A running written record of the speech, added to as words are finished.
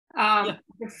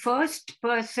The first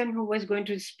person who was going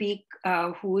to speak,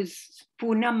 who is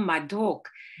Punam Madhok,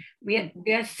 we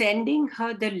are sending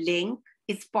her the link.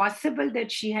 It's possible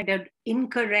that she had an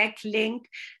incorrect link.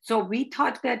 So we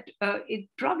thought that it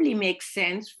probably makes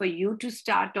sense for you to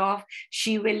start off.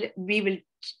 We will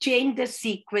change the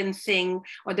sequencing,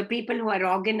 or the people who are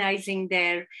organizing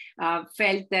there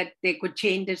felt that they could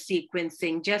change the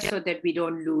sequencing just so that we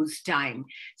don't lose time.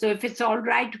 So if it's all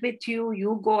right with you,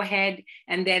 you go ahead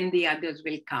and then the others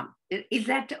will come. Is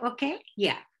that okay?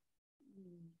 Yeah.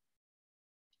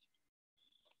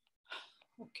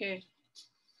 Okay.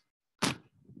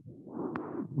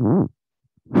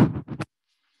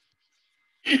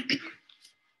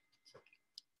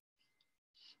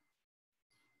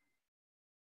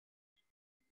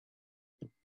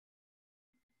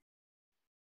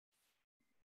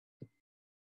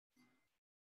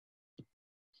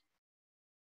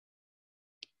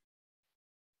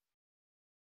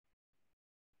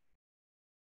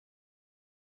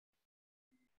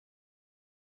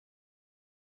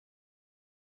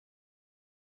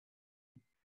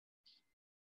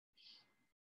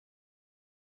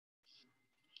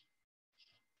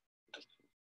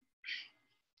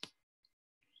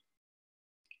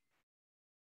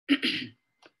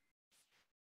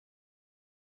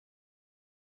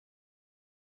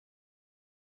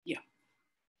 Yeah.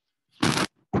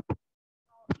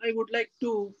 I would like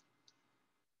to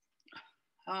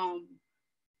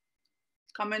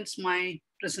commence my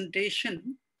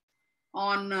presentation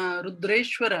on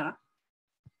Rudreshvara,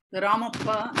 the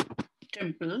Ramappa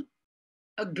temple,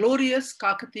 a glorious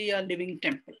Kakatiya living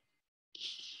temple.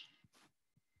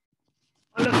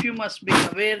 All of you must be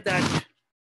aware that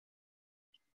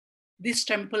this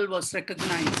temple was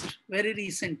recognized very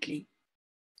recently,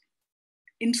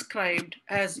 inscribed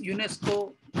as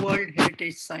UNESCO World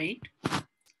Heritage Site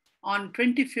on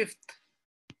 25th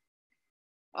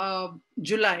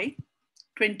July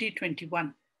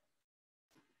 2021.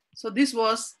 So this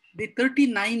was the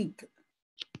 39th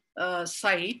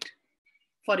site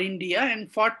for India,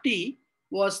 and 40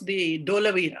 was the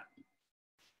Dolavira.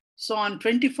 So on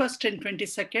 21st and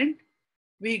 22nd,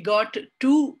 we got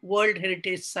 2 World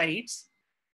Heritage Sites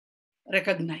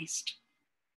recognized.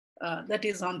 That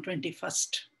is on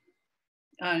 21st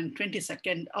and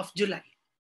 22nd of July.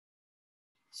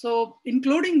 So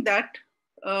including that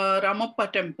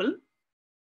Ramappa temple,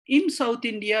 in South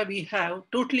India, we have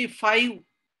totally 5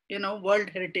 World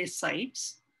Heritage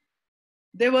Sites.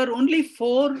 There were only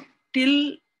 4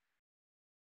 till,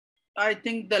 I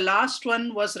think the last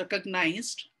one was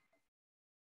recognized,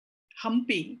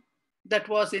 Hampi, that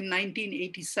was in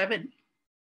 1987.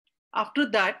 After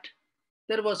that,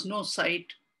 there was no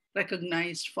site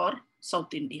recognized for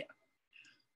South India.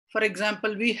 For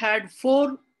example, we had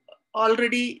 4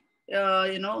 already,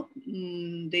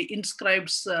 the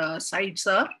inscribed sites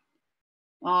are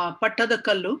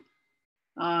Pattadakallu,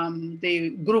 the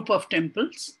group of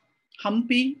temples,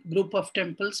 Hampi, group of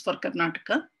temples for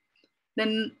Karnataka,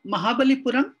 then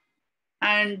Mahabalipuram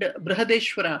and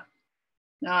Brihadeshwara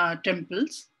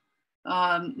temples.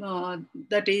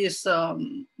 That is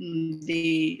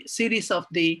the series of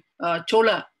the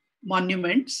Chola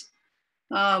monuments.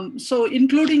 So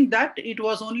including that, it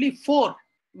was only 4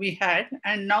 we had,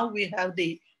 and now we have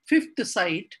the 5th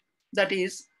site, that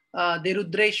is the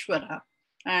Rudreshvara,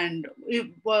 and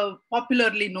it was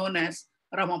popularly known as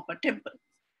Ramappa temple.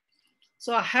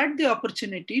 So I had the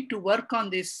opportunity to work on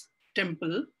this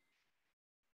temple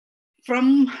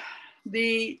from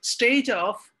the stage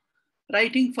of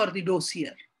writing for the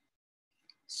dossier.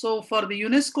 So for the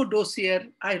UNESCO dossier,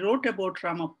 I wrote about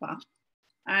Ramappa,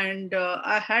 and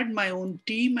I had my own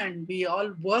team, and we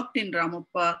all worked in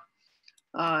Ramappa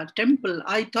temple.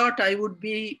 I thought I would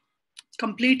be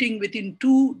completing within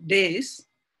 2 days,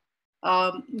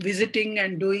 visiting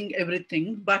and doing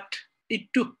everything, but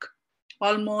it took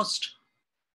almost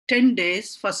 10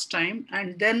 days first time,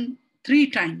 and then 3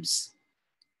 times.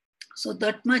 So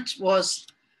that much was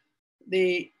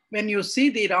when you see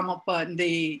the Ramappa in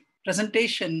the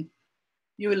presentation,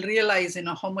 you will realize,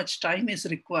 how much time is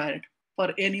required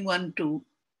for anyone to,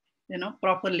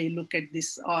 properly look at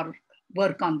this or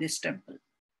work on this temple.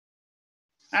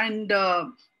 And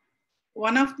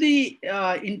one of the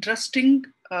interesting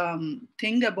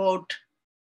thing about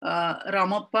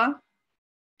Ramappa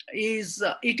is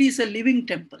it is a living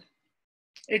temple.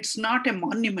 It's not a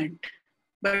monument,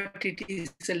 but it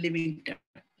is a living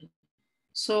temple.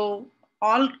 So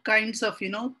all kinds of,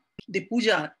 the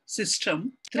puja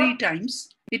system, 3 times,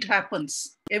 it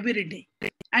happens every day.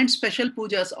 And special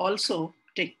pujas also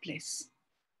take place.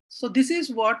 So this is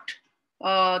what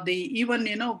Most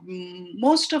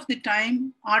of the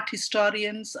time, art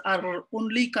historians are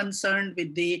only concerned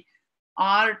with the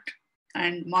art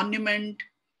and monument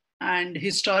and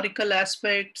historical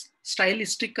aspects,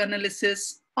 stylistic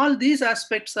analysis. All these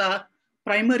aspects are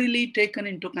primarily taken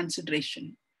into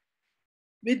consideration.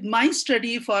 With my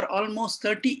study for almost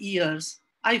 30 years,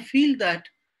 I feel that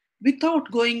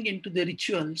without going into the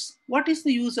rituals, what is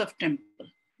the use of temple?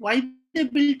 Why they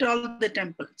built all the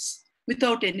temples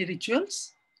without any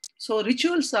rituals? So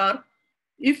rituals are,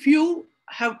 if you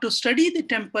have to study the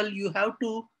temple, you have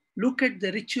to look at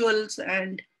the rituals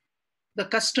and the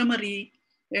customary,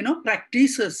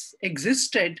 practices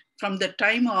existed from the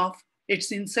time of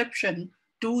its inception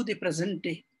to the present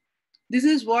day. This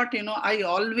is what, I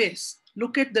always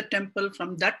look at the temple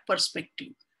from that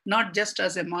perspective, not just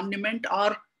as a monument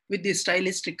or with the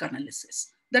stylistic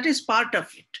analysis. That is part of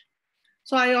it.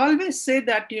 So I always say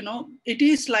that, it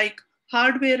is like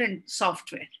hardware and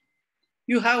software.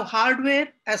 You have hardware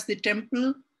as the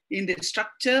temple in the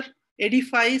structure,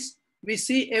 edifice. We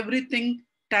see everything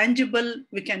tangible,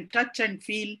 we can touch and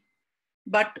feel.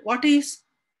 But what is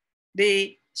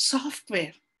the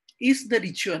software is the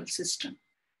ritual system.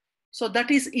 So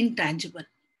that is intangible.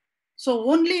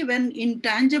 So only when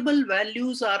intangible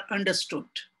values are understood,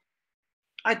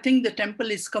 I think the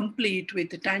temple is complete with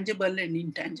the tangible and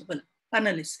intangible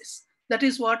analysis. That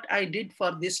is what I did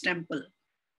for this temple.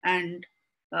 And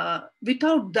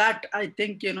without that, I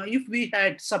think, if we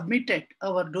had submitted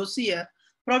our dossier,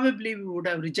 probably we would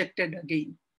have rejected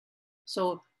again.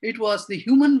 So it was the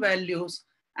human values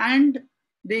and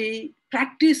the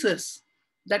practices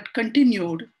that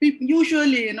continued.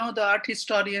 Usually, the art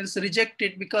historians reject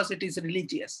it because it is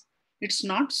religious. It's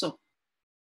not so.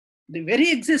 The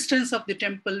very existence of the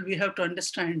temple, we have to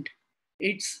understand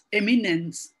its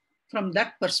eminence from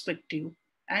that perspective,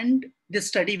 and the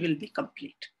study will be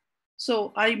complete.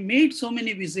 So I made so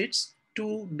many visits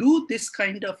to do this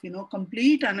kind of,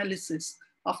 complete analysis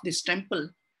of this temple.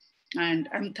 And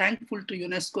I'm thankful to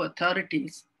UNESCO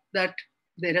authorities that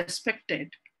they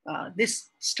respected this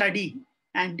study,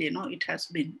 and it has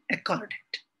been accorded.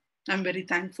 I'm very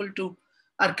thankful to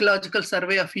Archaeological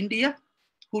Survey of India,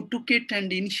 who took it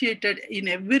and initiated in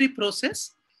every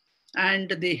process, and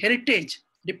the Heritage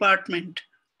Department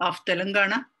of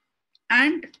Telangana,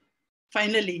 and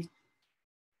finally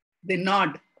the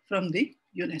nod from the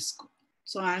UNESCO.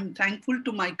 So I'm thankful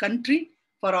to my country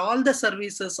for all the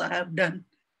services I have done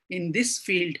in this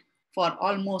field for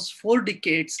almost 4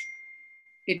 decades.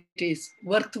 It is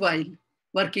worthwhile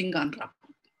working on Ramappa.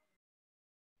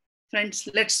 Friends,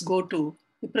 let's go to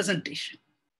the presentation.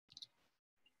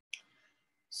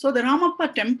 So the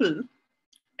Ramappa temple,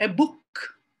 a book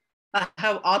I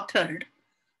have authored,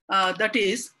 that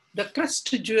is The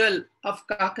Crest Jewel of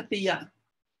Kakatiya.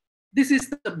 This is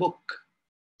the book.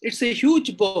 It's a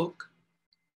huge book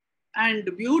and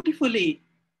beautifully,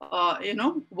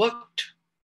 worked,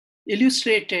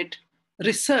 illustrated,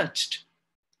 researched.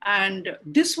 And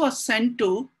this was sent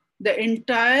to the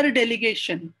entire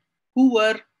delegation who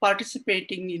were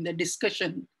participating in the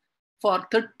discussion for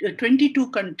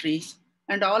 22 countries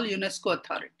and all UNESCO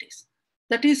authorities.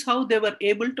 That is how they were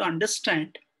able to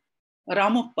understand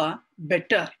Ramappa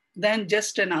better than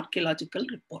just an archaeological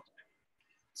report.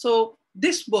 So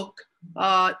this book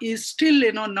is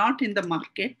still, not in the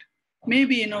market.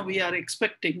 Maybe, we are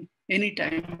expecting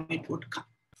anytime it would come.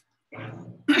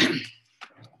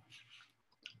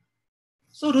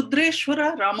 So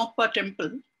Rudreshvara Ramappa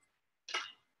temple,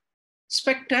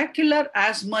 spectacular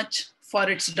as much for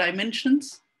its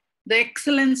dimensions, the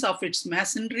excellence of its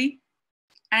masonry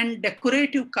and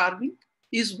decorative carving,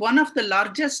 is one of the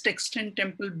largest extant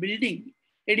temple building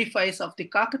edifice of the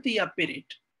Kakatiya period.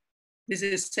 This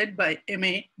is said by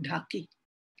M.A. Dhaki.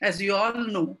 As you all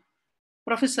know,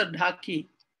 Professor Dhaki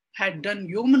had done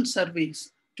yeoman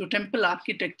service to temple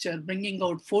architecture, bringing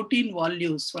out 14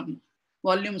 volumes from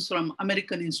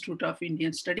American Institute of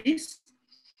Indian Studies.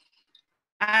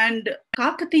 And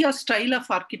Kakatiya style of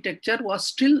architecture was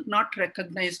still not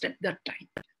recognized at that time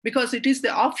because it is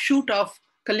the offshoot of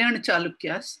Kalyana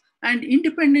Chalukyas, and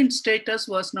independent status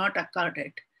was not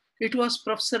accorded. It was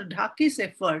Professor Dhaki's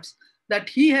efforts that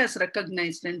he has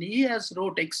recognized, and he has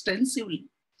wrote extensively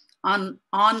on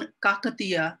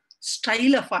Kakatiya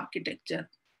style of architecture,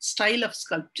 style of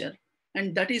sculpture,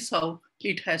 and that is how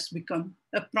it has become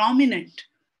a prominent,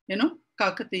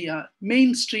 Kakatiya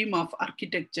mainstream of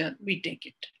architecture, we take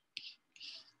it.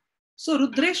 So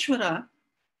Rudreshvara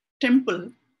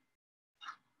temple,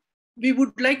 I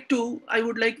would like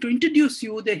to introduce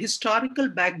you the historical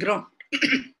background.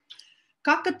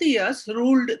 Kakatiyas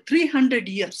ruled 300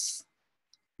 years.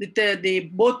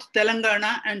 both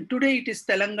Telangana, and today it is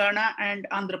Telangana and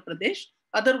Andhra Pradesh.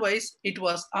 Otherwise, it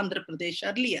was Andhra Pradesh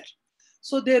earlier.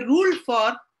 So they ruled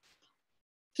for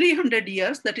 300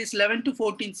 years, that is 11th to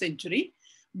 14th century,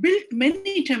 built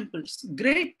many temples,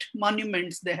 great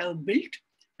monuments they have built.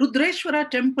 Rudreshvara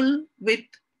temple with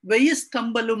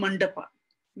Vayistambalu Mandapa.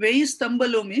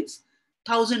 Vayistambalu means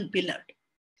 1,000 pillared.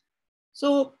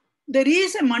 So there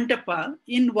is a mandapa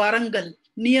in Warangal,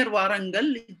 near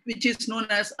Warangal, which is known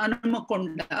as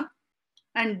Anamakonda.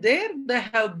 And there they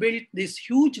have built this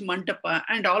huge mandapa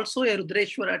and also a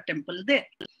Rudreshvara temple there.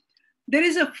 There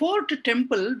is a fourth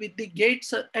temple with the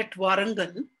gates at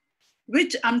Warangal,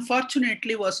 which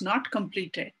unfortunately was not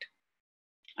completed.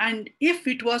 And if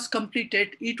it was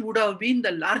completed, it would have been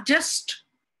the largest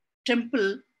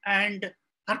temple and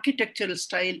architectural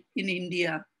style in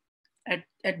India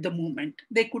at the moment.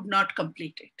 They could not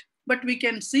complete it. But we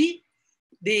can see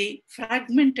the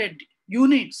fragmented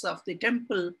units of the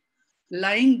temple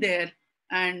lying there,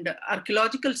 and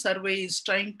archaeological survey is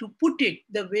trying to put it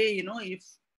the way, if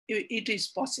it is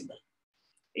possible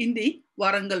in the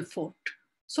Warangal fort.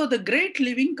 So the great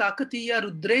living Kakatiya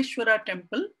Rudreshvara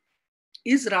temple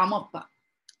is Ramappa.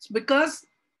 It's because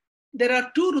there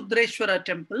are two Rudreshvara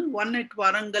temple, one at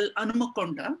Warangal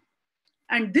Anamakonda,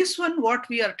 and this one what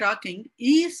we are talking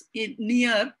is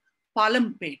near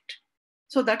Palampet.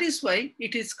 So that is why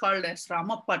it is called as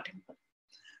Ramappa temple.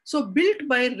 So built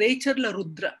by Recharla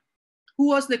Rudra, who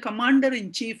was the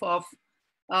commander-in-chief of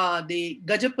the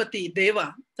Gajapati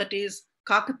Deva, that is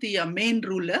Kakatiya main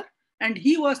ruler, and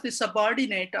he was the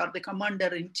subordinate or the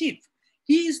commander-in-chief.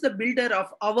 He is the builder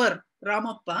of our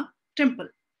Ramappa temple.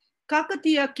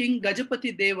 Kakatiya king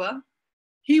Gajapati Deva,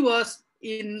 he was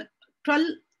in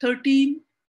 1213.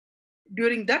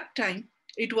 During that time,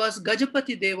 it was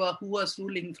Gajapati Deva who was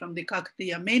ruling from the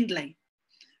Kakatiya main line.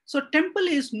 So temple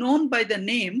is known by the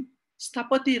name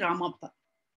Sthapati Ramappa.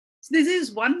 So this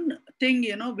is one thing,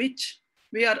 which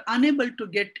we are unable to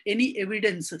get any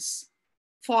evidences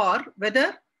for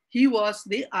whether he was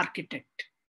the architect.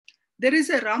 There is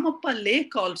a Ramappa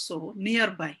lake also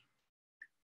nearby.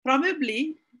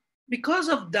 Probably because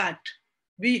of that,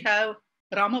 we have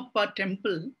Ramappa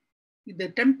temple. The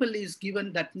temple is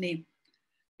given that name.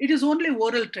 It is only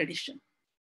oral tradition.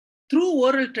 Through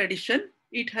oral tradition,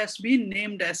 it has been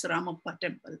named as Ramappa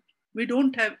temple. We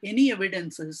don't have any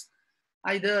evidences,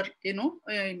 either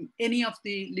any of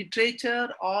the literature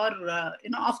or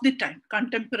of the time,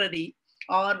 contemporary,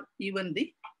 or even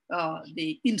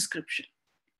the inscription.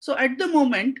 So at the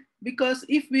moment, because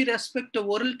if we respect the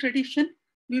oral tradition,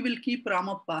 we will keep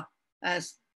Ramappa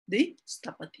as the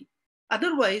Sthapati.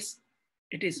 Otherwise,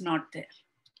 it is not there.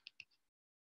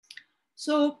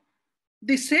 So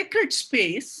the sacred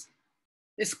space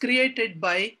is created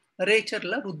by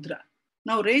Recharla Rudra.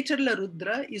 Now Recharla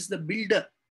Rudra is the builder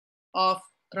of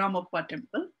Ramappa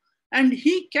temple, and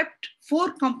he kept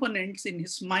 4 components in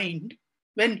his mind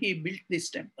when he built this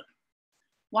temple.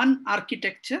 1,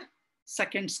 architecture;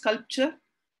 2, sculpture;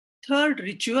 3,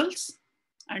 rituals;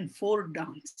 and 4,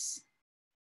 dance.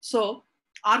 So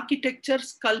architecture,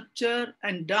 sculpture,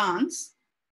 and dance,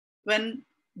 when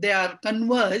they are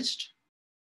converged,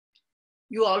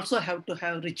 you also have to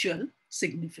have ritual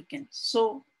significance.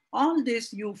 So all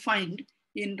this you find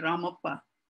in Ramappa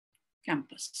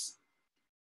campus.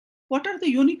 What are the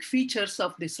unique features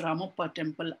of this Ramappa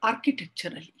temple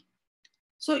architecturally?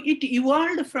 So it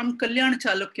evolved from Kalyana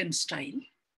Chalukyan style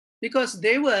because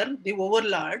they were the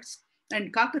overlords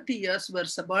and Kakatiyas were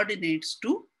subordinates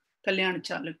to Kalyana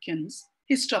Chalukyans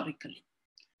historically.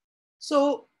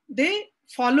 So they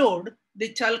followed the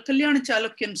Kalyana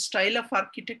Chalukyan style of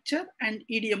architecture and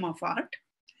idiom of art,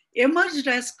 emerged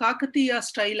as Kakatiya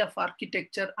style of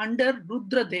architecture under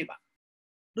Rudradeva.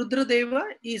 Rudradeva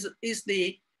is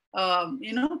the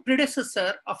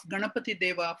predecessor of Ganapati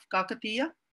Deva of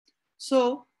Kakatiya.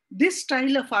 So this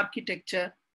style of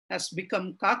architecture has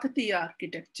become Kakatiya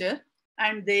architecture,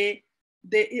 and they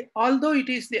although it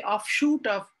is the offshoot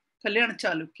of Kalyana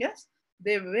Chalukyas,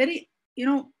 they very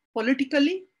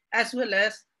politically as well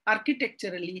as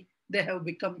architecturally they have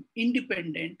become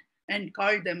independent and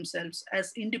called themselves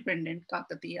as independent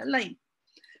Kakatiya line.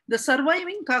 The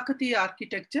surviving Kakatiya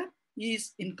architecture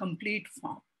is in complete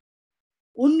form.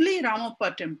 Only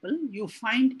Ramappa temple you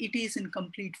find it is in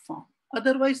complete form.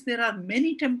 Otherwise, there are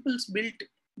many temples built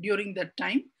during that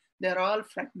time. They are all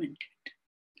fragmented.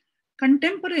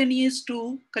 Contemporaneous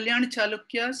to Kalyana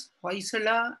Chalukyas,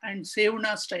 Hoysala, and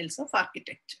Sevuna styles of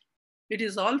architecture. It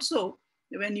is also,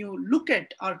 when you look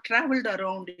at or traveled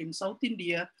around in South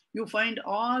India, you find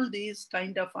all these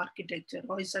kind of architecture,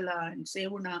 Hoysala and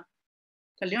Sevuna,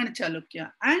 Kalyana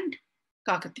Chalukya, and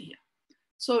Kakatiya.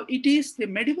 So it is the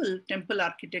medieval temple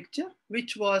architecture,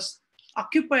 which was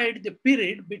occupied the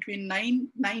period between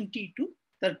 990 to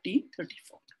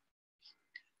 1334.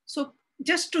 So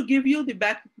just to give you the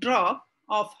backdrop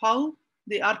of how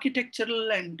the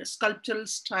architectural and sculptural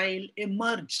style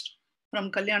emerged from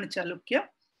Kalyana Chalukya,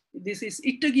 this is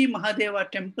Ittagi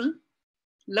Mahadeva temple,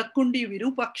 Lakkundi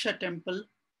Virupaksha temple,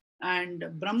 and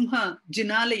Brahma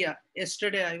Jinalaya.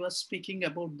 Yesterday I was speaking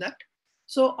about that.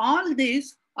 So all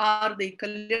these are the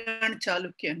Kalyana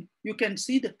Chalukyan. You can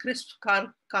see the crisp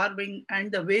carving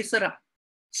and the Vesara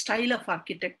style of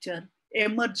architecture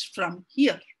emerged from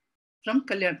here, from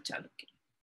Kalyana Chalukya.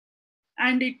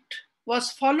 And it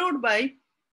was followed by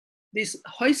these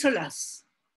Hoysalas,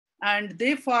 and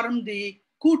they formed the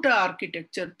Kuta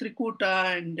architecture,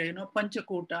 Trikuta and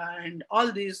Panchakuta and all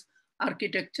these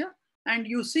architecture. And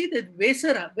you see that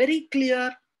Vesara, very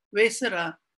clear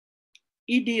Vesara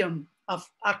idiom of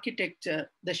architecture,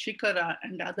 the Shikara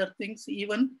and other things,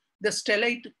 even the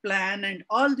stellate plan and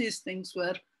all these things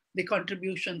were the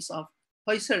contributions of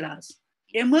Hoysalas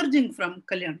emerging from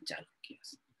Kalyana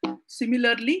Chalukyas.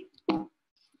 Similarly,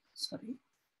 sorry.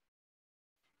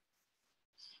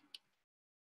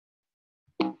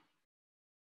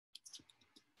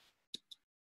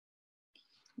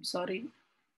 Sorry.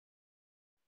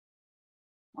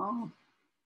 Oh,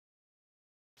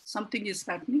 something is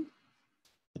happening.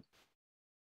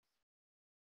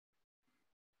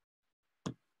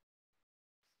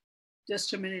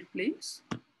 Just a minute, please.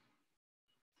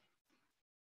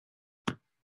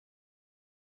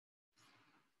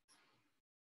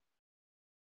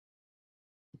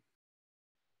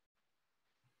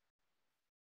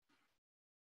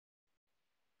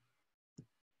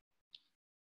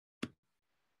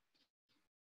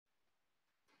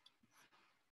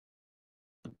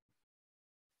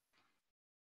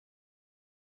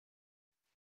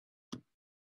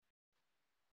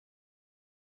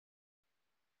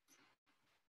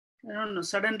 I don't know,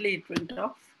 suddenly it went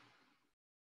off.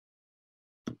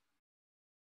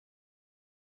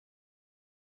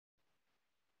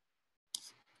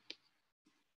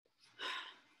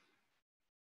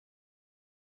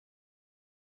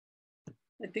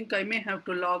 I think I may have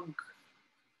to log.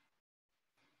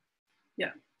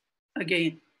 Yeah,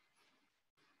 again.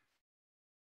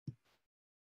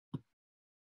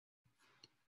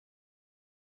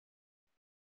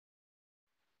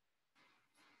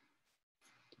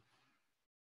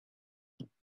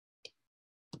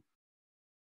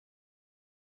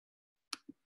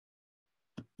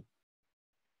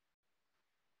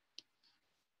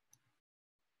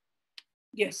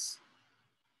 Yes.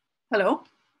 Hello?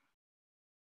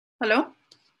 Hello?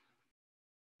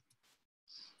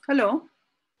 Hello?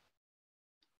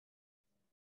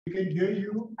 We can hear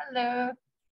you. Hello.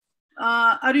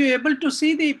 Are you able to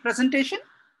see the presentation?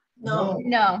 No.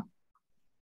 No.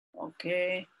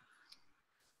 Okay.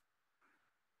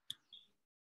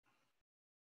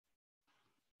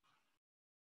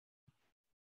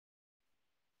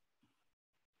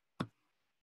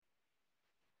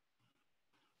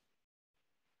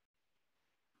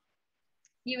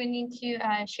 You would need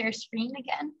to share screen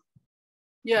again.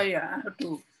 Yeah, I have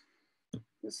to.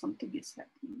 There's something is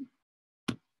happening.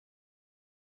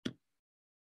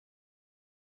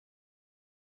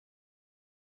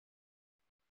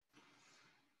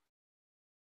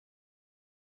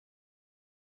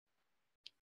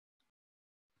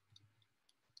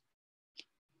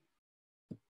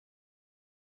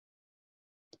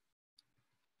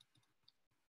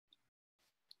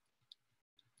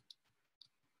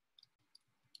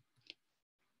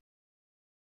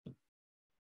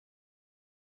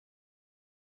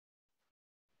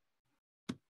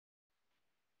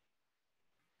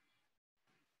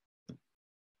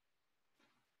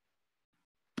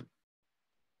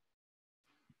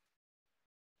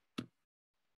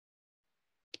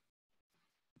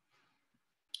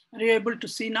 Are you able to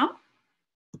see now?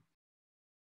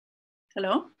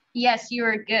 Hello? Yes, you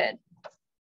are good.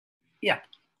 Yeah,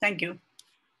 thank you.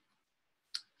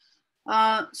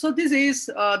 So this is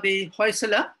the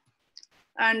Hoysala.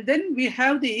 And then we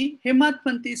have the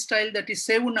Hemadpanthi style, that is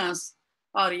Sevunas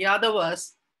or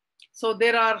Yadavas. So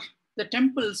there are the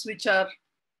temples which are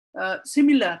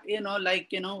similar,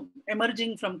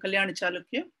 emerging from Kalyana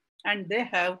Chalukya, and they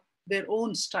have their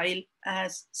own style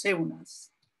as Sevunas.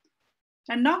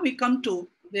 And now we come to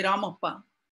the Ramappa.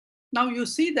 Now you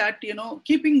see that,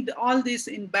 keeping all this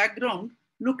in background,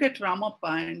 look at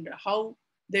Ramappa and how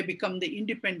they become the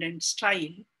independent style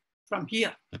from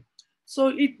here.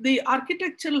 So the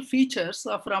architectural features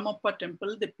of Ramappa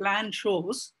temple, the plan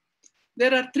shows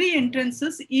there are 3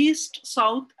 entrances, east,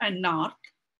 south, and north.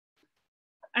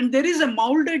 And there is a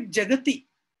molded Jagati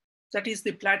that is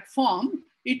the platform,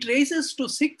 it raises to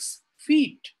 6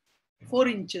 feet, 4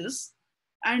 inches.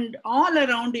 And all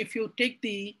around, if you take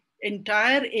the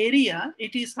entire area,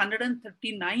 it is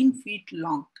 139 feet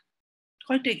long.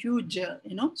 Quite a huge,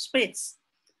 space.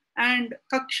 And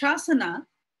Kakshasana,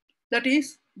 that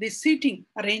is the seating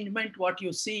arrangement, what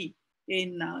you see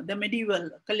in the medieval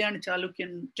Kalyan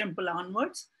Chalukyan temple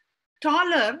onwards,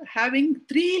 taller, having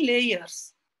 3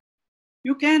 layers.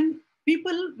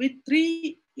 People with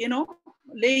 3,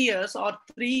 layers or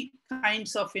 3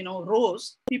 kinds of,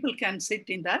 rows, people can sit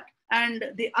in that. And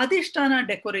the Adhisthana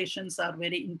decorations are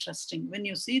very interesting. When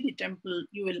you see the temple,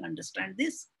 you will understand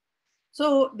this.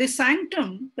 So the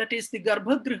sanctum, that is the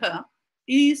Garbhagriha,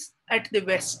 is at the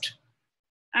west.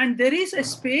 And there is a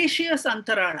spacious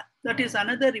Antarala. That is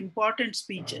another important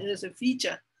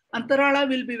feature. Antarala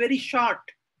will be very short.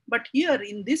 But here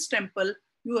in this temple,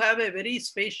 you have a very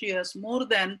spacious, more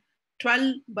than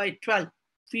 12 by 12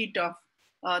 feet of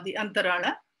the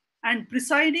Antarala, and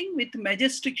presiding with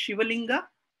majestic Shivalinga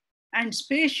and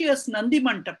spacious Nandi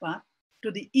Mantapa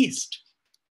to the east.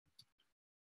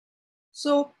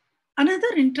 So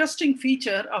another interesting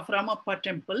feature of Ramappa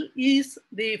temple is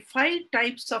the 5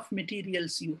 types of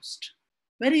materials used.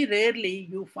 Very rarely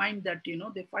you find that,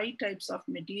 the 5 types of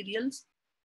materials,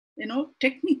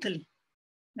 technically,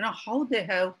 how they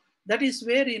have, that is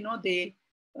where,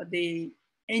 the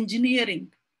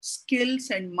engineering skills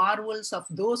and marvels of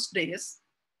those days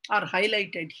are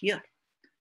highlighted here.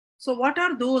 So what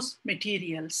are those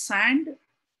materials? Sand,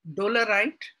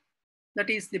 dolerite, that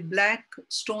is the black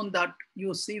stone that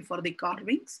you see for the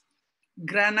carvings,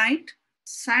 granite,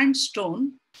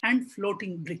 sandstone, and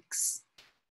floating bricks.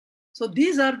 So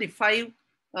these are the 5,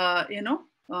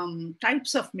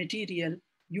 types of material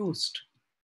used.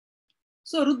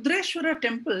 So Rudreshvara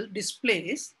temple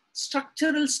displays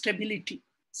structural stability.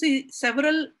 See,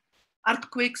 several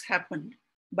earthquakes happened,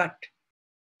 but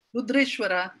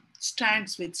Rudreshvara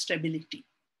stands with stability.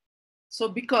 So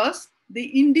because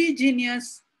the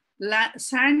indigenous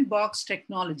sandbox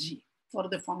technology for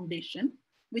the foundation,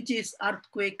 which is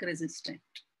earthquake resistant.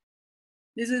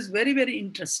 This is very, very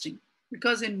interesting,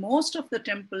 because in most of the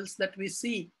temples that we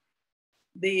see,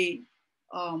 the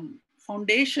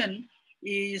foundation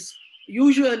is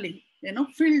usually,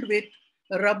 filled with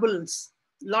rubbles,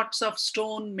 lots of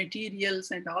stone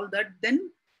materials and all that,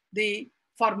 then the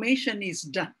formation is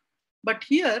done. But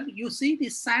here you see the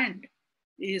sand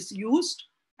is used,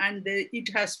 and it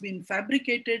has been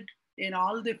fabricated in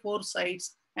all the 4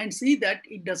 sides, and see that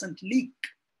it doesn't leak.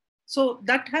 So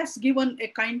that has given a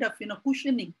kind of,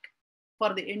 cushioning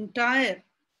for the entire,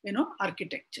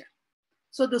 architecture.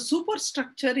 So the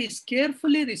superstructure is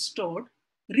carefully restored,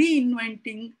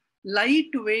 reinventing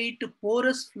lightweight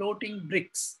porous floating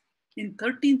bricks in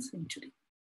 13th century.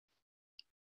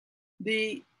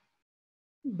 The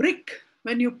brick,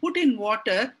 when you put in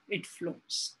water, it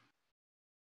floats.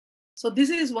 So this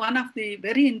is one of the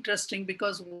very interesting,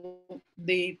 because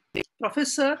the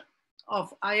professor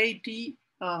of IIT,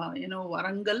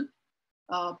 Warangal,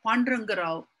 Panduranga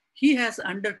Rao, he has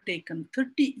undertaken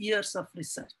 30 years of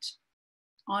research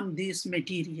on this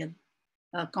material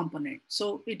component.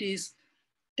 So it is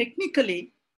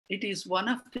technically, it is one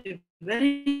of the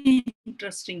very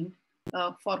interesting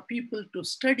for people to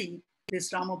study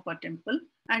this Ramappa temple.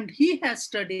 And he has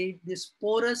studied this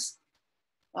porous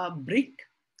brick,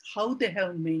 how they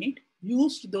have made,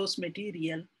 used those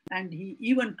material, and he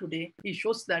even today, he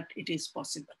shows that it is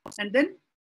possible. And then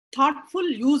thoughtful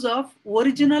use of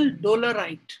original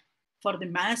dolerite for the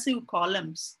massive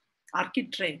columns,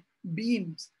 architrave,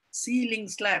 beams, ceiling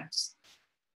slabs,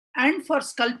 and for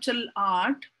sculptural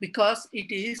art, because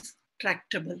it is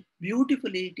tractable.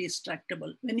 Beautifully, it is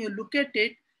tractable. When you look at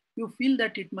it, you feel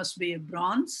that it must be a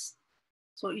bronze.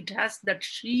 So it has that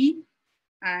sheen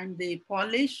and the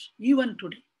polish. Even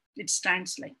today, it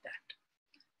stands like that.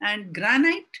 And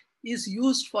granite is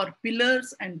used for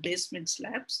pillars and basement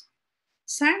slabs.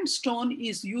 Sandstone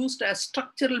is used as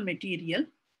structural material.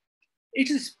 It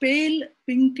is pale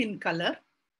pink in color.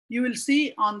 You will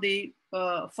see on the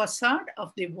facade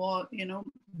of the wall,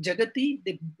 Jagati,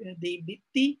 the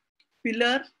Bitti,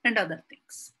 pillar, and other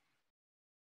things.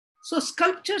 So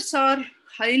sculptures are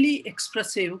highly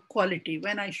expressive quality.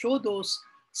 When I show those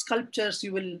sculptures,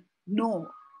 you will know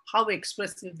how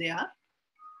expressive they are.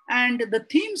 And the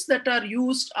themes that are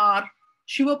used are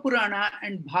Shiva Purana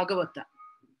and Bhagavata.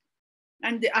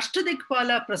 And the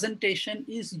Ashtadikpala presentation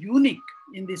is unique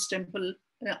in this temple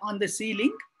on the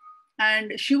ceiling,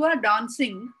 and Shiva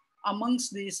dancing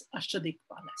amongst these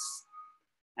Ashtadikpalas.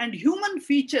 And human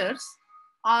features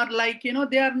are like,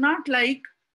 they are not like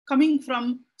coming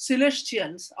from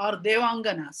celestials or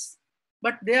devanganas.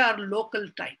 but they are local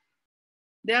type.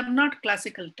 They are not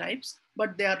classical types,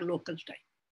 but they are local type.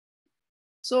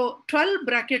 So 12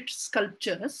 bracket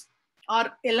sculptures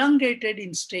are elongated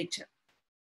in stature.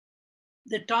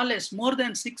 The tallest, more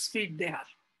than 6 feet they are.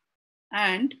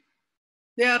 And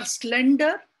they are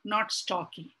slender, not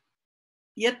stocky.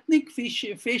 Ethnic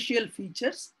facial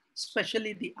features,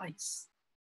 especially the eyes.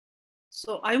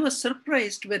 So I was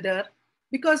surprised whether,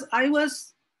 because I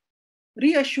was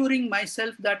reassuring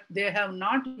myself that they have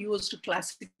not used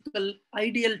classical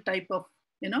ideal type of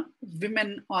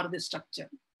women or the structure.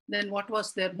 Then what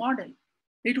was their model?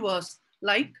 It was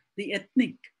like the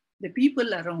ethnic, the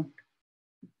people around.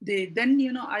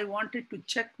 Then I wanted to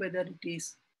check whether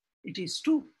it is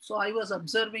true. So I was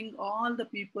observing all the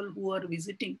people who are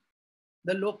visiting,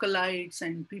 the localites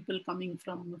and people coming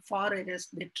from the forest,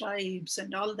 the tribes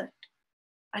and all that.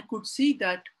 I could see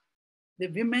that the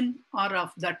women are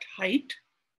of that height,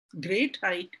 great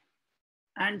height,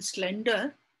 and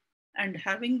slender, and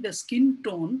having the skin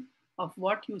tone of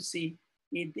what you see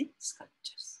in the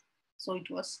sculptures. So it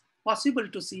was possible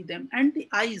to see them. And the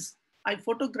eyes, I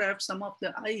photographed some of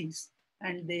the eyes,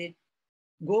 and they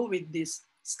go with these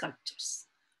sculptures.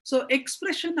 So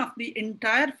expression of the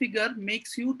entire figure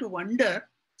makes you to wonder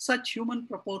such human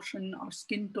proportion or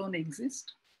skin tone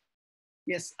exist.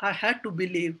 Yes, I had to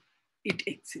believe it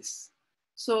exists.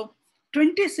 So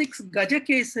 26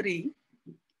 Gajakesari,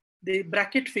 the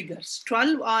bracket figures,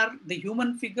 12 are the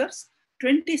human figures,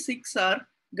 26 are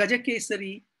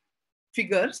Gajakesari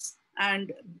figures.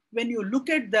 And when you look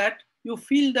at that, you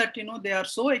feel that they are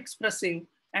so expressive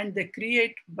and they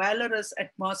create valorous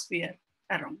atmosphere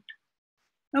around.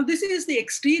 Now this is the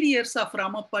exteriors of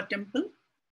Ramappa temple.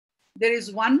 There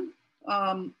is one,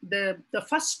 the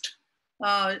first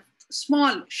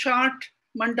small short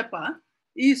mandapa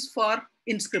is for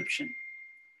inscription.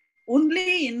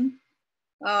 Only in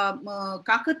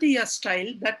Kakatiya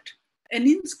style that an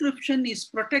inscription is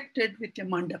protected with a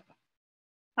mandapa.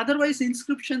 Otherwise,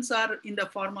 inscriptions are in the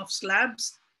form of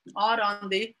slabs or on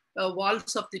the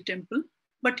walls of the temple.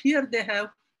 But here they have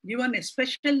given a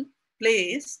special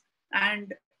place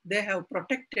and they have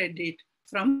protected it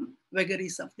from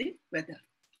vagaries of the weather.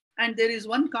 And there is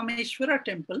one Kameshwara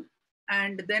temple,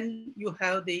 and then you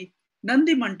have the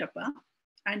Nandi Mantapa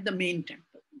and the main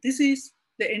temple. This is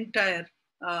the entire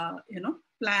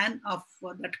plan of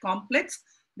that complex.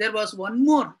 There was one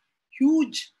more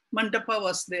huge mandapa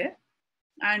was there,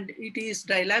 and it is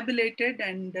dilapidated,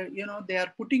 and they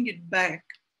are putting it back,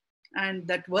 and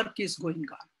that work is going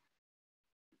on.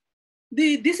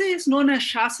 This is known as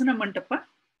Shasana Mandapa,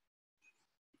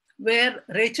 where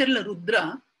Rachel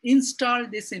Rudra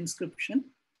installed this inscription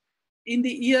in the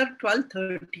year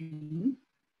 1213.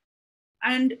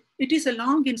 And it is a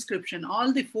long inscription.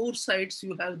 All the 4 sides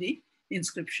you have the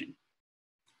inscription.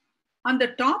 On the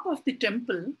top of the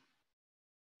temple,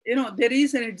 there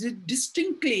is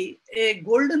distinctly a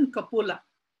golden cupola,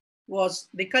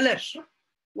 the kalash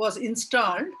was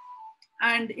installed,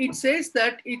 and it says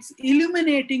that it's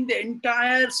illuminating the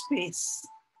entire space.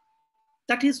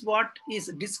 That is what is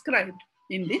described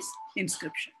in this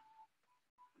inscription.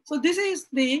 So this is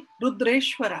the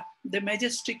Rudreshvara, the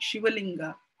majestic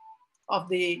Shivalinga of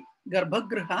the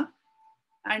Garbhagriha,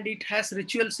 and it has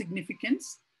ritual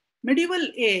significance. Medieval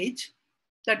age,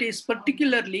 that is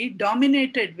particularly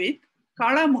dominated with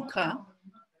Kalamukha,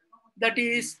 that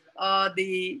is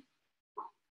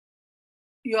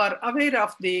you are aware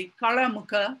of the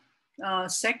Kalamukha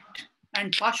sect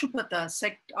and Pashupata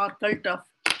sect or cult of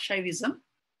Shaivism.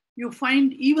 You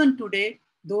find even today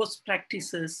those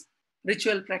practices,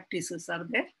 ritual practices are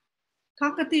there.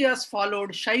 Kakatiyas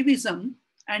followed Shaivism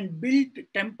and built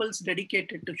temples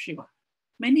dedicated to Shiva.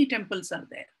 Many temples are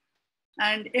there.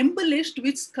 And embellished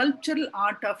with sculptural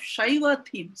art of Shaiva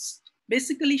themes.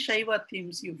 Basically Shaiva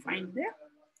themes you find there.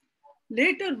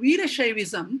 Later, Veera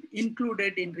Shaivism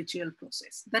included in ritual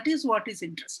process. That is what is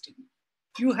interesting.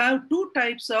 You have 2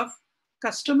 types of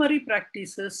customary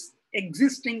practices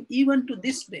existing even to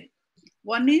this day.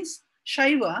 One is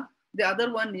Shaiva, the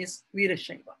other one is Veera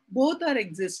Shaiva. Both are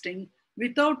existing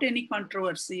without any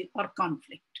controversy or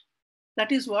conflict.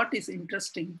 That is what is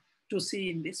interesting to see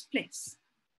in this place.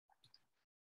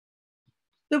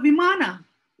 The Vimana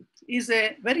is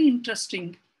a very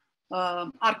interesting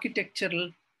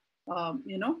architectural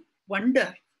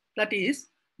wonder. That is,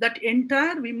 that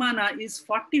entire Vimana is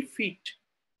 40 feet.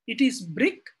 It is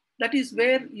brick. That is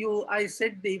where I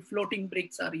said the floating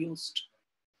bricks are used,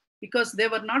 because they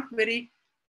were not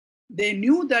they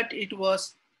knew that it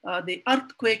was the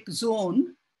earthquake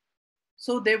zone.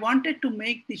 So they wanted to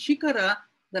make the Shikara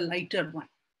the lighter one.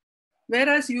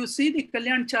 Whereas you see the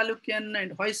Kalyan Chalukyan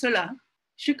and Hoysala,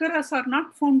 shikaras are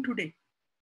not found today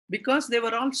because they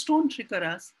were all stone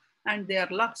shikaras and they are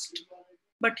lost.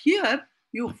 But here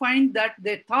you find that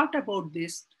they thought about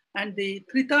this, and the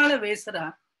Tritala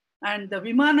Vesara and the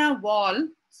Vimana wall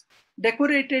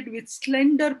decorated with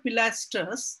slender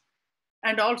pilasters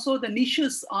and also the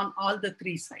niches on all the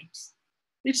three sides.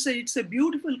 It's a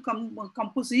beautiful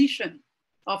composition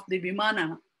of the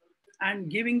Vimana and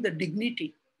giving the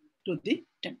dignity to the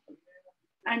temple.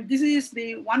 And this is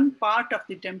the one part of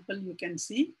the temple you can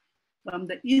see from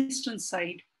the eastern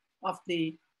side of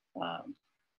the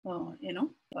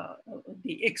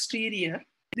the exterior.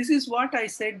 This is what I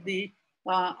said, the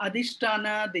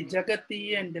Adhisthana, the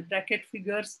Jagati, and the bracket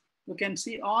figures. You can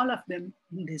see all of them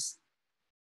in this.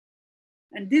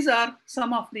 And these are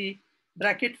some of the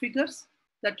bracket figures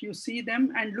that you see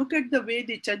them, and look at the way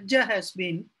the Chajja has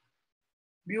been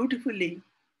beautifully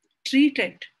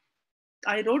treated.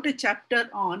 I wrote a chapter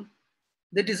on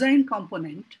the design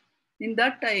component. In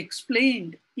that I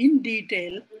explained in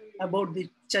detail about the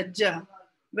Chajja.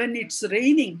 When it's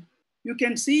raining, you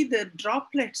can see the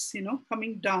droplets,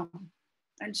 coming down,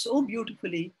 and so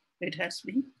beautifully it has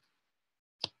been.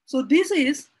 So this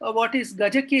is what is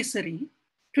Gajakesari.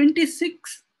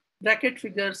 26 bracket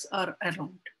figures are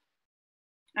around.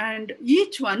 And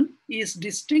each one is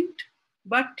distinct,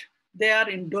 but they are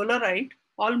in dolerite,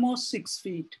 almost 6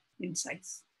 feet in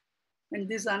size. And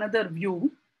this is another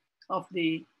view of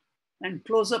the, and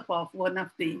close-up of one of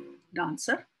the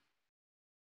dancer.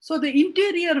 So the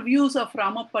interior views of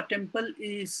Ramappa temple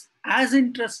is as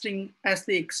interesting as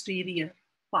the exterior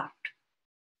part.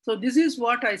 So this is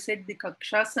what I said, the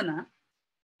Kakshasana.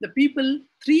 The people,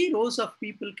 3 rows of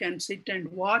people can sit and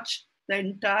watch the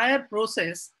entire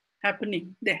process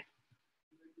happening there.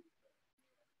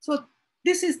 So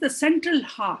this is the central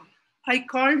hall. I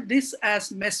called this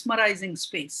as mesmerizing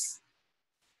space.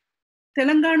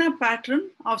 Telangana pattern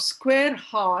of square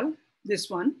hall, this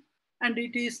one, and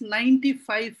it is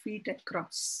 95 feet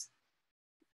across.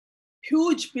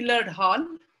 Huge pillared hall.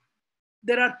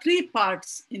 There are 3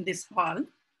 parts in this hall.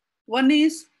 One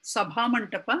is Sabha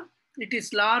Mantapa. It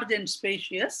is large and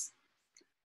spacious.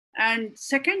 And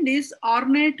second is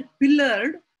ornate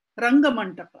pillared Ranga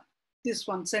Mantapa, this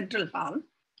one, central hall.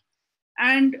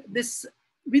 And this,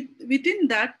 within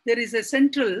that, there is a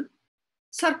central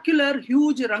circular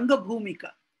huge Ranga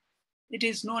Bhumika. It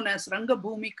is known as Ranga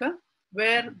Bhumika,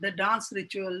 where the dance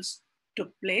rituals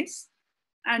took place.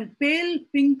 And pale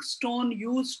pink stone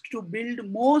used to build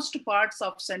most parts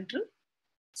of central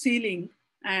ceiling,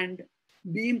 and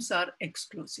beams are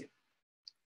exclusive.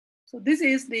 So this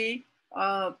is the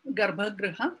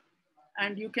Garbhagriha,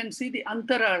 and you can see the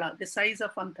Antarala, the size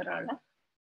of Antarala.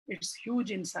 It's huge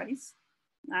in size,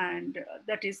 and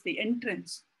that is the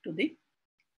entrance to the,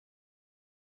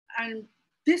 and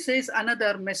this is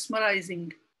another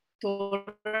mesmerizing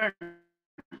Toran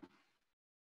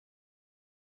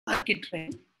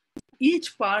architecture.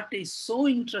 Each part is so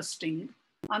interesting.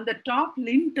 On the top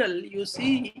lintel, you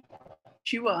see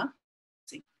Shiva,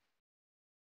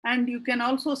 and you can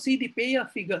also see the Peya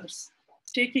figures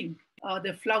taking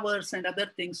the flowers and other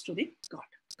things to the god.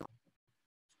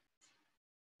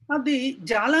 Now the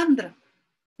Jalandhra,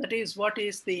 that is what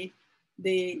is the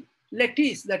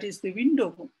lattice, that is the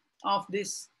window of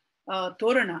this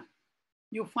Torana.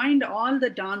 You find all the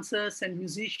dancers and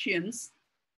musicians,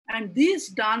 and these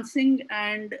dancing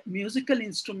and musical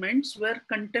instruments were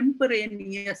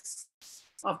contemporaneous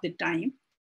of the time.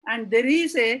 And there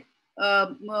is a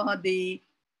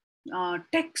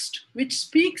text which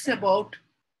speaks about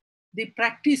the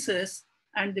practices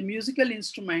and the musical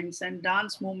instruments and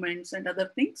dance movements and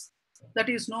other things, that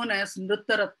is known as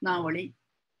Nritta Ratnavali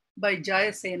by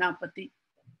Jaya Senapati.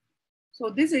 So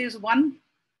this is one,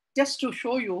 just to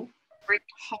show you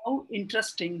how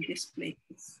interesting this place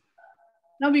is.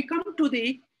 Now we come to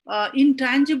the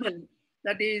intangible,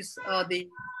 that is the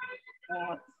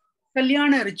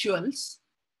Kalyana rituals,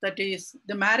 that is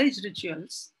the marriage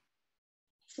rituals.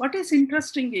 What is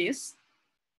interesting is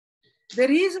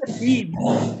there is a beam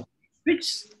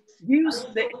which gives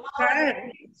the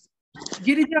entire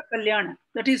Girija Kalyana,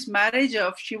 that is marriage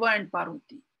of Shiva and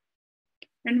Parvati.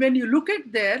 And when you look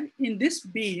at there in this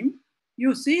beam,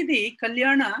 you see the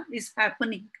Kalyana is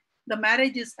happening. The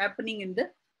marriage is happening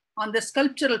on the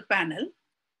sculptural panel.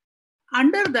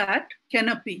 Under that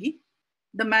canopy,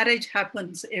 the marriage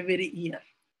happens every year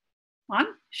on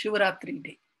Shivaratri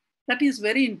day. That is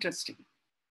very interesting.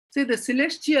 See, the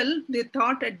celestial, they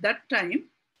thought at that time,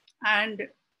 and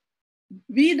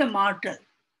we, the mortal,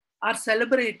 are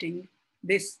celebrating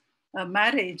this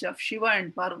marriage of Shiva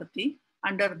and Parvati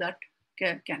under that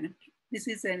canopy. This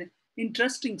is an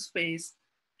interesting space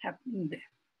happening there.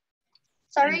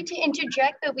 Sorry to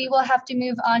interject, but we will have to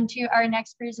move on to our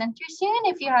next presenter soon.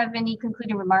 If you have any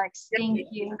concluding remarks, thank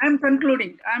you. I'm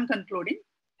concluding.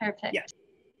 Perfect. Yeah.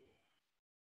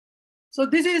 So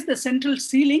this is the central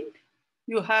ceiling.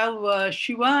 You have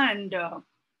Shiva and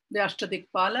the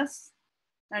Ashtadikpalas,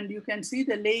 and you can see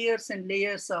the layers and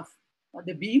layers of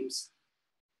the beams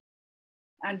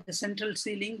and the central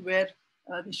ceiling where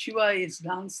the Shiva is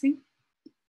dancing,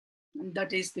 and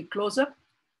that is the close-up.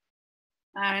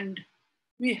 And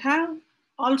we have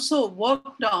also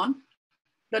worked on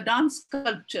the dance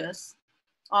sculptures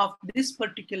of this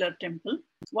particular temple.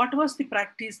 What was the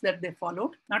practice that they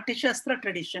followed? Natya Shastra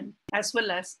tradition as well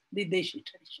as the Deshi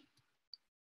tradition.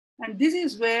 And this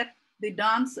is where the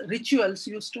dance rituals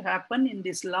used to happen in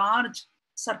this large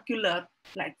circular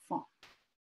platform.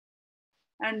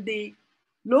 And the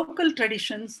local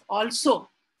traditions also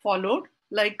followed,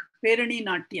 like Perani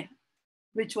Natya,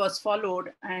 which was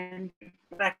followed and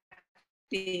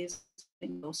practiced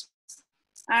in those days.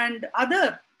 And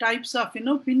other types of,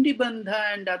 Pindi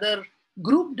Bandha and other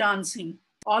group dancing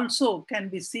also can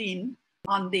be seen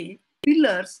on the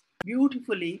pillars.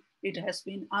 Beautifully, it has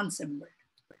been ensembled.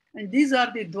 And these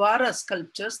are the Dwara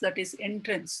sculptures, that is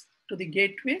entrance to the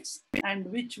gateways, and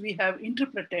which we have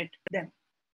interpreted them.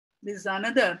 This is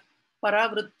another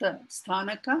Paravritta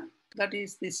Sthanaka, that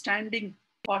is the standing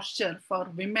posture for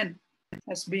women,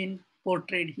 has been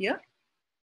portrayed here.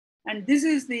 And this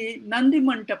is the Nandi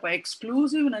Mantapa,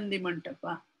 exclusive Nandi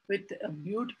Mantapa, with a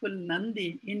beautiful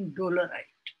Nandi in dolerite.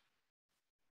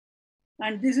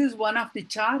 And this is one of the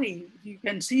chari. You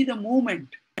can see the movement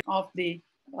of the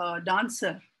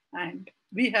dancer. And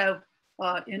we have,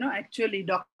 actually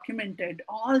documented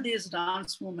all these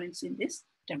dance movements in this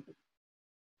temple.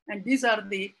 And these are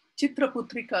the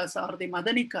Chitraputrikas or the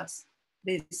Madanikas,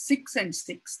 the 6 and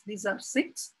 6. These are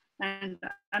 6, and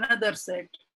another set,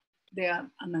 they are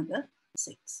another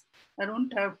 6. I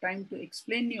don't have time to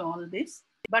explain you all this,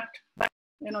 but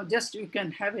just you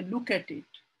can have a look at it.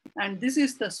 And this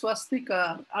is the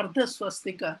swastika, Ardha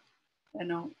swastika,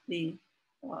 the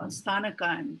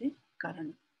Sthanaka and the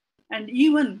Karana. And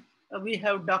even we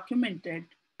have documented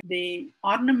the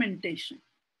ornamentation,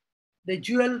 the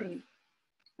jewelry,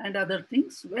 and other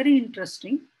things. Very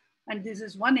interesting. And this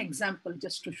is one example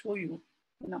just to show you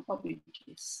how it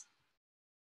is.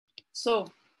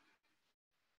 So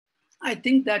I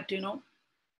think that, due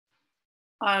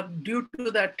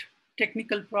to that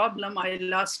technical problem, I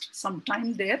lost some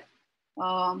time there.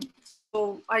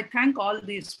 So I thank all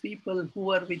these people who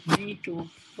were with me to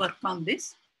work on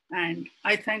this. And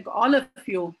I thank all of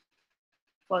you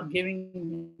for giving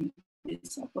me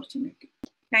this opportunity.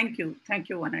 Thank you. Thank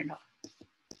you, one and all.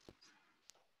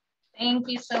 Thank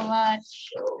you so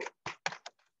much.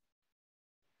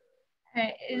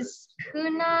 Is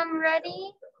Punam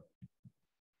ready?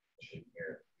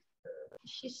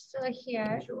 She's still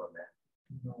here.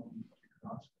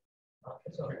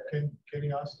 Can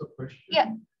you ask the question?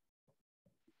 Yeah.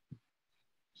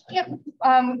 Yep.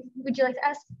 Would you like to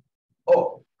ask?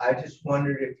 Oh, I just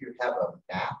wondered if you have a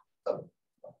map of,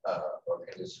 or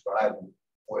can describe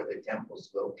where the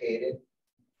temple's located.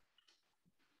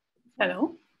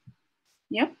 Hello.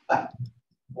 Yeah. I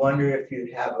wonder if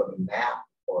you have a map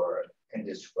or can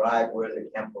describe where the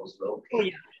temple's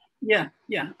located. Oh,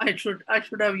 yeah. I should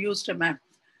have used a map.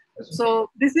 So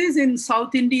this is in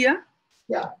South India.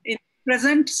 Yeah. In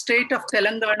present state of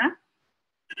Telangana.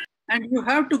 And you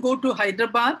have to go to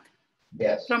Hyderabad.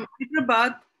 Yes. From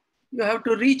Hyderabad, you have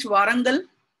to reach Warangal.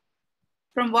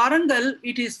 From Warangal,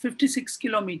 it is 56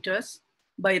 kilometers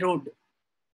by road.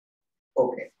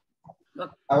 Okay.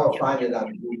 I will find it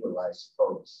on Google, I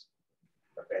suppose,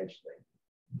 eventually.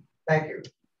 Thank you.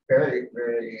 Very,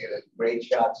 very great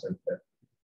shots of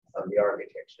the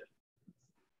architecture.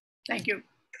 Thank you.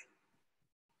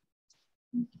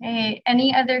 Okay,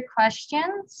 any other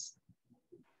questions?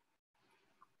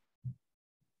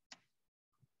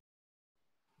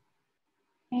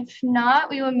 If not,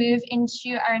 we will move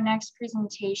into our next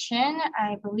presentation.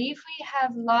 I believe we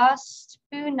have lost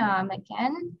Punam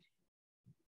again.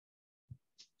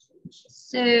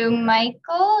 So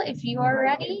Michael, if you are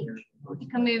ready, you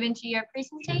can move into your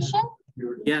presentation.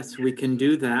 Yes, we can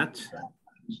do that.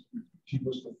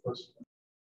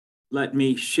 Let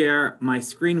me share my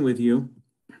screen with you.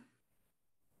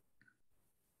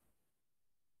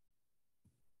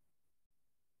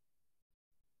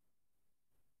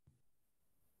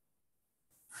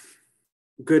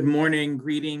 Good morning,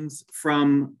 greetings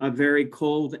from a very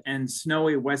cold and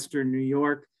snowy Western New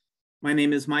York. My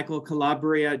name is Michael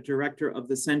Calabria, Director of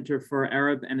the Center for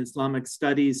Arab and Islamic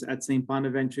Studies at St.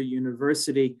 Bonaventure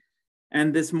University.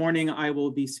 And this morning I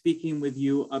will be speaking with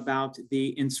you about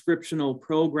the inscriptional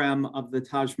program of the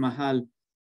Taj Mahal,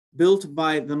 built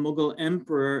by the Mughal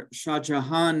Emperor Shah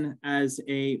Jahan as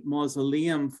a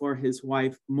mausoleum for his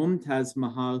wife Mumtaz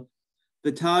Mahal.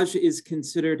 The Taj is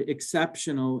considered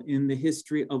exceptional in the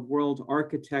history of world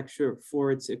architecture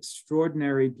for its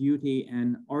extraordinary beauty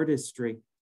and artistry.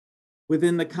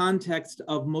 Within the context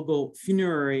of Mughal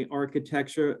funerary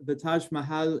architecture, the Taj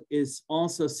Mahal is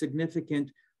also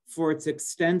significant for its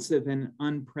extensive and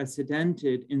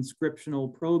unprecedented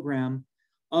inscriptional program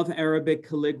of Arabic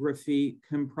calligraphy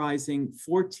comprising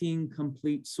 14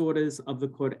 complete surahs of the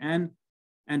Quran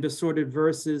and assorted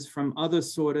verses from other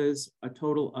surahs, a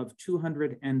total of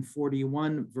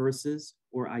 241 verses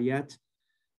or ayat,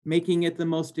 making it the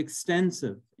most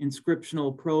extensive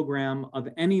inscriptional program of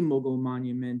any Mughal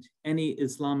monument, any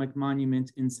Islamic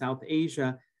monument in South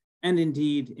Asia, and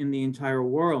indeed in the entire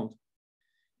world.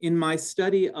 In my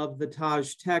study of the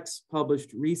Taj text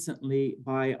published recently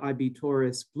by I.B.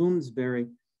 Torres Bloomsbury,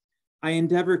 I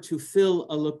endeavor to fill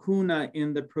a lacuna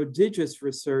in the prodigious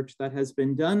research that has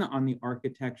been done on the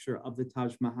architecture of the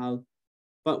Taj Mahal,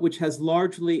 but which has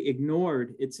largely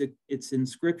ignored its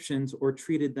inscriptions or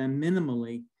treated them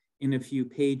minimally in a few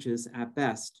pages at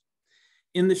best.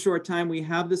 In the short time we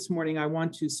have this morning, I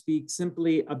want to speak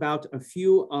simply about a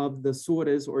few of the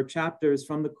surahs or chapters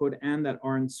from the Quran that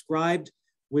are inscribed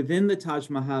within the Taj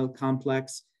Mahal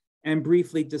complex, and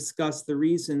briefly discuss the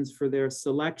reasons for their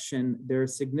selection, their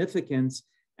significance,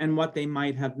 and what they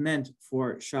might have meant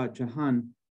for Shah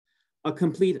Jahan. A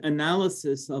complete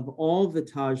analysis of all the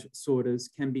Taj surahs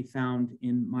can be found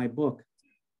in my book.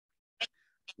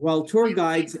 While tour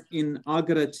guides in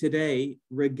Agra today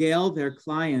regale their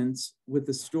clients with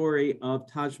the story of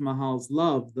Taj Mahal's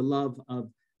love, the love of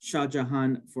Shah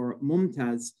Jahan for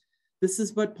Mumtaz, this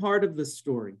is but part of the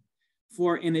story.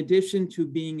 For in addition to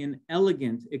being an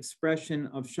elegant expression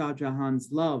of Shah Jahan's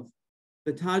love,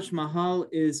 the Taj Mahal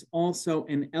is also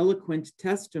an eloquent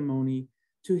testimony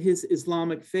to his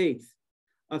Islamic faith,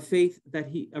 a faith that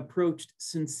he approached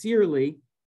sincerely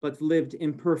but lived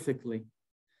imperfectly.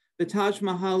 The Taj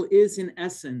Mahal is in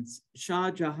essence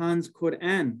Shah Jahan's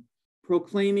Quran,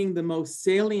 proclaiming the most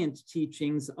salient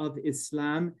teachings of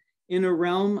Islam in a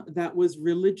realm that was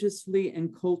religiously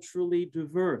and culturally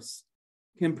diverse,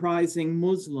 comprising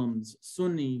Muslims,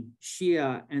 Sunni,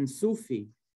 Shia, and Sufi,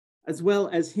 as well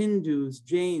as Hindus,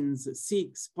 Jains,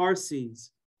 Sikhs,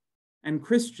 Parsis, and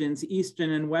Christians,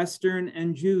 Eastern and Western,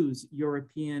 and Jews,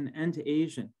 European and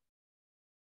Asian.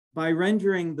 By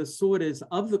rendering the surahs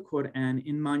of the Quran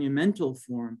in monumental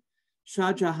form,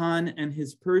 Shah Jahan and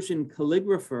his Persian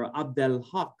calligrapher Abd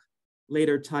al-Haq,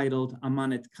 later titled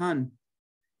Amanat Khan,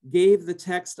 gave the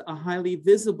text a highly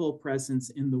visible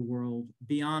presence in the world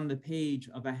beyond the page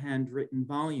of a handwritten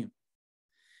volume.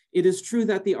 It is true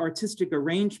that the artistic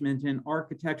arrangement and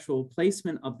architectural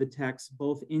placement of the text,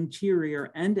 both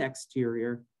interior and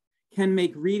exterior, can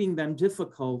make reading them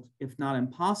difficult, if not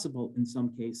impossible in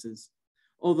some cases,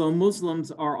 although Muslims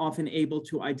are often able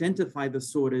to identify the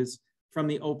surahs from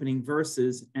the opening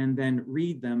verses and then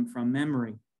read them from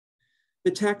memory. The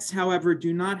texts, however,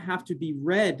 do not have to be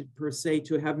read per se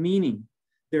to have meaning.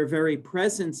 Their very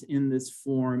presence in this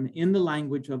form, in the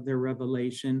language of their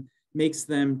revelation, makes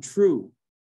them true,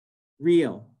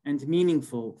 real, and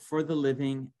meaningful for the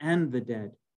living and the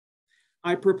dead.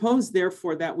 I propose,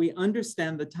 therefore, that we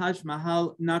understand the Taj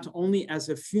Mahal not only as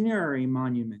a funerary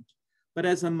monument, but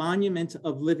as a monument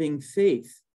of living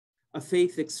faith, a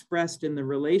faith expressed in the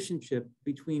relationship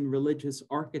between religious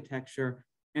architecture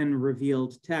and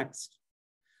revealed text.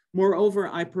 Moreover,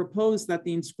 I propose that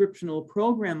the inscriptional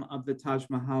program of the Taj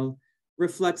Mahal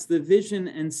reflects the vision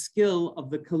and skill of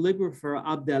the calligrapher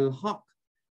Abd al-Haq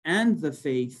and the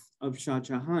faith of Shah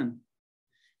Jahan.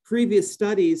 Previous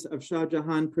studies of Shah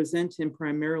Jahan present him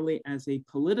primarily as a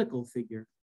political figure,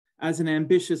 as an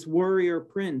ambitious warrior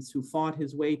prince who fought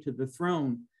his way to the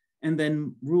throne and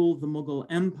then ruled the Mughal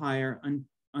Empire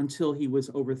until he was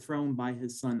overthrown by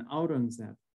his son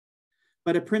Aurangzeb.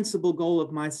 But a principal goal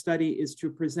of my study is to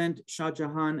present Shah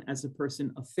Jahan as a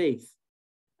person of faith,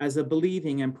 as a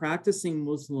believing and practicing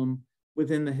Muslim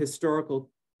within the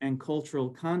historical and cultural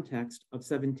context of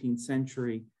 17th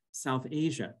century South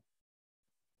Asia.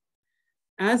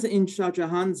 As in Shah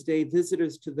Jahan's day,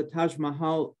 visitors to the Taj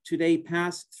Mahal today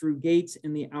pass through gates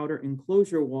in the outer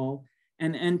enclosure wall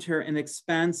and enter an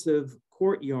expansive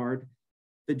courtyard,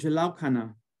 the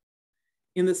Jalaukhana.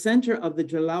 In the center of the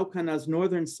Jalaukhana's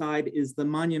northern side is the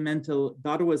monumental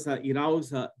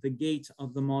Darwaza-i-Rawza, the gate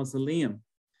of the mausoleum,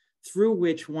 through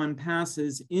which one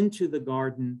passes into the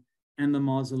garden and the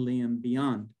mausoleum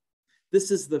beyond. This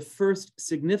is the first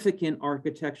significant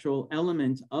architectural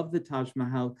element of the Taj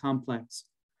Mahal complex.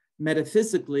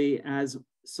 Metaphysically, as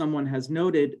someone has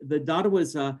noted, the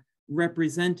darwaza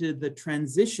represented the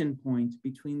transition point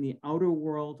between the outer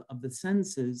world of the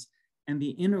senses and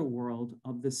the inner world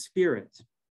of the spirit.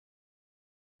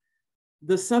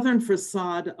 The southern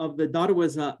facade of the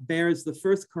darwaza bears the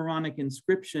first Quranic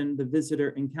inscription the visitor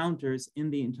encounters in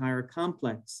the entire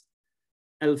complex.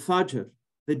 Al-Fajr,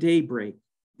 the daybreak,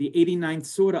 the 89th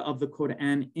surah of the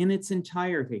Quran in its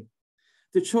entirety.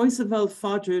 The choice of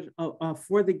Al-Fajr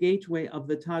for the gateway of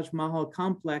the Taj Mahal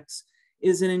complex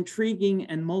is an intriguing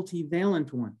and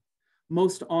multivalent one.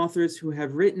 Most authors who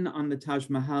have written on the Taj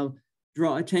Mahal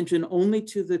draw attention only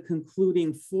to the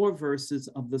concluding 4 verses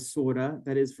of the surah,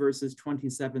 that is verses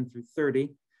 27 through 30,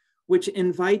 which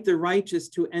invite the righteous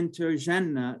to enter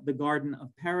Jannah, the garden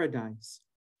of paradise.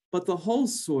 But the whole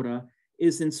surah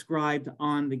is inscribed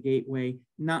on the gateway,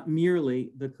 not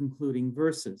merely the concluding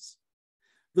verses.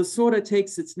 The surah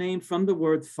takes its name from the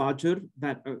word Fajr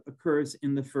that occurs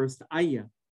in the first ayah.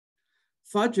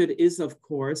 Fajr is, of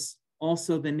course,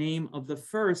 also the name of the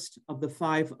first of the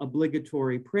 5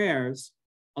 obligatory prayers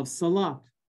of Salat.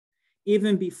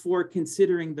 Even before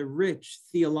considering the rich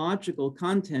theological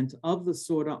content of the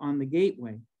surah on the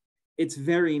gateway, its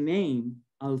very name,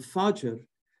 Al-Fajr,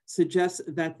 suggests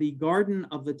that the garden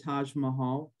of the Taj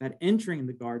Mahal, that entering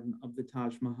the garden of the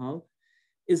Taj Mahal,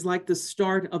 is like the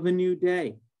start of a new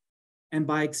day, and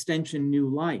by extension, new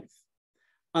life.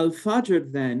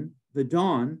 Al-Fajr then, the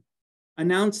dawn,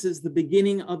 announces the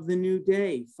beginning of the new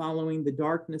day following the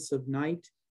darkness of night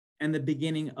and the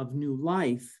beginning of new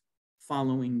life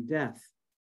following death.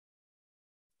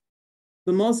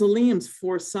 The mausoleum's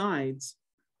 4 sides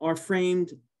are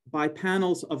framed by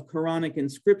panels of Quranic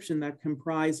inscription that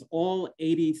comprise all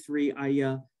 83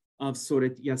 ayah of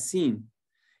Surat Yasin.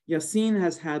 Yasin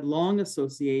has had long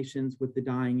associations with the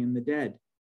dying and the dead.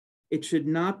 It should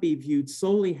not be viewed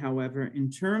solely, however,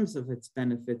 in terms of its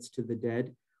benefits to the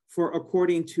dead, for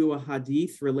according to a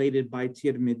hadith related by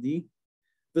Tirmidhi,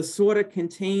 the surah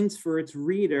contains for its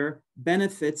reader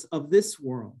benefits of this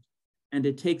world, and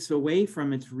it takes away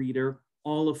from its reader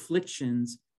all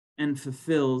afflictions and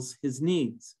fulfills his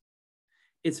needs.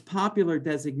 Its popular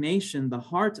designation, the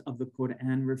heart of the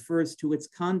Quran, refers to its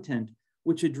content,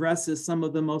 which addresses some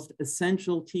of the most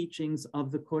essential teachings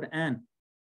of the Quran,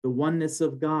 the oneness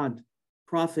of God,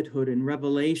 prophethood and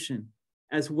revelation,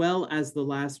 as well as the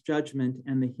Last Judgment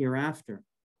and the hereafter.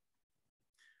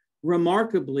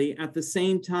 Remarkably, at the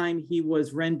same time he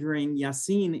was rendering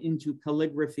Yasin into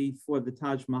calligraphy for the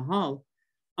Taj Mahal,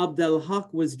 Abd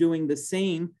al-Haq was doing the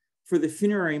same for the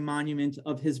funerary monument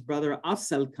of his brother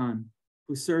Afzal Khan,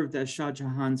 who served as Shah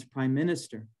Jahan's prime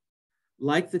minister.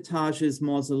 Like the Taj's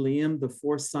mausoleum, the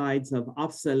 4 sides of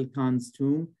Afzal Khan's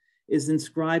tomb is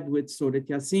inscribed with Surat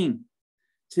Yasin.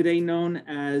 Today known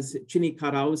as Chini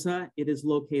Karauza, it is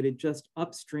located just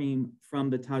upstream from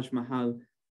the Taj Mahal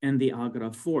and the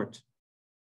Agra fort.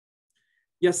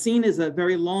 Yasin is a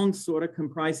very long surah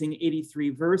comprising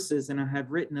 83 verses, and I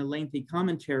have written a lengthy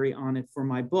commentary on it for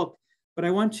my book, but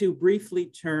I want to briefly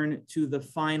turn to the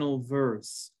final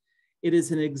verse. It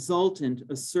is an exultant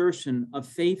assertion of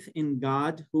faith in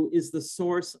God, who is the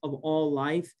source of all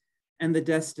life and the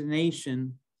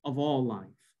destination of all life.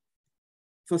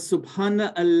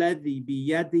 فَسُبْحَانَ الَّذِي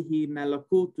بِيَدِهِ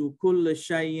مَلَكُوتُ كُلِّ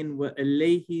شَيْءٍ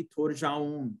وَإِلَيْهِ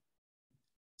تُرْجَعُونَ.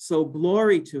 So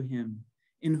glory to him,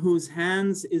 in whose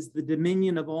hands is the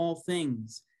dominion of all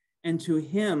things, and to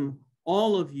him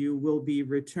all of you will be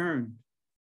returned.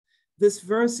 This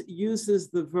verse uses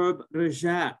the verb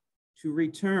raja, to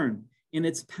return, in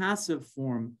its passive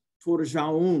form,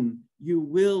 turja'un, you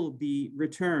will be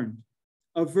returned,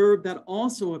 a verb that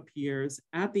also appears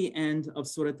at the end of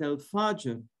Surat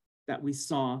al-Fajr that we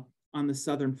saw on the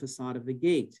southern facade of the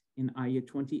gate in ayah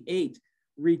 28.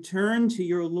 Return to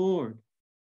your Lord.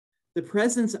 The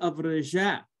presence of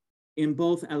raja in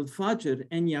both al-Fajr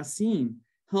and Yasin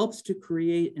helps to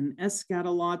create an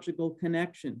eschatological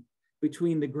connection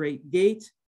between the great gate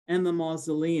and the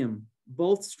mausoleum,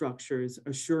 both structures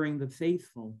assuring the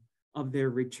faithful of their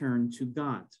return to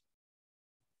God.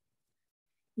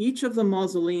 Each of the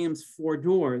mausoleum's 4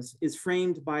 doors is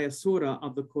framed by a surah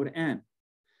of the Quran.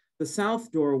 The south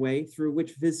doorway, through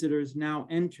which visitors now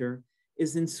enter,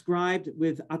 is inscribed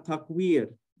with At-Takwir,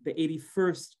 the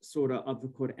 81st surah of the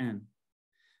Quran.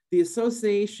 The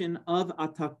association of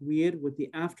At-Takwir with the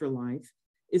afterlife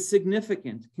is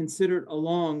significant, considered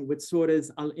along with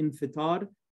surahs Al-Infitar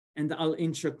and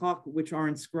Al-Inshiqaq, which are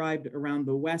inscribed around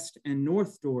the west and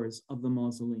north doors of the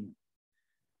mausoleum.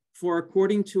 For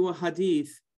according to a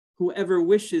hadith, Whoever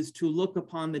wishes to look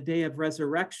upon the day of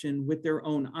resurrection with their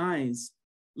own eyes,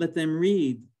 let them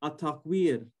read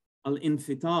At-Takwir,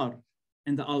 Al-Infitar,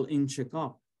 and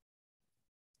Al-Inshiqaq.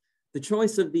 The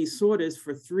choice of these surahs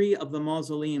for 3 of the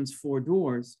mausoleum's 4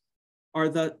 doors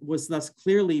was thus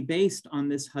clearly based on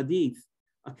this hadith,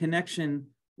 a connection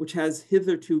which has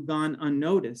hitherto gone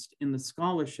unnoticed in the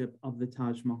scholarship of the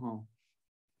Taj Mahal.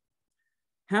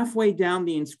 Halfway down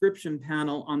the inscription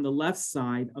panel on the left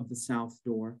side of the south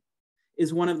door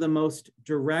is one of the most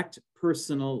direct,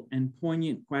 personal, and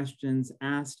poignant questions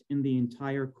asked in the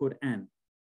entire Quran.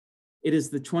 It is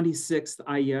the 26th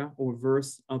ayah or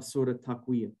verse of Surah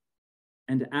Takwir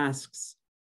and asks,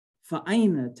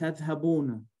 فَأَيْنَ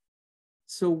تَذْهَبُونَ?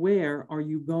 So where are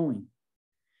you going?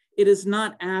 It is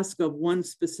not asked of one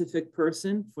specific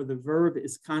person, for the verb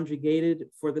is conjugated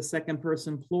for the second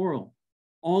person plural,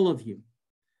 all of you.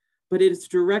 But it is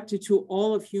directed to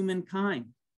all of humankind,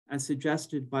 as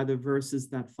suggested by the verses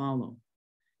that follow.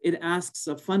 It asks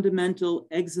a fundamental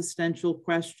existential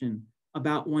question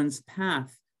about one's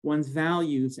path, one's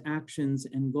values, actions,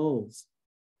 and goals.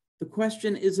 The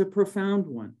question is a profound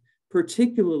one,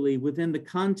 particularly within the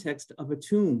context of a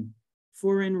tomb,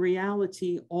 for in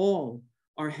reality, all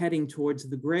are heading towards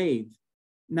the grave,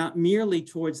 not merely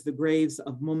towards the graves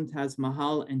of Mumtaz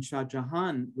Mahal and Shah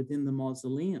Jahan within the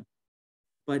mausoleum,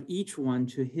 but each one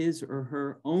to his or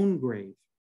her own grave.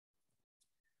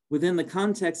 Within the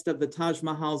context of the Taj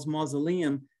Mahal's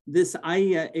mausoleum, this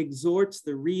ayah exhorts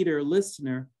the reader,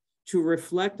 listener, to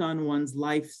reflect on one's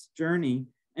life's journey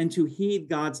and to heed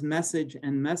God's message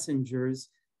and messengers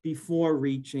before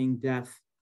reaching death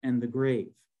and the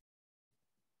grave.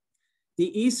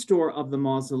 The east door of the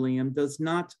mausoleum does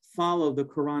not follow the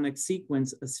Quranic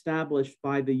sequence established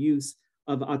by the use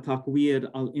of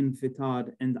At-Takwir,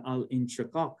 Al-Infitar, and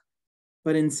Al-Inshiqaq,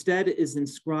 but instead is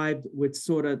inscribed with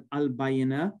Surah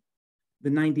Al-Bayyinah, the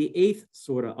 98th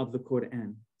surah of the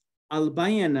Quran.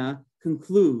 Al-Bayyinah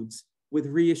concludes with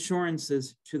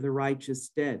reassurances to the righteous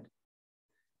dead.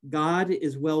 God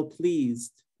is well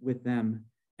pleased with them,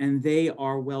 and they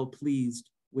are well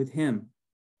pleased with him.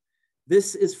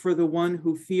 This is for the one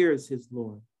who fears his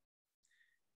Lord.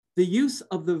 The use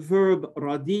of the verb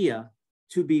radiya,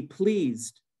 to be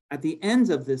pleased, at the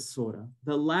end of this surah,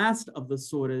 the last of the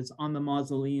surahs on the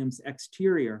mausoleum's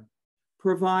exterior,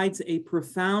 provides a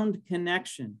profound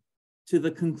connection to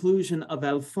the conclusion of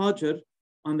Al-Fajr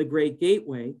on the Great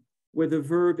Gateway, where the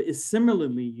verb is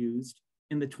similarly used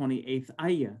in the 28th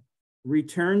ayah.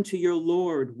 Return to your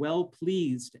Lord, well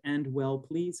pleased and well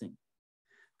pleasing.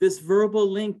 This verbal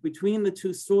link between the 2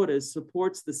 surahs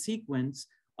supports the sequence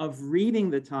of reading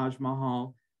the Taj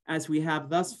Mahal as we have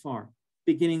thus far,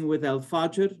 beginning with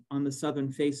Al-Fajr on the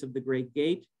southern face of the Great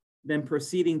Gate, then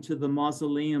proceeding to the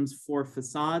mausoleum's 4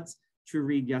 facades to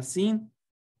read Yasin,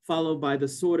 followed by the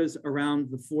surahs around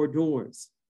the 4 doors,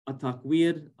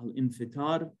 At-Takwir,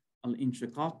 Al-Infitar,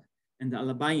 Al-Inshiqaq, and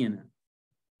Al-Bayyinah.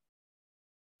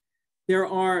 There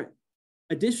are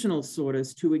additional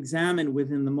surahs to examine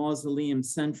within the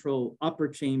mausoleum's central upper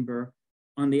chamber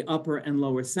on the upper and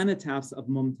lower cenotaphs of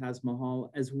Mumtaz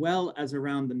Mahal, as well as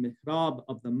around the mihrab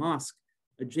of the mosque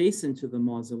adjacent to the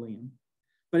mausoleum.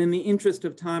 But in the interest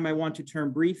of time, I want to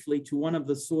turn briefly to one of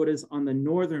the surahs on the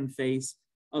northern face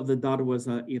of the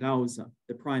Darwaza-e-Rawza,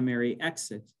 the primary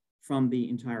exit from the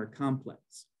entire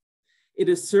complex. It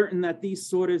is certain that these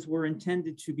surahs were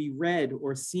intended to be read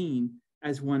or seen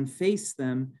as one faced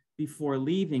them before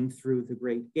leaving through the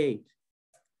Great Gate.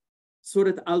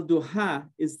 Surah Al-Duha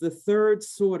is the 3rd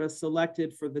surah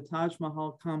selected for the Taj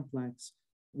Mahal complex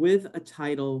with a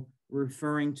title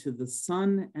referring to the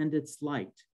sun and its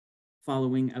light,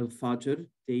 following Al-Fajr,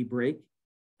 daybreak,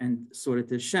 and Surah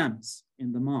Al-Shams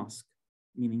in the mosque,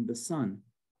 meaning the sun.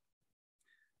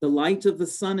 The light of the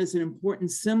sun is an important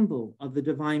symbol of the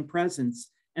divine presence,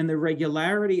 and the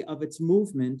regularity of its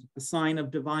movement, a sign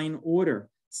of divine order,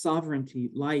 sovereignty,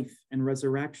 life, and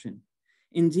resurrection.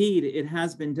 Indeed, it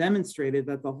has been demonstrated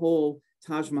that the whole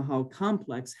Taj Mahal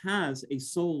complex has a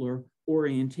solar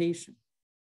orientation.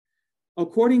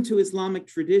 According to Islamic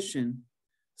tradition,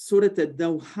 Surah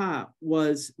Al-Duha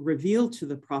was revealed to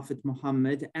the Prophet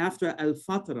Muhammad after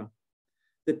Al-Fatra,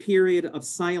 the period of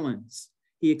silence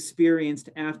he experienced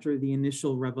after the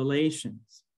initial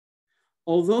revelations.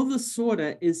 Although the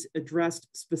surah is addressed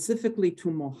specifically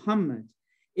to Muhammad,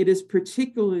 it is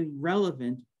particularly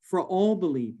relevant for all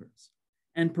believers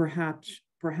and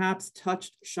perhaps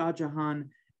touched Shah Jahan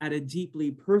at a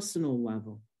deeply personal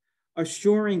level,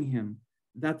 assuring him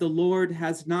that the Lord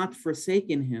has not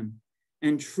forsaken him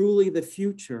and truly the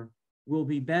future will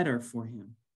be better for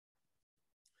him.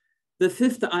 The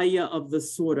 5th ayah of the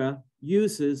surah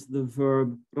uses the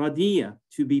verb radiya,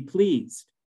 to be pleased.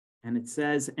 And it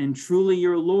says, and truly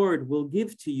your Lord will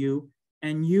give to you,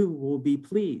 and you will be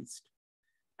pleased.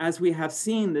 As we have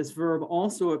seen, this verb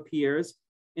also appears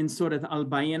in Surat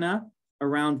Al-Bayna,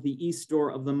 around the east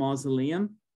door of the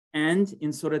mausoleum, and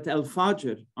in Surat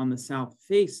Al-Fajr, on the south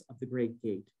face of the Great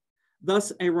Gate.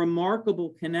 Thus, a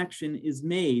remarkable connection is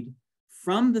made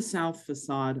from the south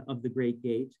facade of the Great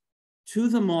Gate to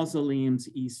the mausoleum's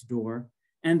east door,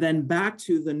 and then back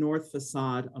to the north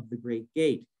facade of the Great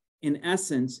Gate. In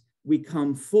essence, we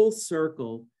come full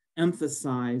circle,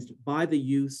 emphasized by the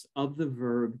use of the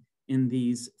verb in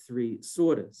these three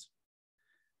surahs.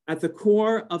 At the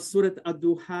core of Surat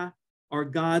Ad-Duha are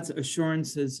God's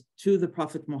assurances to the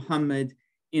Prophet Muhammad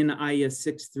in ayah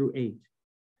 6 through 8.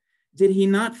 Did he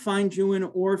not find you an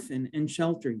orphan and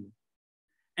shelter you?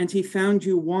 And he found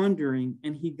you wandering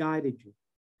and he guided you.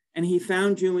 And he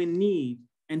found you in need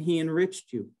and he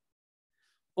enriched you.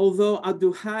 Although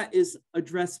Ad-Duha is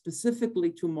addressed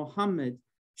specifically to Muhammad,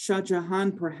 Shah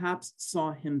Jahan perhaps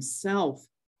saw himself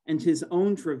and his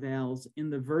own travails in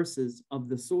the verses of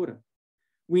the surah.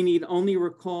 We need only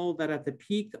recall that at the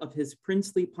peak of his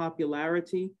princely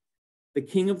popularity, the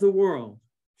king of the world,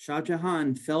 Shah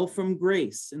Jahan, fell from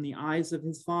grace in the eyes of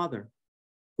his father,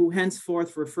 who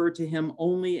henceforth referred to him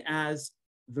only as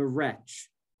the wretch,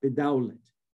 Bidawlat.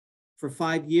 For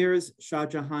 5 years, Shah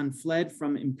Jahan fled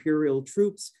from imperial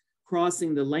troops,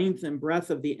 crossing the length and breadth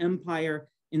of the empire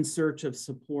in search of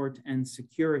support and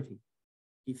security.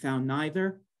 He found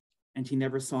neither, and he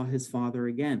never saw his father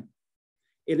again.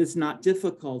 It is not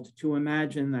difficult to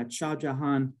imagine that Shah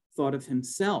Jahan thought of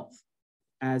himself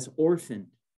as orphaned,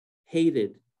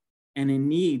 hated, and in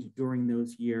need during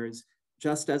those years,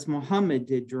 just as Muhammad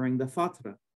did during the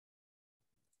Fatra.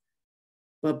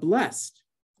 But blessed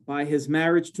by his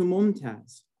marriage to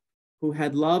Mumtaz, who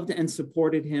had loved and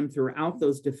supported him throughout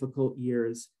those difficult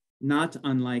years, not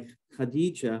unlike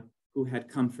Khadija, who had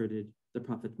comforted the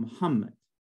Prophet Muhammad.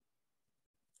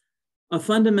 A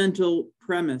fundamental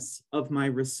premise of my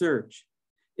research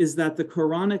is that the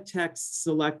Quranic texts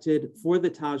selected for the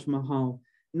Taj Mahal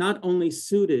not only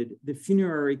suited the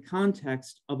funerary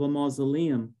context of a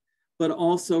mausoleum, but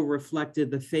also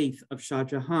reflected the faith of Shah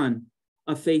Jahan,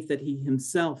 a faith that he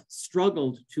himself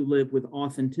struggled to live with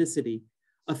authenticity,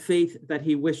 a faith that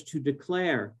he wished to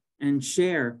declare and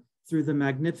share through the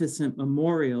magnificent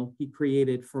memorial he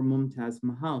created for Mumtaz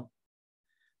Mahal.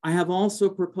 I have also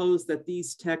proposed that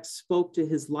these texts spoke to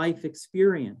his life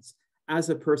experience as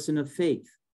a person of faith,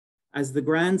 as the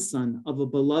grandson of a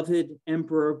beloved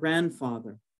emperor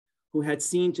grandfather who had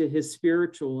seen to his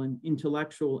spiritual and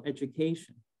intellectual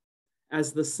education,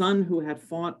 as the son who had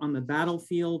fought on the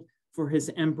battlefield for his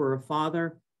emperor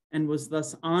father and was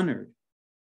thus honored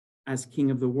as king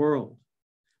of the world,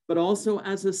 but also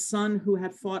as a son who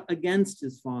had fought against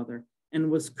his father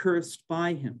and was cursed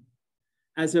by him,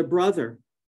 as a brother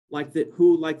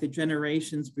who, like the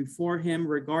generations before him,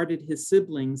 regarded his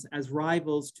siblings as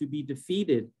rivals to be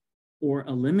defeated or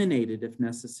eliminated if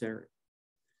necessary,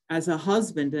 as a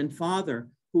husband and father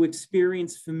who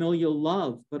experienced familial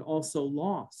love, but also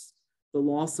loss, the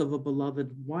loss of a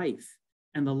beloved wife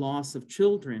and the loss of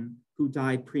children who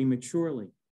died prematurely.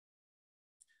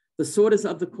 The surahs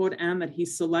of the Quran that he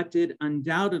selected,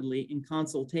 undoubtedly in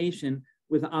consultation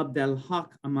with Abd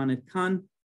al-Haq Amanat Khan,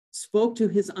 spoke to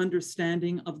his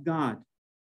understanding of God,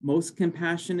 most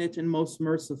compassionate and most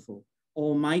merciful,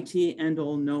 almighty and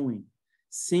all-knowing,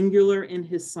 singular in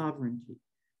his sovereignty,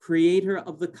 creator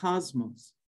of the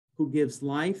cosmos, who gives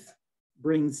life,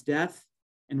 brings death,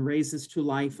 and raises to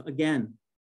life again,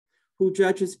 who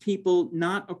judges people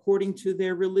not according to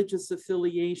their religious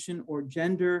affiliation or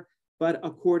gender, but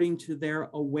according to their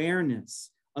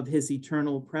awareness of his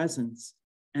eternal presence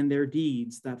and their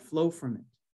deeds that flow from it.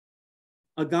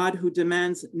 A God who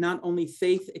demands not only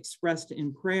faith expressed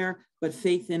in prayer, but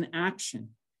faith in action,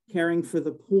 caring for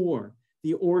the poor,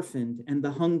 the orphaned, and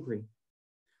the hungry,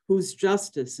 whose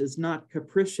justice is not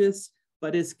capricious,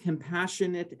 but is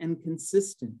compassionate and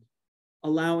consistent,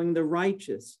 allowing the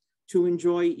righteous to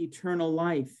enjoy eternal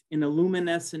life in a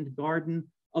luminescent garden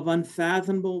of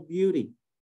unfathomable beauty,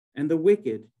 and the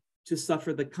wicked to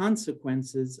suffer the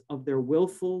consequences of their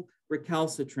willful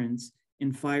recalcitrance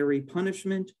in fiery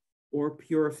punishment or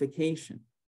purification.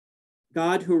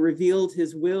 God, who revealed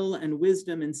his will and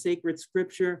wisdom in sacred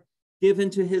scripture given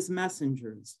to his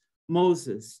messengers,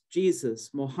 Moses,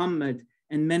 Jesus, Muhammad,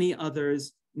 and many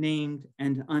others named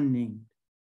and unnamed.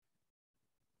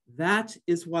 That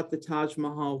is what the Taj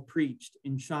Mahal preached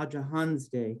in Shah Jahan's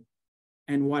day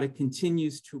and what it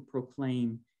continues to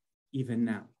proclaim even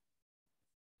now.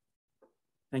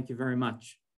 Thank you very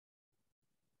much.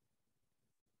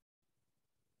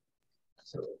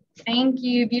 Thank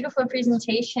you. Beautiful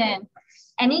presentation.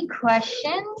 Any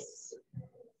questions?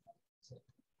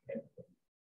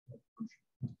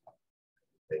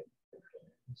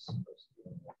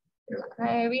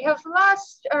 Okay, we have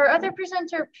lost our other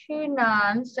presenter,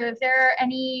 Punam. So if there are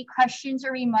any questions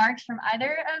or remarks from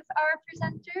either of our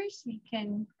presenters, we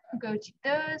can go to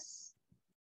those.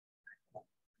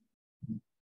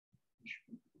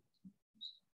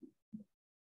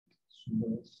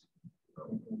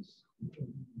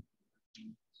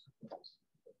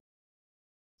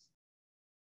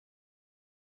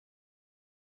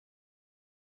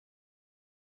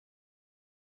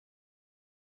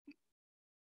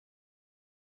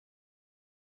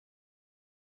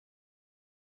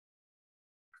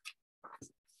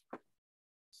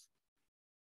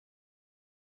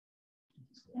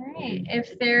 All right,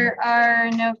 if there are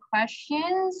no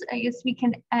questions, I guess we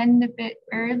can end a bit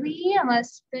early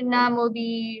unless Punam will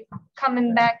be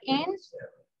coming back in.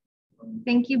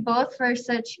 Thank you both for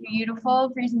such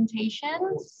beautiful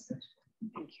presentations.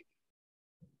 Thank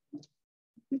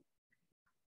you.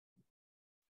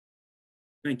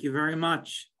 Thank you very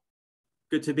much.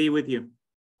 Good to be with you.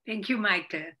 Thank you,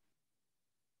 Maite.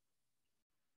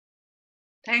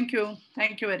 Thank you.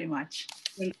 Thank you very much.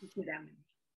 Thank you, Choodamani.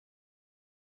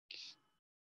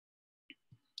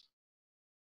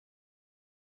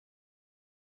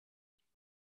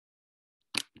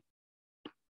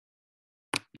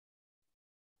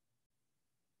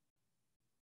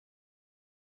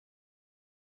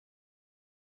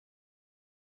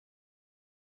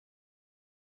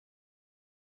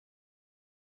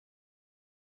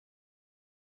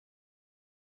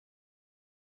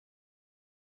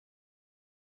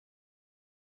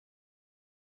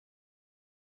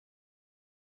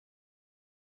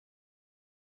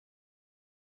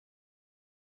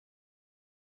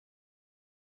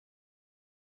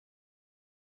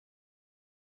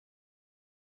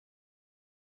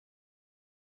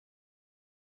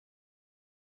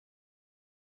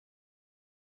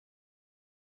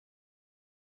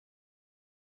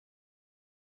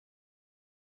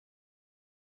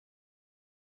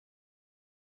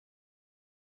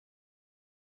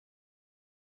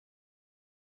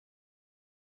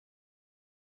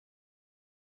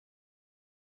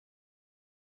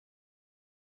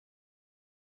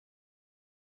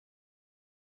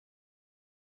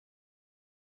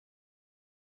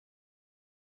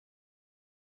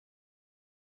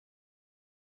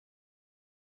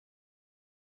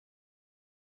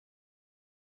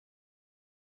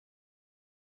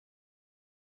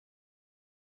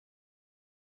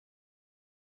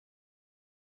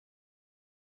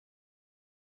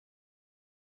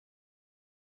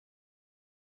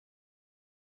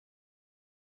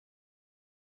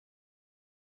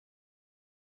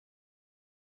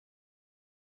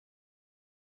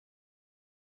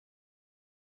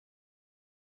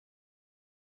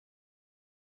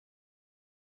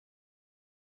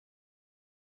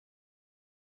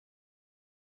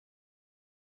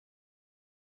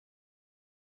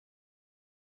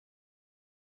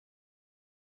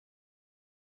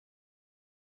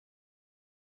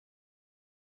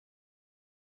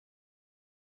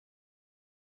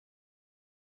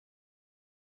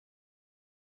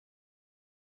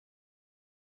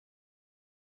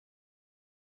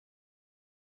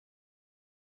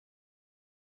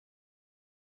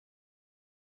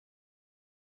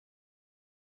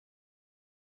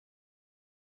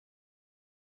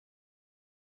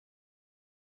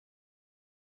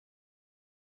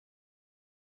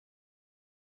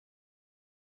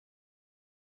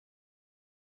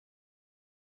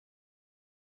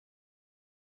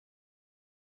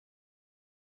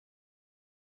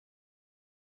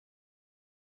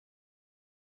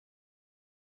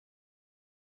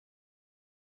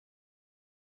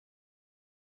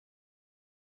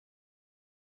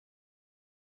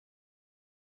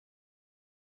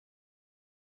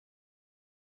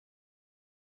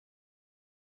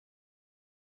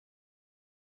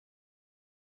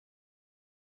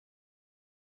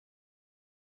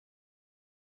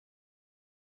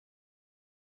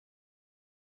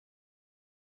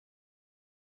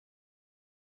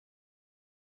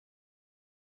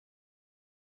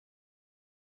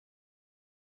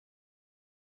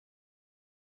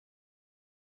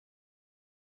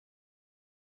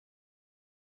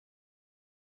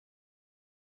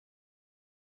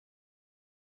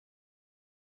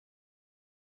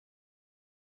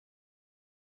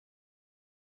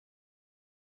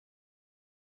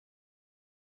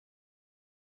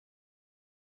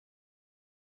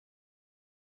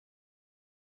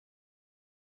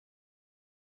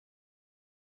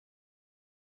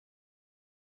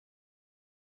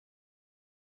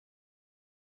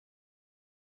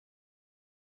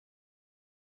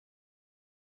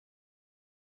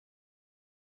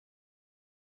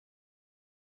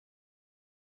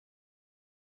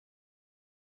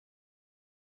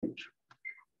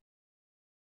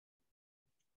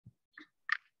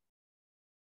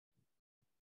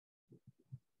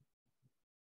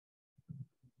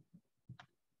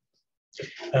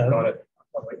 Got it.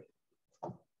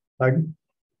 Pardon?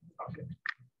 Okay.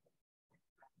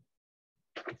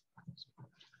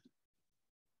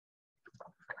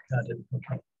 Got it.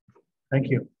 Okay. Thank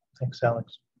you. Thanks,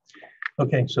 Alex.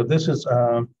 Okay, so this is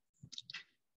our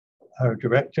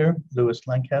director, Louis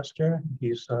Lancaster.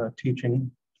 He's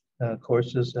teaching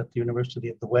courses at the University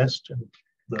of the West and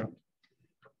the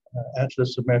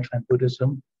Atlas of Maritime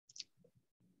Buddhism.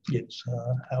 It's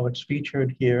how it's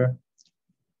featured here.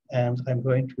 And I'm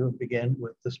going to begin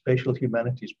with the spatial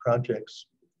humanities projects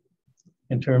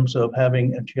in terms of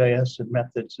having a GIS and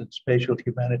methods in spatial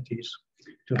humanities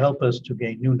to help us to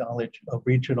gain new knowledge of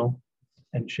regional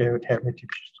and shared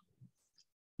heritages.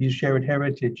 These shared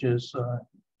heritages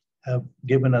have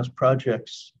given us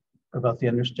projects about the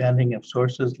understanding of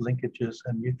sources, linkages,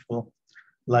 and mutual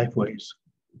lifeways.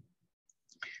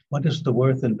 What is the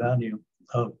worth and value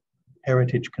of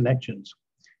heritage connections?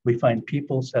 We find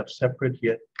peoples have separate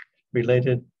yet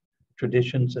related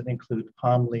traditions that include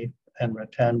palm leaf and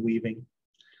rattan weaving,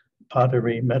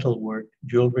 pottery, metalwork,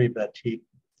 jewelry, batik,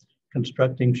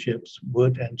 constructing ships,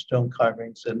 wood and stone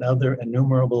carvings, and other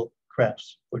innumerable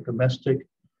crafts for domestic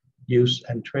use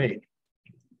and trade.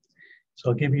 So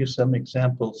I'll give you some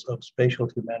examples of spatial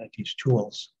humanities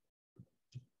tools.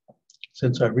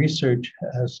 Since our research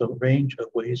has a range of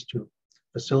ways to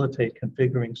facilitate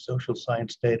configuring social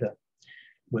science data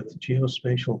with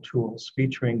geospatial tools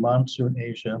featuring Monsoon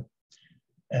Asia,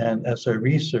 and as our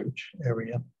research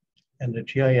area and the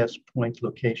GIS point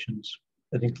locations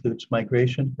that includes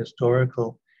migration,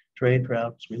 historical, trade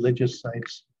routes, religious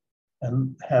sites,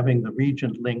 and having the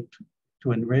region linked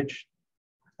to enrich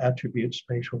attribute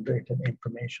spatial data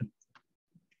information.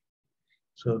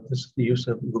 So this is the use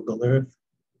of Google Earth.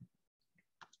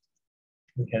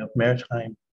 We have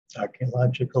maritime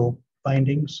archaeological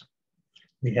findings.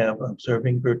 We have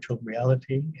observing virtual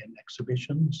reality in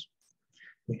exhibitions.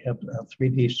 We have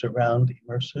 3D surround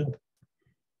immersive,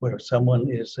 where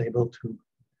someone is able to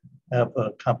have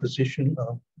a composition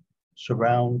of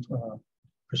surround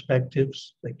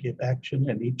perspectives that give action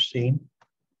in each scene.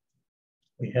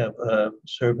 We have a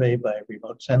survey by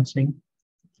remote sensing,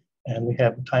 and we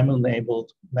have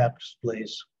time-enabled map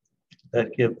displays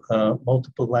that give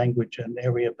multiple language and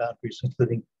area boundaries,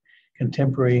 including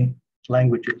contemporary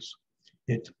languages.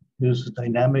 It uses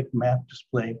dynamic map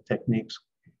display techniques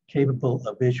capable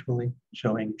of visually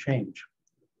showing change.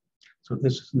 So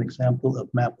this is an example of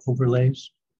map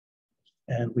overlays.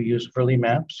 And we use early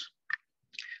maps,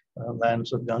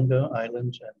 lands of Ganga,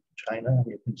 islands, and China,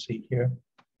 you can see here.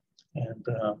 And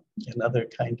another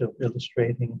kind of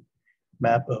illustrating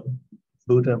map of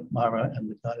Buddha, Mara, and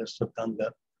the goddess of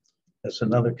Ganga. That's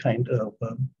another kind of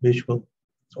visual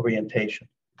orientation.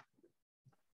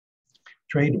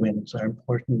 Trade winds are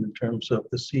important in terms of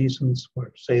the seasons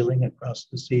for sailing across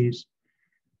the seas.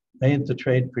 Made the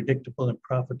trade predictable and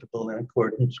profitable in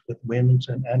accordance with winds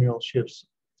and annual shifts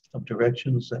of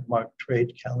directions that mark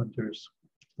trade calendars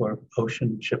for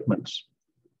ocean shipments.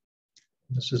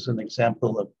 This is an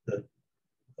example of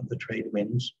the trade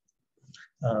winds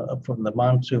from the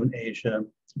Monsoon Asia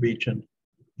region,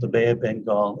 the Bay of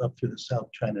Bengal up through the South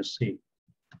China Sea.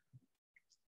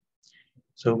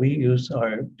 So we use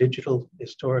our digital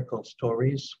historical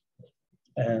stories.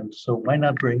 And so why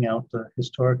not bring out the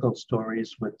historical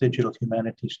stories with digital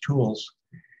humanities tools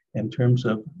in terms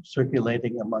of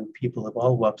circulating among people of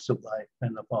all walks of life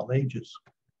and of all ages?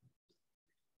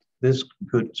 This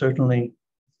could certainly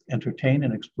entertain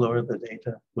and explore the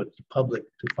data with the public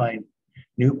to find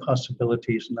new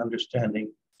possibilities in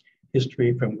understanding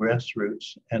history from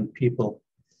grassroots, and people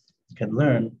can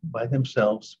learn by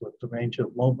themselves with the range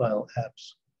of mobile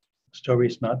apps,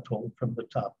 stories not told from the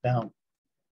top down.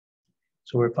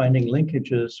 So we're finding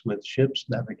linkages with ships,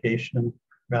 navigation,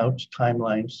 routes,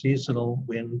 timelines, seasonal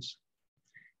winds,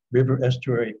 river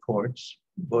estuary ports,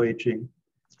 voyaging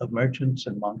of merchants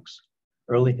and monks,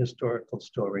 early historical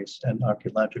stories, and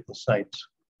archaeological sites.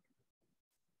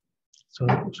 So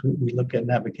we look at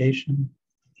navigation.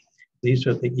 These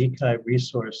are the ECI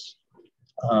resource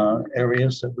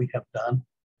areas that we have done.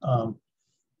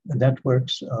 The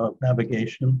networks of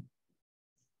navigation.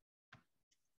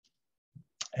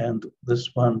 And this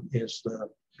one is the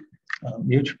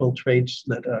mutual traits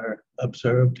that are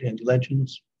observed in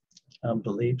legends,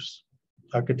 beliefs,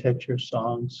 architecture,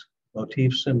 songs,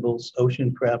 motif symbols,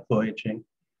 ocean craft voyaging,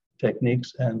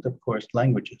 techniques, and of course,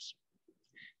 languages.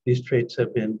 These traits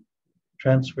have been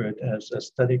transferred as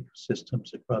aesthetic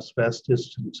systems across vast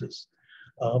distances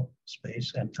of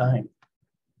space and time.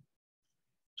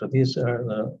 So these are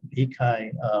the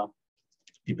ECI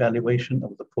evaluation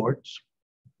of the ports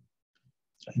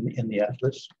in the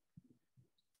atlas.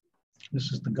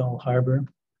 This is the Gull Harbor.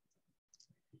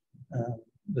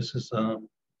 This is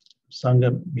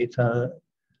Sangamita.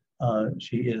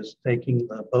 She is taking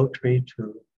the boatry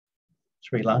to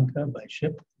Sri Lanka by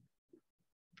ship.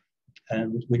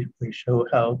 And we show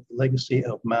how the legacy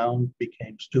of mound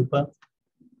became stupa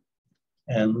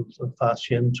and the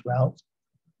Faxian's route,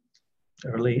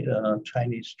 early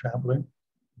Chinese traveler.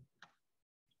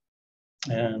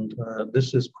 And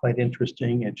this is quite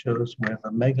interesting. It shows where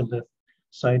the megalith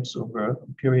sites over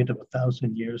a period of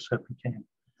 1,000 years have become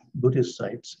Buddhist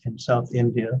sites in South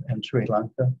India and Sri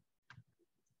Lanka.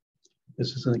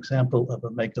 This is an example of a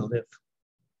megalith.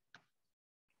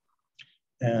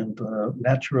 And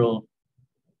natural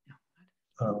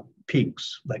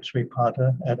peaks like Sri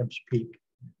Pada, Adam's Peak,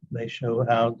 they show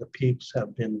how the peaks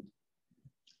have been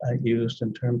used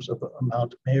in terms of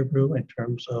Mount Meru, in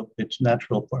terms of its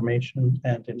natural formation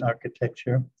and in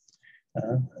architecture,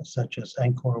 such as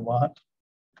Angkor Wat.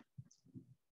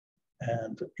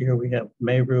 And here we have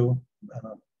Meru,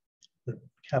 the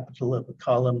capital of the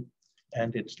column,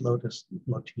 and its lotus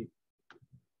motif.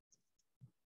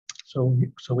 So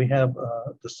we have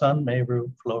the sun,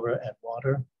 Meru, flora, and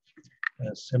water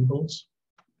as symbols.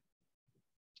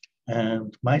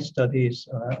 And my studies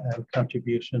and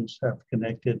contributions have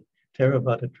connected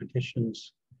Theravada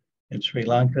traditions in Sri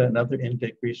Lanka and other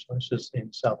Indic resources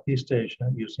in Southeast Asia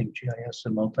using GIS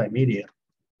and multimedia.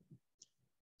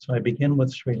 So I begin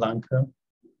with Sri Lanka,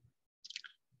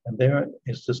 and there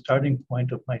is the starting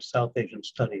point of my South Asian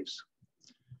studies.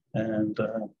 And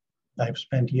I've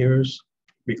spent years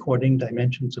recording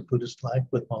dimensions of Buddhist life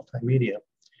with multimedia.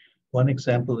 One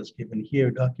example is given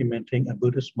here, documenting a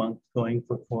Buddhist monk going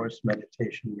for forest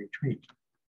meditation retreat.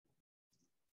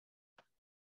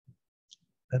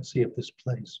 Let's see if this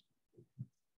plays.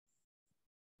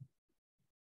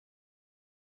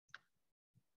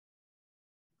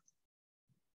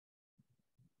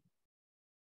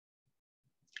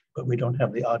 But we don't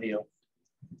have the audio.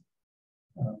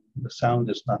 The sound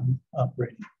is not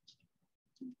operating.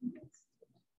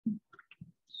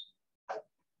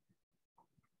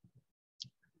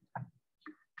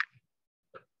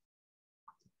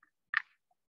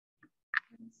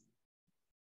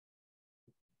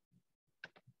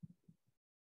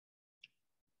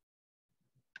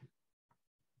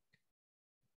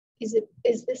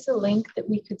 Is this a link that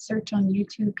we could search on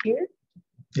YouTube here?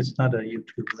 It's not a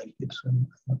YouTube link, it's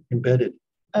embedded.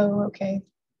 Oh, okay.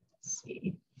 Let's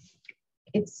see.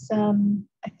 It's,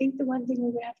 I think the one thing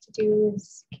we would have to do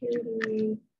is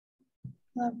security,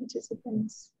 allow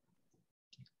participants.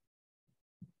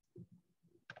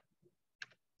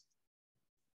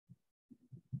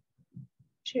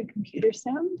 Share computer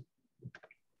sound.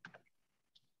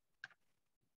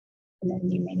 And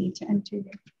then you may need to enter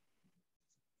your.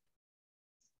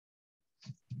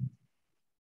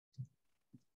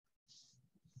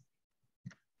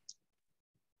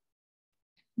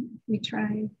 We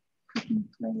try click and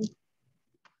play.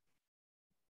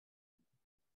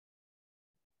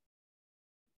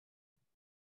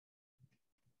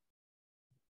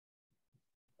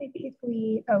 Maybe if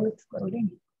we, oh, it's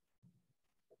loading.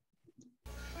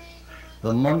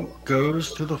 The monk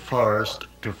goes to the forest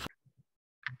to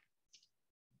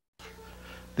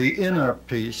the inner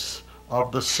peace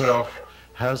of the self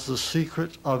has the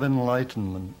secret of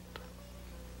enlightenment.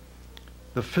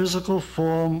 The physical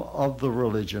form of the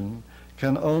religion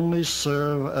can only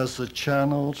serve as the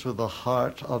channel to the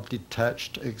heart of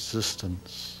detached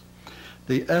existence,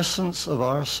 the essence of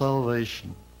our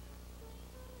salvation.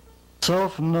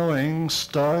 Self-knowing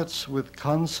starts with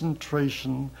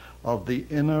concentration of the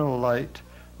inner light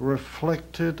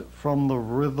reflected from the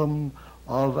rhythm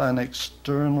of an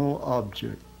external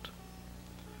object.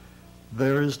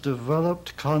 There is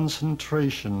developed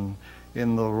concentration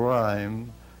in the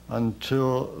rhyme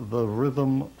until the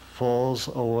rhythm falls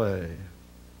away.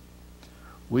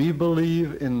 We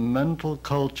believe in mental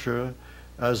culture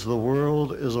as the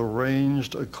world is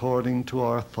arranged according to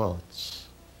our thoughts.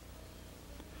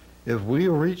 If we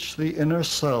reach the inner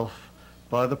self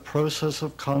by the process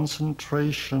of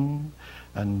concentration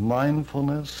and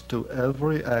mindfulness to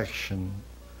every action,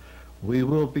 we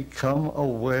will become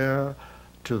aware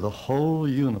to the whole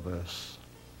universe.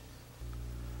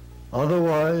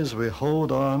 Otherwise, we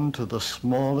hold on to the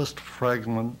smallest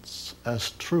fragments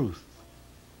as truth.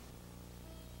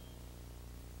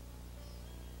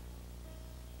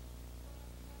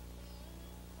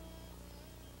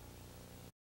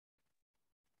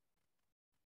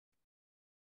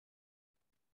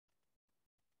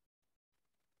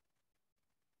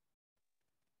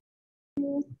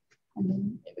 And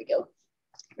then there we go.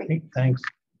 Great, thanks.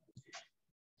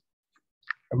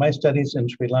 For my studies in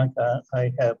Sri Lanka,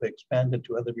 I have expanded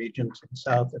to other regions in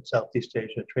South and Southeast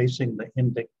Asia, tracing the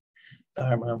Indic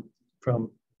Dharma from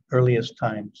earliest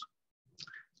times.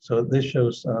 So this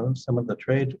shows some of the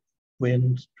trade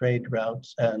winds, trade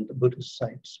routes, and Buddhist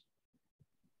sites.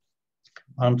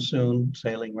 Monsoon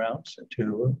sailing routes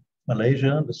to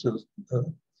Malaysia. This is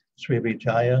the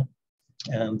Srivijaya,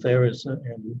 and there is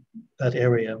in that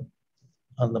area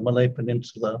on the Malay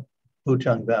Peninsula,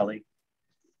 Bujang Valley,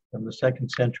 from the 2nd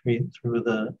century through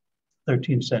the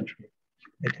 13th century.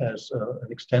 It has an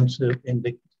extensive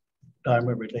Indic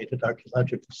Dharma related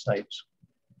archaeological sites.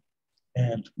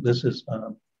 And this is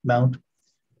Mount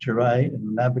Jirai, a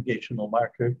navigational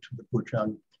marker to the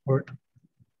Bujang port.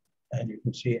 And you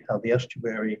can see how the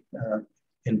estuary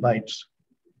invites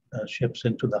ships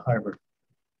into the harbor.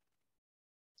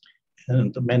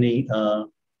 And many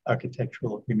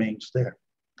architectural remains there.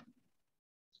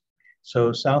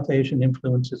 So South Asian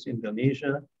influences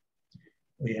Indonesia.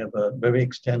 We have a very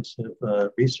extensive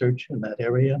research in that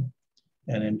area.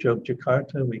 And in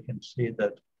Yogyakarta, we can see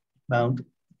that Mount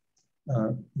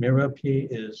Merapi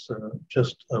is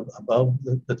just above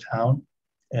the town,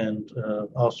 and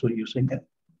also using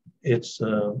its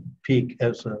peak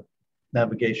as a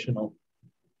navigational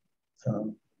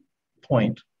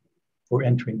point for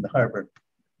entering the harbor.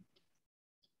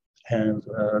 And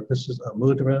this is a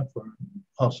mudra for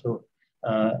also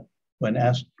when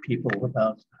asked people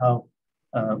about how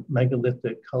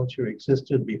megalithic culture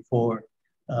existed before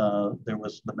there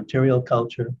was the material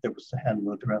culture, there was the hand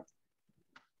mudra,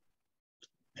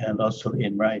 and also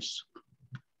in rice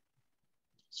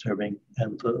serving.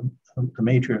 And the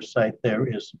major site there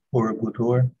is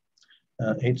Borobudur,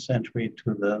 8th century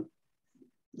to the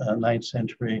 9th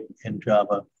century in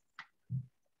Java.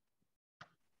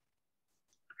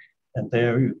 And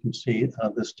there you can see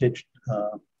the stitched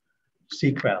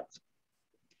sea craft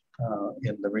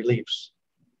in the reliefs.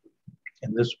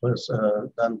 And this was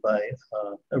done by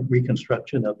a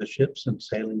reconstruction of the ships and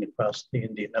sailing across the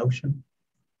Indian Ocean,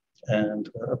 and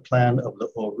a plan of the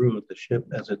Oru, the ship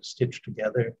as it's stitched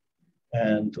together.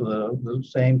 And the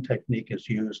same technique is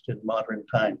used in modern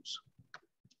times.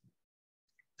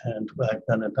 And I've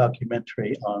done a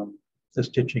documentary on the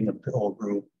stitching of the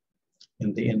Oru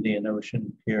in the Indian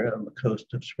Ocean here on the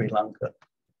coast of Sri Lanka.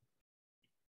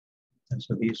 And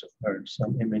so these are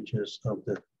some images of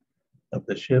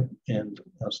the ship in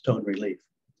stone relief.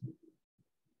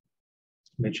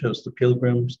 And it shows the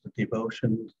pilgrims, the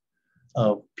devotion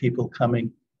of people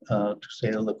coming to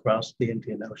sail across the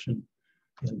Indian Ocean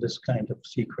in this kind of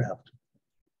sea craft.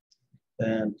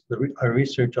 And our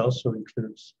research also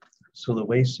includes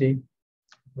Sulawesi,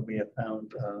 where we have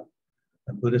found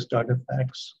Buddhist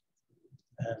artifacts,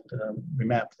 and we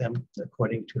map them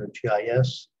according to a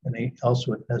GIS. And it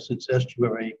also has its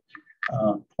estuary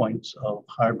points of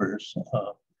harbors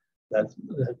that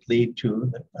lead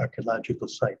to archaeological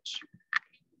sites.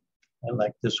 And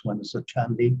like this one is a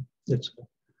Chandi. It's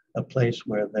a place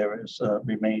where there is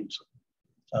remains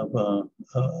of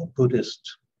a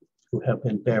Buddhist who have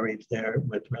been buried there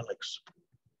with relics.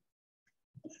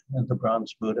 And the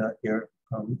bronze Buddha here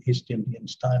from East Indian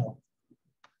style.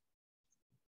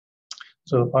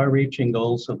 So far-reaching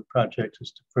goals of the project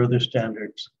is to further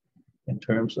standards in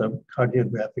terms of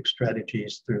cartographic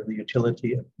strategies through the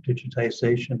utility of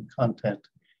digitization, content,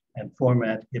 and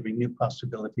format, giving new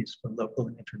possibilities for local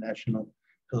and international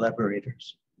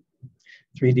collaborators.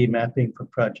 3D mapping for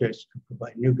projects to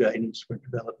provide new guidance for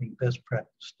developing best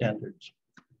practice standards.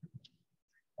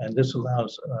 And this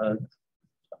allows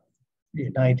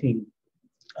uniting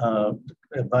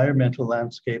environmental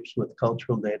landscapes with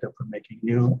cultural data for making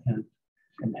new and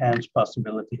enhanced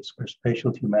possibilities for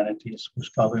spatial humanities for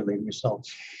scholarly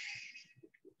results.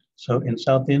 So in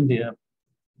South India,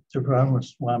 the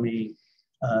Ramaswamy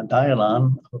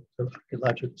Dayalan of the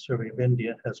Archaeological Survey of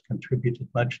India has contributed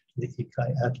much to the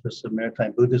Ikai Atlas of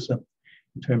Maritime Buddhism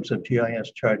in terms of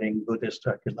GIS charting Buddhist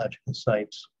archaeological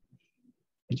sites.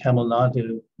 In Tamil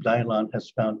Nadu, Dayalan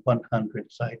has found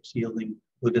 100 sites yielding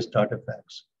Buddhist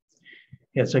artifacts.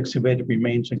 He has excavated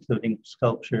remains including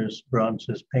sculptures,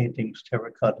 bronzes, paintings,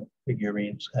 terracotta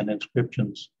figurines, and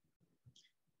inscriptions.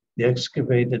 The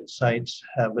excavated sites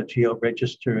have a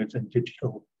geo-registered and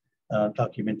digital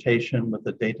documentation with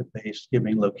a database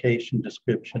giving location,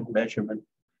 description, measurement,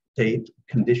 date,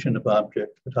 condition of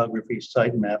object, photography,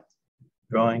 site map,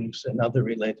 drawings, and other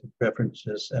related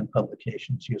references and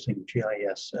publications using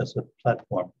GIS as a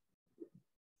platform.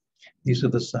 These are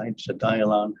the sites that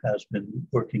Dayalan has been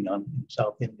working on in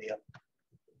South India.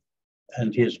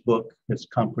 And his book, his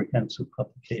comprehensive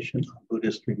publication on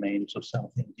Buddhist remains of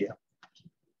South India.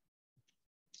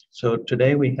 So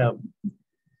today we have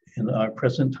in our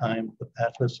present time, the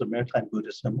Atlas of Maritime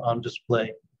Buddhism on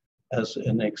display as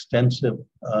an extensive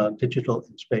digital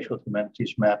and spatial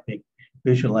humanities mapping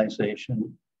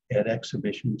visualization at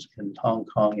exhibitions in Hong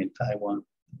Kong and Taiwan.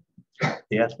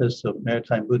 The Atlas of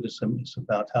Maritime Buddhism is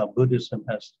about how Buddhism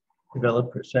has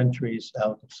developed for centuries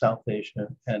out of South Asia,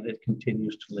 and it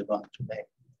continues to live on today.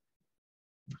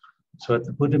 So at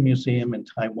the Buddha Museum in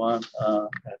Taiwan,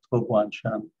 at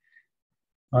Hoguanshan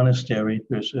Monastery,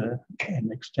 there's an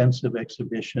extensive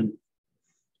exhibition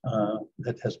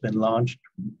that has been launched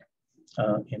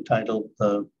entitled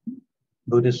The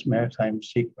Buddhist Maritime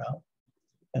Silk Route.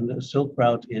 And the Silk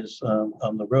Route is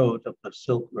on the road of the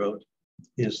Silk Road,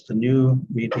 is the new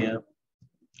media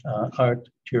art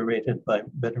curated by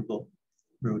Venerable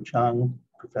Ru Chang,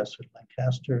 Professor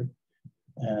Lancaster,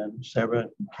 and Sarah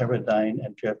Carradine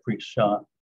and Jeffrey Shah,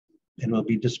 and will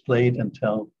be displayed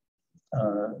until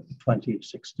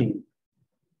 2016.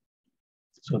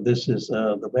 So this is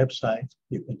the website.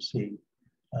 You can see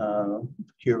the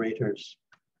curators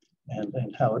and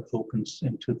how it opens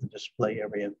into the display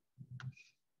area.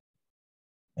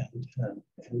 And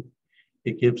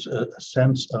it gives a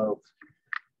sense of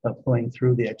going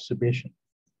through the exhibition.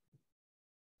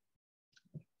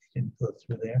 You can go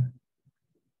through there.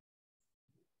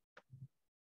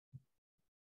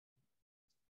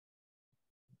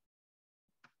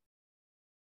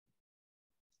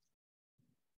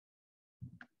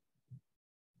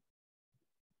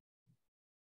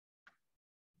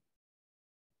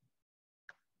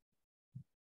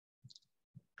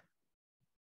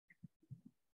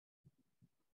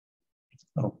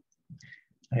 Oh,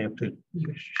 I have to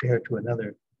share to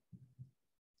another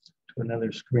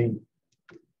screen.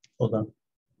 Hold on.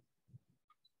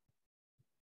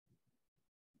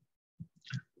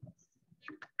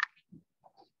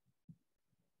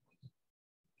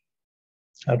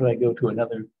 How do I go to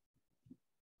another?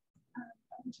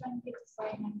 I'm trying to get to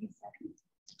slide 97.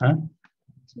 Huh?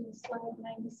 To slide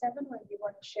 97, or do you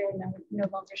want to share now? No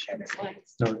longer share the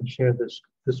slides. No, share this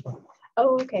one.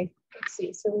 Oh, okay. Let's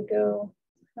see. So we go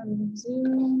from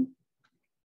Zoom.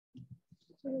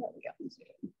 Where are we go?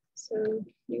 Zoom. So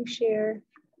you share,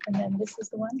 and then this is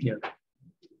the one? Yeah.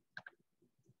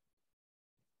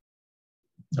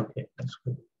 Okay, that's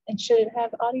good. And should it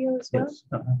have audio as well? Yes.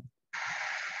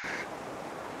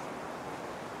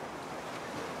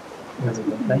 There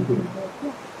we go. Thank you.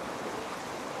 Yeah.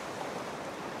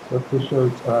 So this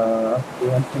shows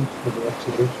the entrance to the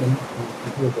exhibition. You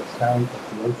can hear the sound of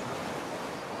the ocean.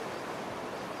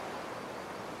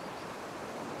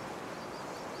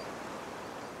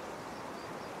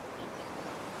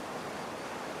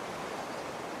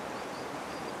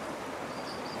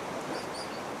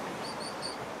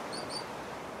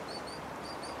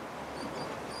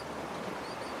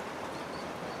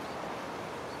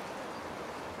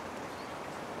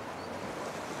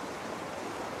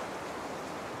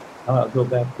 I'll go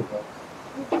back to the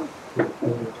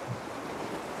photos.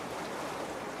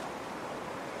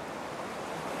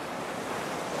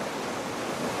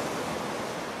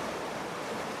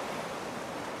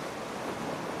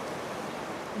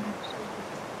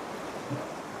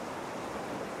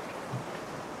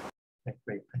 Okay,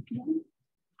 great, thank you.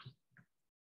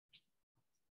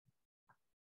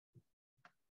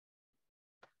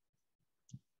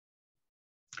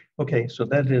 Okay, so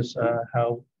that is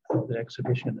how the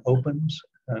exhibition opens,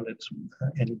 and it's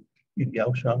in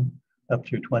Yaosheng up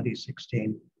through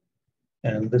 2016.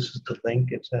 And this is the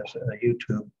link. It says a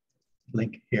YouTube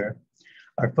link here.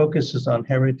 Our focus is on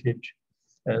heritage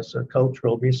as a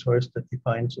cultural resource that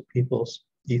defines a people's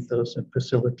ethos and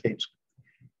facilitates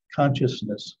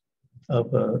consciousness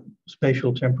of a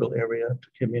spatial temporal area to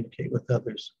communicate with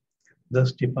others,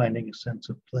 thus defining a sense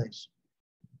of place.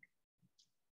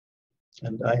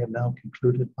 And I have now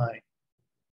concluded my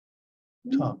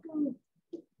talk.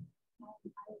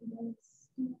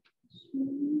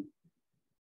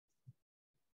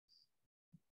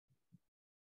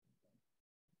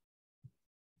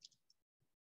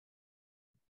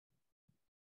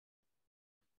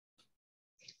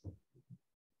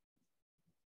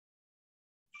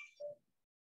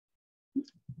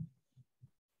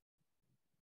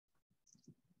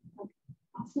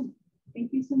 Awesome.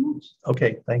 Thank you so much.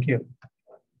 Okay, thank you.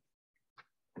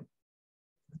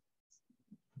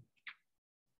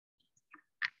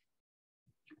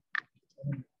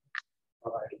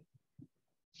 All right.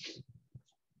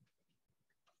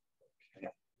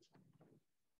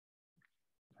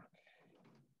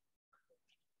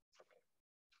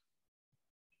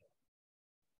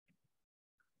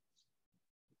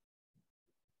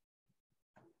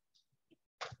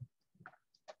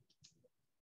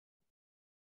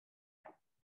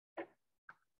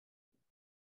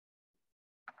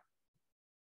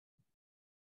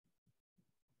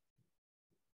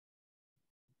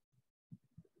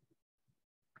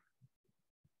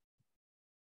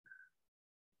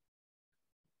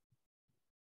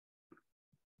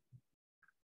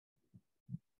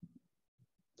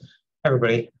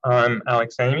 Everybody, I'm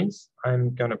Alex Ames.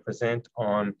 I'm going to present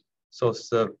on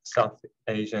sources of South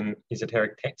Asian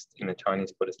esoteric text in the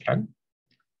Chinese Buddhist canon.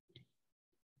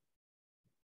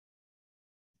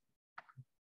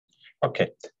 Okay,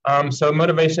 so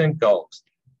motivation and goals.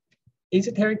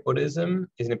 Esoteric Buddhism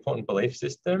is an important belief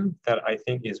system that I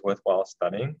think is worthwhile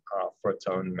studying for its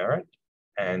own merit,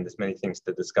 and there's many things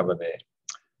to discover there.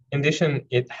 In addition,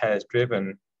 it has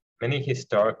driven many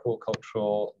historical,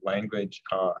 cultural, language,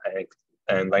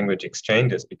 and language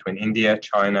exchanges between India,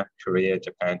 China, Korea,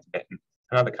 Japan, Tibet, and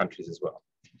other countries as well.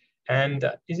 And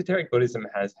esoteric Buddhism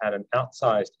has had an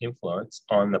outsized influence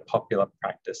on the popular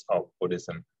practice of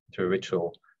Buddhism through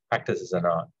ritual practices and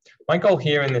art. My goal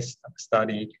here in this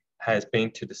study has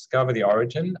been to discover the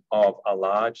origin of a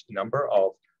large number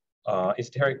of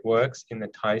esoteric works in the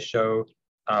Taisho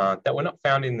that were not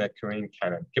found in the Korean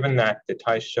canon. Given that the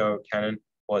Taisho canon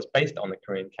was based on the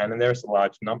Korean canon, there's a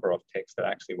large number of texts that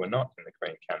actually were not in the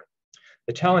Korean canon.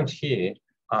 The challenge here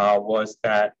was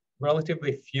that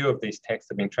relatively few of these texts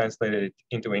have been translated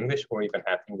into English or even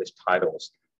have English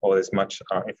titles, or there's much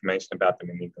information about them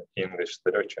in English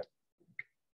literature.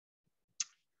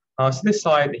 So this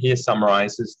slide here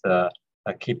summarizes the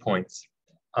key points.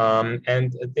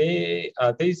 And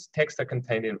these texts are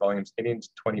contained in volumes 18 to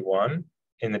 21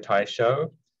 in the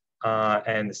Taisho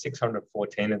and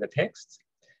 614 of the texts.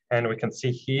 And we can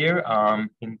see here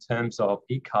in terms of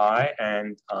Ikai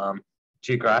and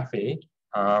geography,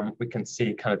 we can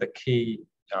see kind of the key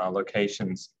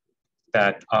locations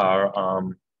that are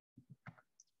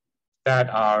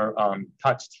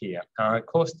touched here. Of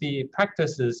course, the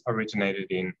practices originated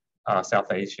in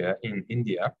South Asia, in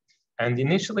India, and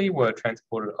initially were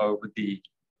transported over the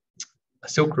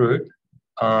Silk Route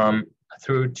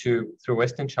through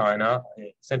Western China,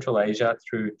 Central Asia,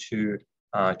 through to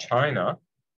China,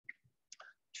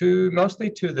 mostly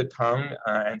to the Tang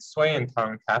and Sui and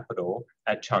Tang capital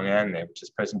at Chang'an there, which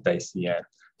is present-day Xi'an.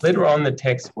 Later on, the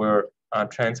texts were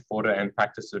transported and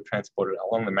practices were transported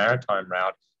along the maritime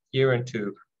route here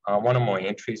into one or more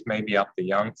entries, maybe up the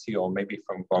Yangtze or maybe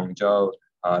from Guangzhou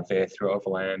there through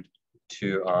overland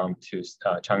to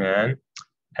Chang'an.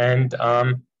 And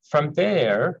from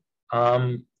there,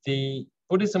 the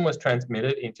Buddhism was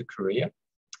transmitted into Korea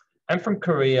and from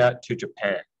Korea to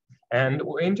Japan. And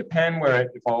in Japan, where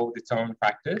it evolved its own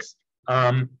practice,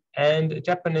 and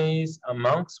Japanese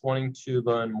monks wanting to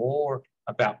learn more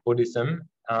about Buddhism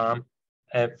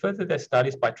furthered their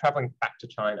studies by traveling back to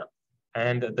China.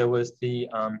 And there was the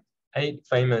 8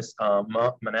 famous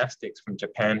monastics from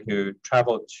Japan who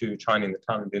traveled to China in the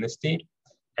Tang Dynasty,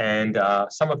 and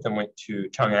some of them went to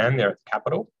Chang'an, there at the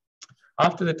capital.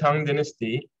 After the Tang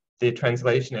Dynasty, the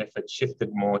translation effort shifted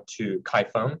more to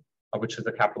Kaifeng, which is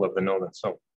the capital of the Northern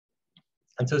Song.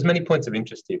 And so there's many points of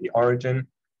interest here: the origin,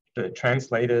 the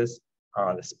translators,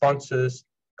 the sponsors,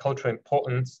 cultural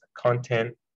importance,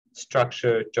 content,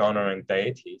 structure, genre, and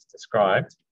deities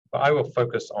described. But I will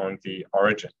focus on the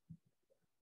origin.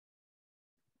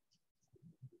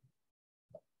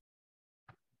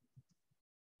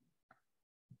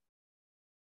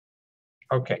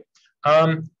 Okay.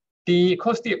 Of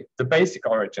course, the basic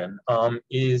origin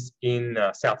is in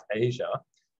South Asia,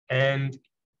 and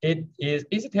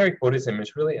esoteric Buddhism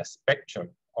is really a spectrum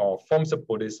of forms of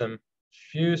Buddhism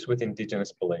fused with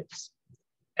indigenous beliefs.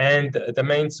 And the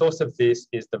main source of this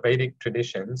is the Vedic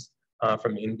traditions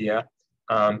from India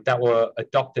that were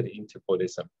adopted into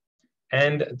Buddhism.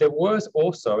 And there was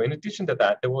also, in addition to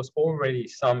that, there was already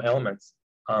some elements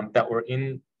that were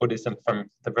in Buddhism from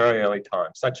the very early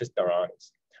times, such as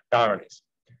Dharanis.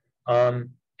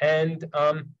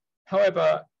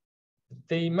 However,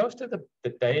 most of the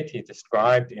deities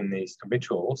described in these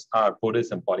rituals are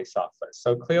Buddhas and Bodhisattvas.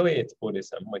 So clearly it's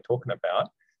Buddhism we're talking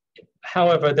about.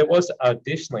 However, there was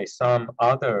additionally some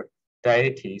other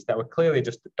deities that were clearly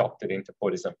just adopted into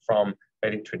Buddhism from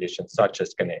Vedic traditions, such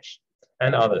as Ganesh,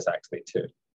 and others actually too.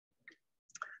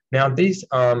 Now, these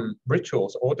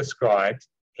rituals are described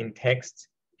in texts,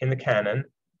 in the canon,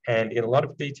 and in a lot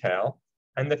of detail.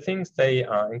 And the things they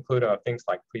include are things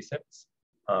like precepts,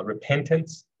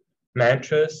 repentance,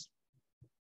 mantras,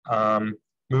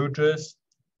 mudras,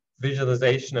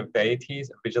 visualization of deities,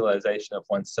 visualization of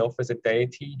oneself as a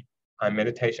deity,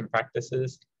 meditation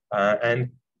practices,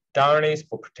 and dharanis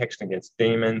for protection against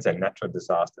demons and natural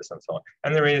disasters and so on.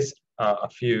 And there is a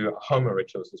few Homa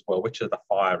rituals as well, which are the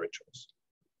fire rituals.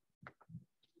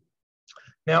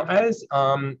 Now, as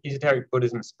esoteric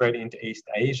Buddhism spread into East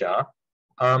Asia,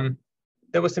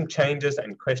 there were some changes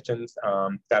and questions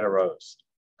that arose.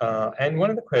 And one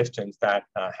of the questions that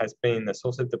has been the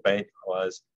source of debate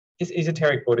was, is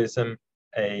esoteric Buddhism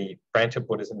a branch of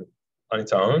Buddhism on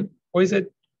its own, or is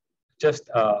it just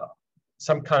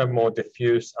some kind of more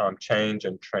diffuse change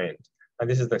and trend. And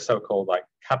this is the so-called like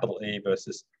capital E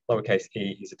versus lowercase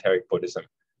e esoteric Buddhism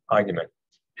argument.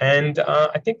 And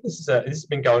I think this has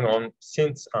been going on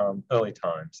since early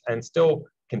times and still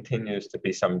continues to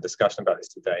be some discussion about this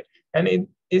today. And it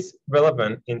is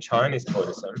relevant in Chinese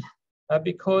Buddhism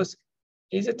because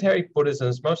esoteric Buddhism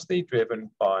is mostly driven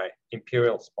by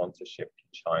imperial sponsorship in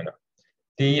China.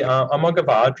 The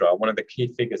Amagavajra, one of the key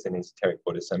figures in esoteric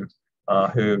Buddhism,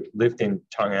 who lived in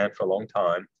Chang'an for a long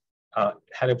time,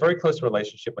 had a very close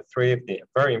relationship with three of the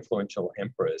very influential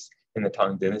emperors in the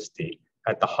Tang dynasty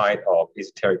at the height of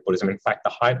esoteric Buddhism. In fact, the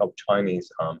height of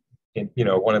Chinese,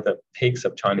 one of the peaks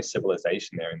of Chinese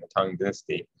civilization there in the Tang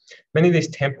dynasty. Many of these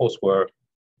temples were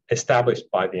established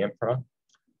by the emperor,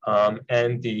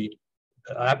 and the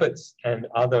abbots and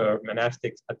other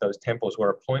monastics at those temples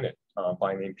were appointed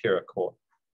by the imperial court.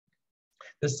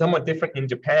 This is somewhat different in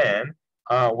Japan,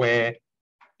 where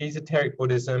esoteric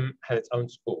Buddhism had its own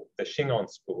school, the Shingon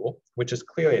school, which is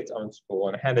clearly its own school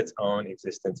and had its own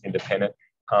existence independent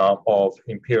of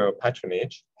imperial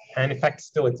patronage, and in fact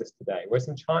still exists today. Whereas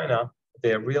in China,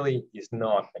 there really is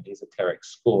not an esoteric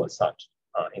school as such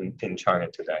in China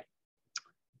today.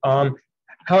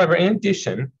 However, in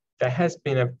addition, there has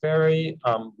been a very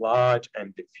large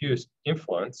and diffuse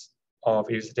influence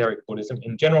of esoteric Buddhism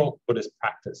in general Buddhist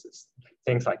practices,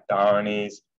 things like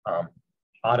dharanies,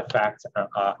 artifacts,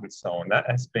 art, and so on. That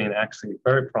has been actually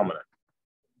very prominent.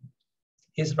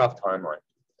 Here's a rough timeline.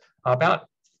 About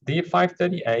the year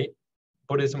 538,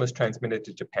 Buddhism was transmitted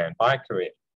to Japan by Korea.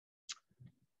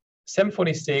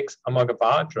 746,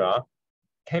 Amagavajra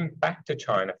came back to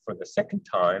China for the second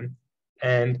time,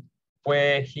 and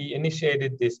where he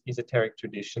initiated this esoteric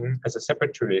tradition as a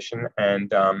separate tradition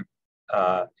and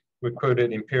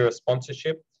recruited imperial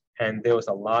sponsorship, and there was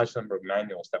a large number of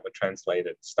manuals that were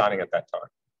translated starting at that time.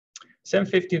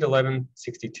 750 to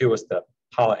 1162 was the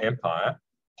Pala Empire.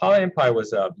 Pala Empire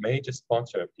was a major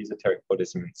sponsor of esoteric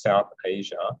Buddhism in South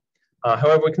Asia.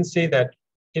 However, we can see that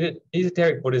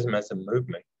esoteric Buddhism as a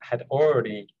movement had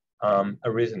already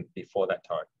arisen before that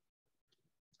time.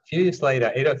 A few years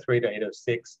later, 803 to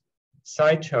 806,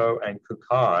 Saicho and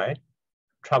Kukai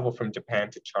traveled from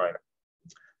Japan to China.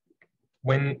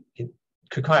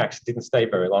 Kukai actually didn't stay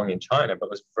very long in China,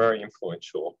 but was very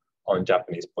influential on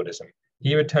Japanese Buddhism.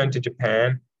 He returned to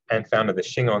Japan and founded the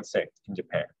Shingon sect in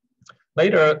Japan.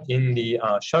 Later in the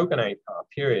shogunate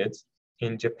periods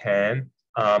in Japan,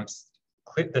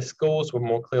 the schools were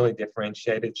more clearly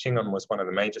differentiated. Shingon was one of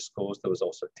the major schools. There was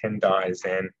also Tendai,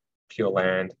 Zen, Pure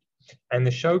Land, and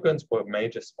the shoguns were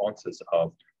major sponsors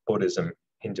of Buddhism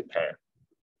in Japan.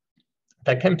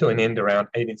 That came to an end around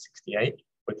 1868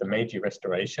 with the Meiji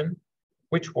Restoration,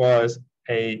 which was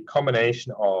a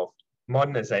combination of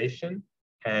modernization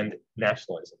and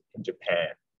nationalism in Japan,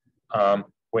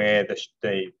 where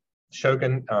the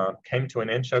shogun came to an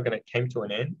end, shogunate came to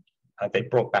an end. They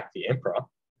brought back the emperor,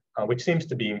 which seems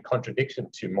to be in contradiction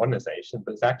to modernization,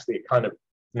 but it's actually a kind of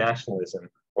nationalism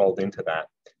rolled into that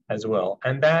as well.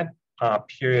 And that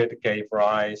period gave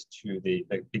rise to the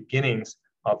beginnings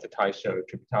of the Taisho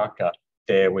Tripitaka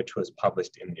there, which was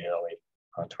published in the early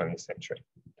 20th century.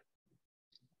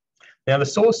 Now, the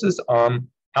sources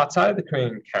outside of the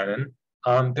Korean canon,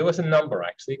 there was a number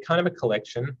actually, kind of a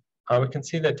collection. We can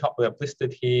see the top, they're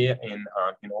listed here in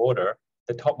order.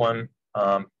 The top one,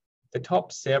 the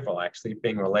top several actually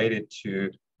being related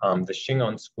to the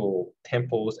Shingon school,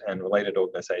 temples, and related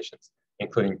organizations,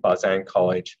 including Bazan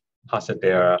College,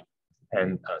 Hasadera,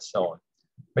 and so on.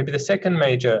 Maybe the second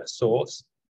major source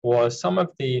was some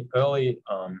of the early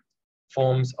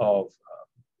forms of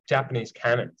Japanese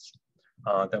canons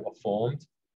that were formed.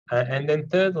 And then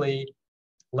thirdly,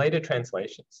 later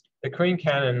translations. The Korean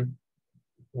canon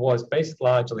was based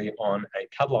largely on a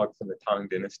catalog from the Tang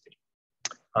dynasty.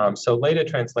 So later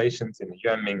translations in the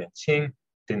Yuan, Ming, and Qing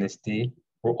dynasty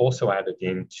were also added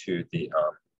into the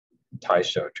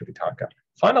Taisho Tripitaka.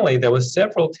 Finally, there were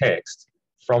several texts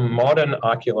from modern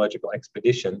archaeological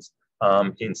expeditions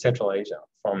in Central Asia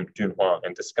from Dunhuang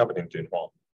and discovered in Dunhuang.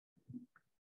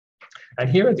 And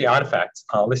here are the artifacts,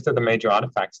 a list of the major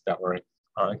artifacts that were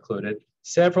included.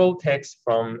 Several texts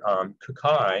from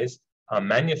Kukai's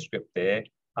manuscript there,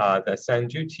 the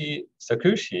Sanjuchi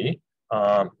Sakushi,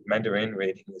 Mandarin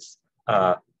reading is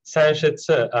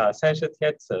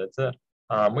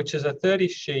which is a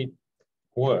 30-sheet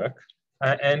work,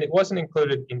 and it wasn't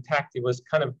included intact. It was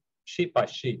kind of sheet by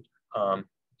sheet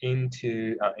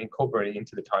incorporated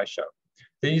into the Taisho.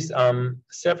 These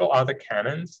several other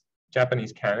canons,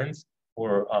 Japanese canons,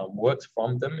 were works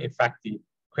from them. In fact, the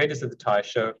creators of the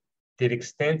Taisho did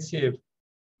extensive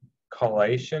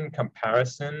collation,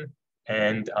 comparison,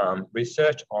 and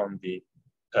researched on the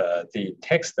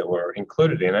texts that were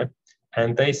included in it,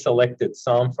 and they selected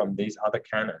some from these other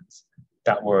canons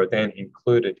that were then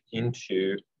included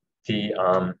into the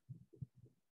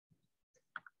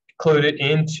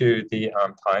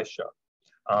Taisho.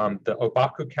 The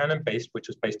Obaku canon, which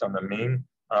was based on the Ming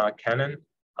canon,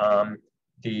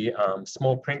 the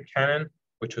small print canon,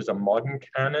 which was a modern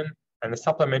canon, and the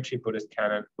supplementary Buddhist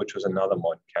canon, which was another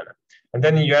modern canon. And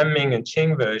then the Yuan, Ming, and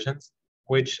Qing versions,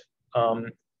 which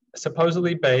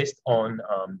supposedly based on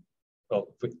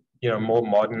more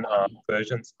modern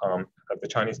versions of the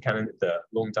Chinese canon, the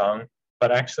Longzang,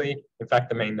 but actually, in fact,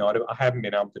 they may not have. I haven't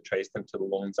been able to trace them to the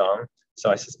Longzang, so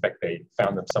I suspect they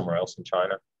found them somewhere else in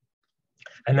China.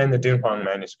 And then the Dunhuang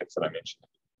manuscripts that I mentioned.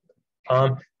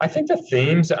 I think the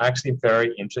themes are actually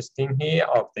very interesting here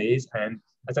of these, and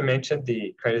as I mentioned,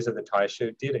 the creators of the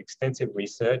Taisho did extensive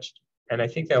research, and I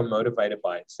think they were motivated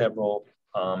by several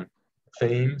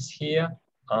themes here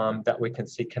that we can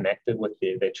see connected with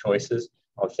their choices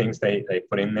of things they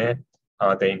put in there.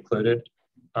 They included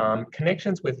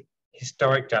connections with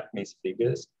historic Japanese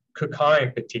figures. Kukai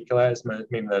in particular has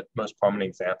been the most prominent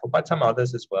example, but some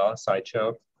others as well,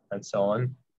 Saicho and so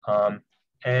on.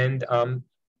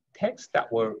 Texts that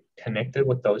were connected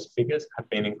with those figures have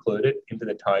been included into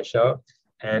the Taisho,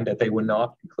 and they were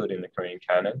not included in the Korean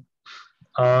canon.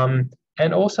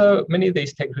 And also many of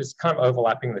these texts, which is kind of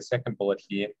overlapping the second bullet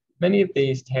here, many of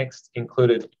these texts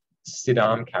included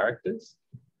Siddham characters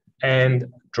and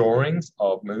drawings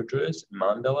of mudras,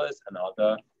 mandalas, and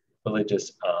other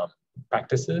religious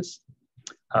practices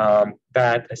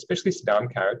that, especially Siddham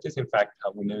characters, in fact,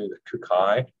 we knew that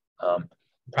Kukai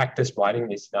practiced writing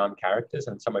these Siddham characters,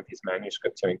 and some of his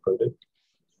manuscripts are included.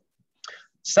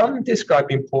 Some describe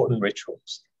important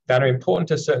rituals that are important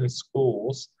to certain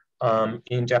schools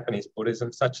in Japanese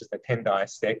Buddhism, such as the Tendai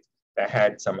sect, that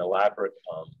had some elaborate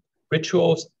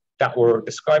rituals that were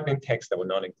described in texts that were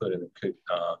not included in the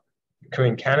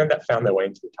Korean canon that found their way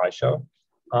into the Taisho.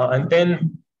 And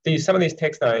then some of these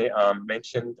texts that I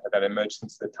mentioned that emerged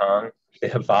since the Tang, the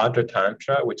Havadra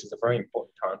Tantra, which is a very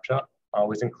important Tantra,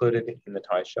 was included in the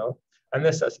Taisho. And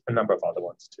there's a number of other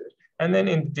ones too. And then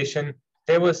in addition,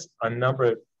 there was a number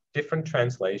of different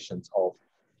translations of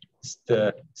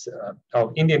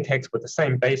Indian texts with the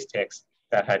same base text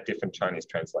that had different Chinese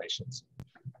translations.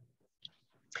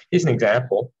 Here's an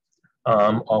example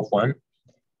of one,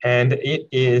 and it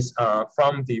is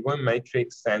from the Wen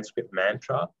Matrix Sanskrit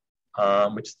mantra,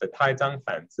 which is the Taizang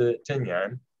Fanzi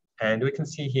Zhenyan. And we can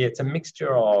see here it's a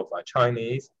mixture of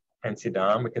Chinese and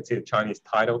Siddham. We can see the Chinese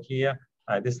title here.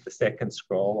 This is the second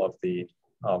scroll of the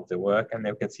work, and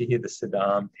then we can see here the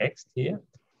Siddham text here,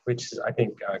 which I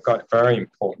think got very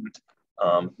important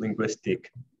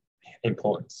linguistic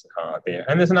importance there.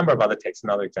 And there's a number of other texts.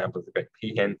 Another example of the Great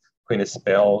Pihen, Queen of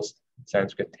Spells,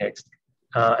 Sanskrit text.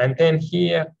 And then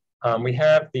here we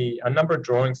have a number of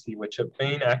drawings here, which have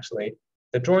been actually,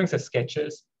 the drawings are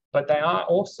sketches, but they are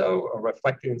also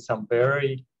reflected in some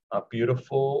very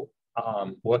beautiful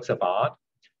works of art,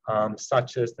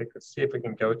 such as, they could see if we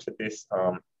can go to this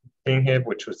thing here,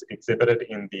 which was exhibited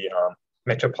in the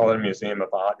Metropolitan Museum of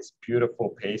Art, this beautiful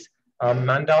piece.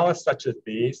 Mandalas such as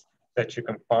these that you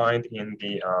can find in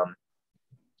the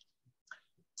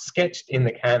sketched in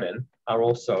the canon are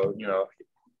also,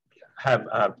 have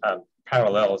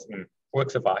parallels in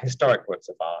works of art, historic works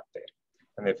of art there.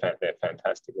 And they're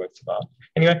fantastic works of art.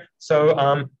 Anyway,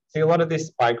 so see a lot of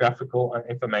this biographical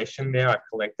information there I've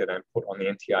collected and put on the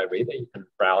NTI Reader. You can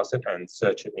browse it and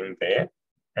search it in there.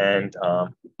 And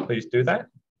please do that.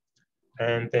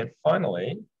 And then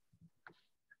finally,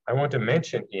 I want to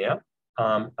mention here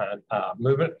a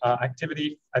movement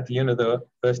activity at the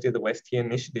University of the West here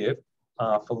initiative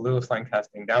for Lewis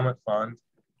Lancaster Endowment Fund.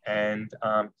 And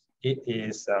it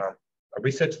is a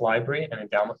research library and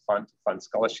endowment fund to fund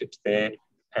scholarships there,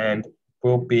 and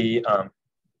will be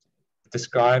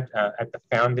described at the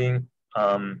founding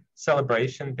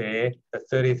celebration there, the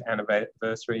 30th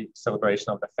anniversary celebration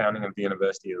of the founding of the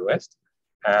University of the West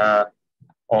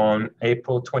on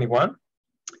April 21.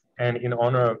 And in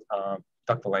honor of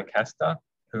Dr. Lancaster,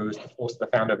 who's also the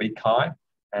founder of ECI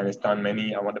and has done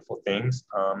many wonderful things.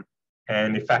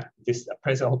 And in fact, this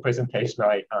whole presentation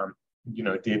I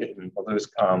did in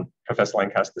Professor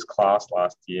Lancaster's class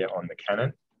last year on the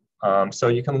canon. So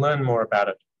you can learn more about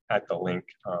it at the link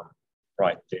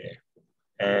right there.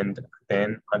 And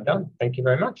then I'm done. Thank you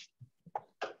very much.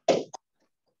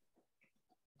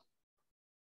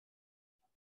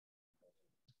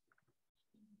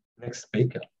 Next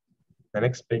speaker. The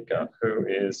next speaker, who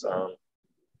is,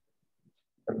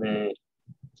 let me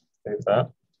save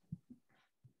that.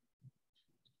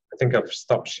 think I've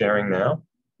stopped sharing now.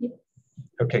 Yep.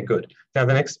 Okay, good. Now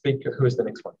the next speaker, who is the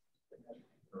next one?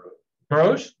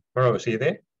 Maroj? Maroj, are you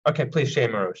there? Okay, please share,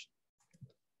 Maroj.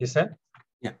 You set?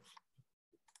 Yeah.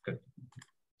 Good.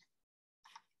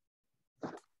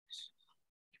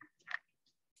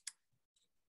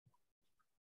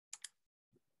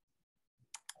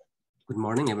 Good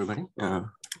morning, everybody.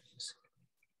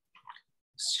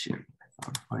 Share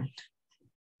PowerPoint.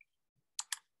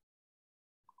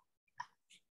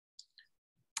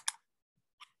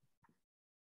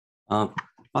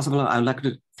 First of all, I would like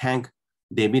to thank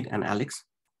David and Alex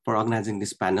for organizing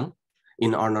this panel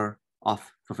in honor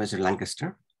of Professor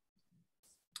Lancaster.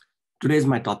 Today's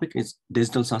my topic is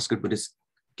Digital Sanskrit Buddhist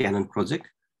Canon Project,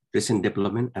 Recent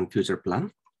Development and Future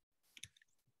Plan.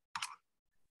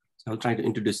 So I'll try to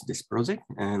introduce this project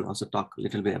and also talk a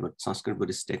little bit about Sanskrit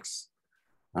Buddhist texts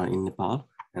in Nepal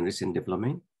and recent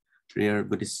development, Rare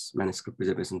Buddhist Manuscript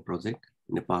Preservation Project,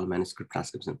 Nepal Manuscript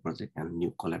Transcription Project, and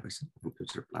new collaboration and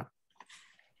future plan.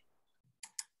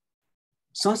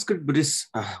 Sanskrit Buddhist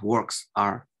works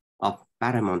are of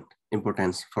paramount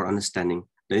importance for understanding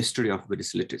the history of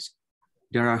Buddhist literature.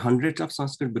 There are hundreds of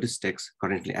Sanskrit Buddhist texts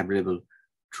currently available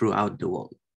throughout the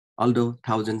world, although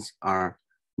thousands are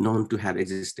known to have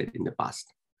existed in the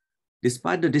past.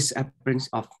 Despite the disappearance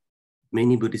of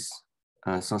many Buddhist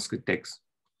Sanskrit texts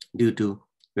due to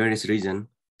various reasons,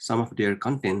 some of their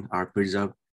content are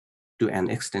preserved to an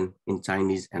extent in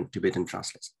Chinese and Tibetan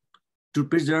translation. To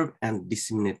preserve and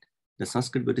disseminate the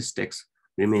Sanskrit Buddhist texts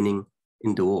remaining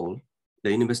in the world, the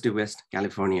University of West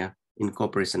California, in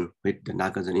cooperation with the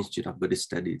Nagarjuna Institute of Buddhist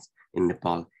Studies in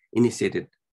Nepal, initiated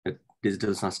the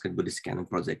Digital Sanskrit Buddhist Canon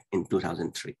Project in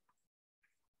 2003.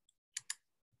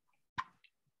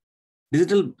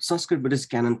 Digital Sanskrit Buddhist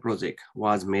Canon Project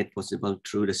was made possible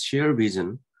through the shared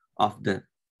vision of the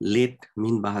late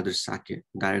Min Bahadur Sakya,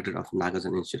 director of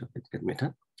Nagarjuna Institute of Ethical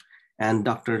Method, and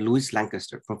Dr. Louis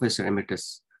Lancaster, Professor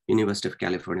Emeritus, University of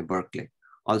California, Berkeley,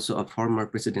 also a former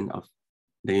president of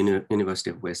the University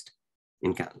of West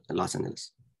in Los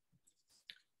Angeles.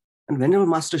 And Venerable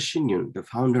Master Hsien Yun, the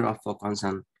founder of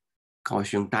Fokansan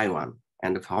Kaohsiung, Taiwan,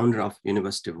 and the founder of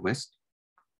University of West,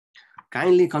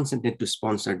 kindly consented to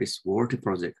sponsor this worthy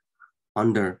project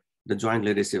under the joint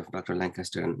leadership of Dr.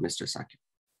 Lancaster and Mr. Sakya.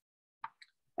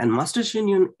 And Master Hsien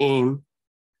Yun's aim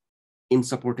in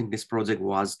supporting this project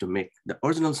was to make the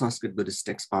original Sanskrit Buddhist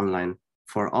text online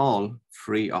for all,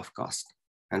 free of cost.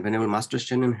 And Venerable Master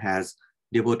Hsien Yun has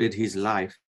devoted his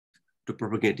life to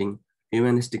propagating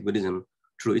humanistic Buddhism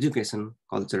through education,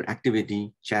 culture,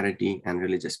 activity, charity, and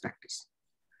religious practice.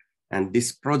 And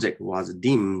this project was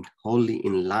deemed wholly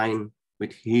in line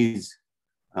with his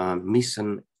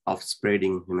mission of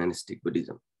spreading humanistic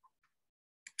Buddhism.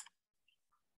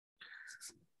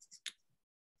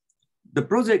 The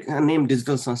project named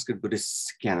Digital Sanskrit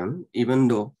Buddhist Canon, even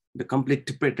though the complete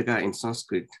Tripitaka in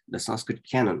Sanskrit, the Sanskrit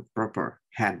canon proper,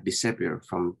 had disappeared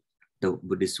from the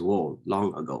Buddhist world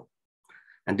long ago.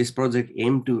 And this project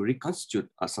aimed to reconstitute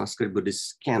a Sanskrit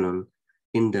Buddhist canon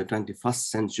in the 21st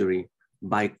century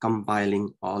by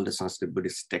compiling all the Sanskrit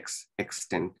Buddhist texts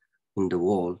extant in the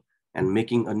world and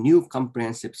making a new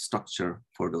comprehensive structure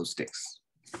for those texts.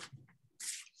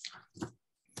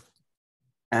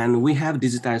 And we have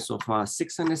digitized so far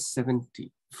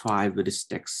 675 Buddhist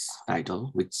text titles,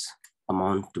 which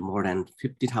amount to more than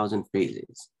 50,000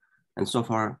 pages. And so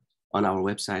far on our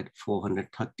website,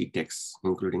 430 texts,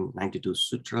 including 92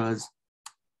 sutras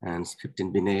and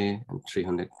 15 Vinaya and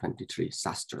 323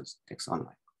 sastras texts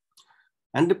online.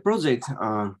 And the project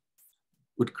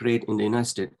would create in the United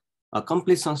States a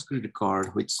complete Sanskrit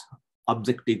record, which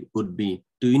objective would be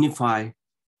to unify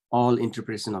all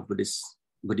interpretation of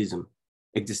Buddhism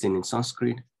existing in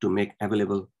Sanskrit, to make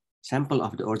available sample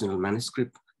of the original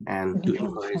manuscript, and to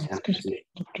encourage and facilitate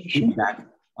feedback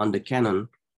on the canon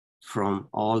from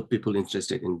all people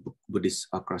interested in Buddhists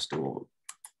across the world.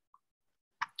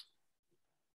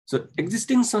 So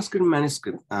existing Sanskrit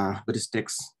manuscript Buddhist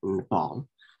texts in Nepal.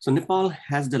 So Nepal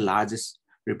has the largest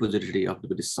repository of the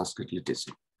Buddhist Sanskrit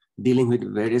literature, dealing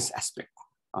with various aspects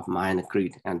of Mahayana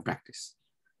creed and practice.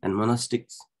 And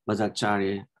monastics,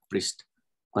 Vajracharya, priest,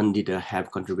 Pandita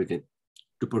have contributed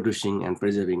to producing and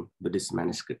preserving Buddhist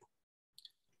manuscript.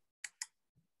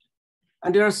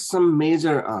 And there are some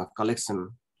major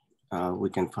collections we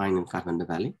can find in Kathmandu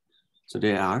Valley. So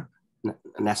there are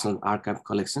National Archive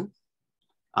Collection,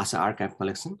 Asa Archive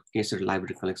Collection, Kesar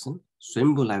Library Collection,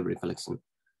 Swambhu Library Collection,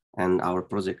 and our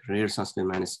project, Rare Sanskrit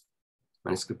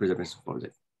Manuscript Preservation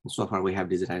Project. And so far we have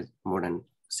digitized more than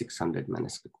 600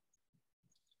 manuscripts.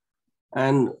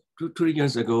 And 2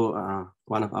 years ago,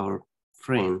 one of our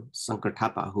friends, Sankar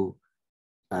Thapa, who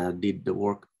did the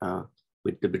work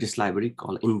with the British Library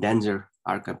called Endangered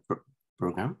Archive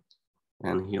Program.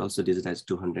 And he also digitized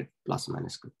 200 plus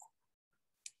manuscripts.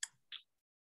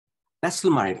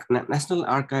 National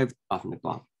Archive of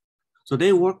Nepal. So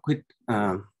they work with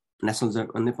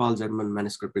Nepal German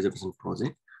Manuscript Preservation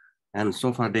Project. And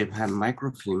so far they have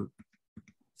microfilm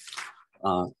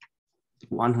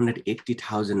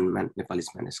 180,000 Nepalese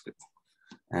manuscripts.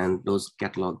 And those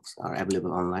catalogs are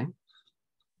available online.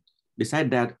 Besides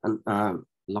that, a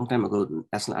long time ago,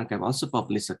 National Archive also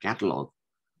published a catalog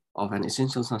of an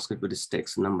essential Sanskrit Buddhist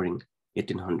text numbering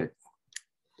 1800.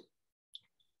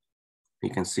 You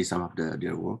can see some of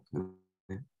their work.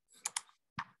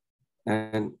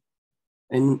 And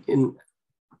in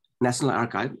National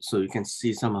Archive, so you can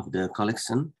see some of the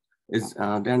collection.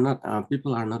 They're not,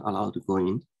 people are not allowed to go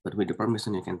in, but with the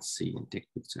permission you can see and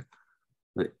take picture.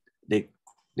 But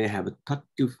they have a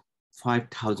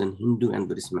 35,000 Hindu and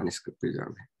Buddhist manuscript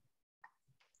preserved.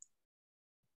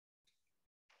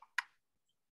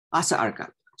 Asa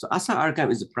Archive. So Asa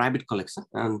Archive is a private collection,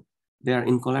 and they are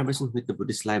in collaboration with the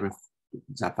Buddhist Library of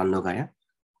Japan, Nagaya.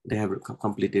 They have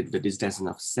completed the digitization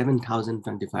of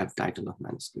 7,025 titles of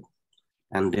manuscript,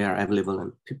 and they are available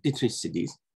in 53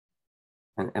 CDs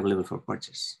and available for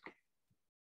purchase.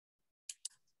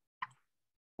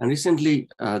 And recently,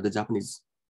 the Japanese,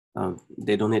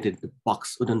 they donated the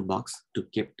box, wooden box, to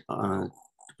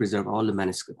preserve all the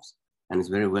manuscripts, and it's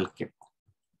very well kept.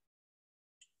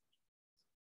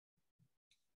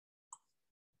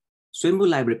 Swambhu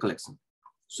Library Collection.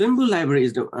 Swambhu Library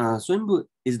is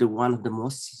the one of the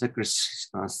most sacred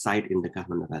site in the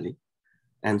Kathmandu Valley,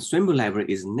 and Swambhu Library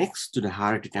is next to the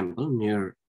Harati Temple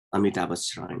near Amitabha's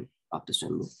shrine of the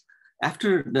Swambhu.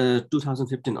 After the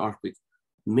 2015 earthquake,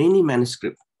 many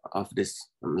manuscripts of this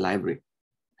library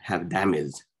have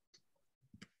damaged,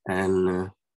 and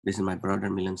this is my brother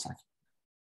Milan Saki.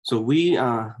 So we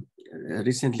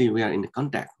recently we are in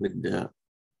contact with the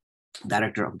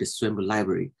director of this Swambhu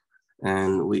Library,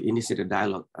 and we initiated a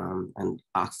dialogue and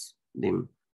asked them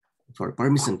for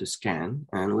permission to scan,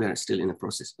 and we are still in the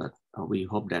process, but we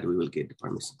hope that we will get the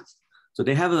permission. So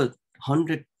they have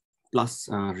 100 plus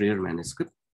rare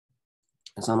manuscripts.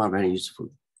 Some are very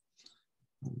useful.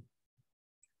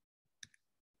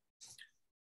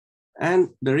 And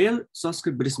the real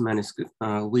Sanskrit Buddhist manuscript,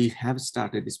 we have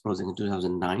started this project in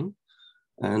 2009.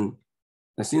 And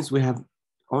since we have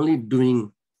only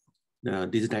doing the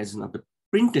digitization of the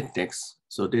printed text,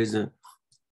 so there's a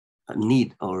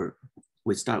need, or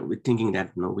we start with thinking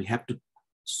that we have to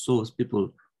show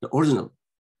people the original,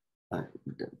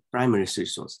 the primary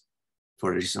resource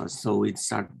for resource. So we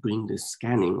start doing the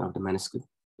scanning of the manuscript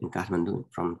in Kathmandu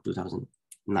from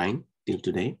 2009 till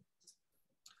today.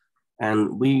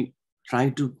 And we try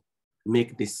to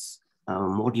make this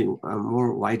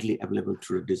more widely available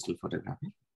through digital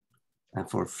photography and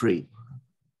for free.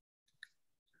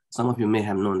 Some of you may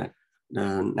have known that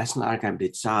the National Archive, they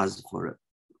charge for,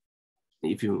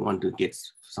 if you want to get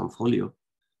some folio,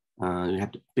 you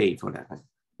have to pay for that.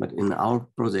 But in our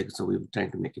project, so we will try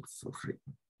to make it for free.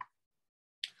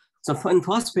 So in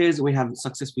first phase, we have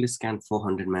successfully scanned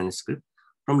 400 manuscripts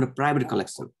from the private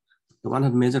collection. The one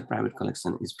of the major private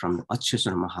collection is from the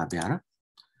Achyaswara Mahavihara.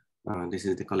 This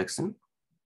is the collection.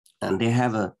 And they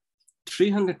have a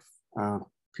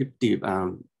 350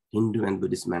 Hindu and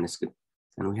Buddhist manuscript.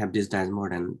 And we have digitized more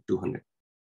than 200,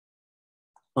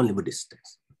 only Buddhist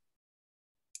texts.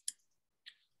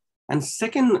 And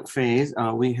second phase,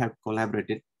 we have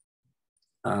collaborated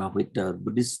with the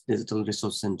Buddhist Digital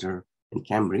Resource Center in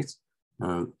Cambridge,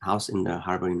 house in the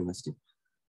Harvard University.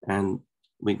 And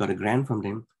we got a grant from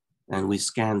them, and we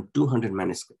scanned 200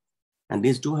 manuscripts. And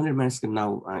these 200 manuscripts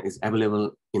now is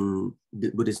available in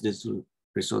the Buddhist Digital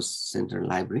Resource Center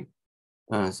library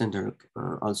center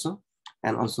also,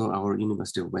 and also our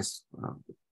University of West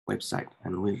website.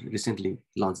 And we recently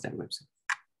launched that website.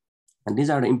 And these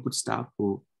are the input staff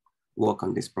who work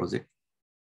on this project.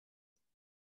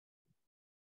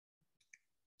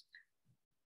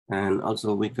 And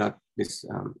also we got this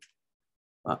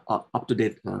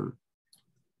up-to-date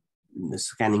the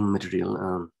scanning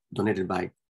material donated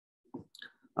by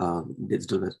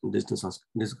digital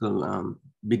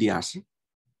BDRC.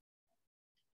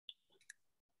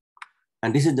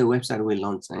 And this is the website we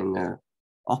launched in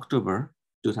October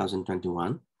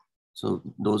 2021. So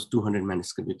those 200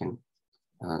 manuscripts you can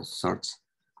search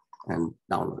and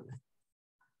download.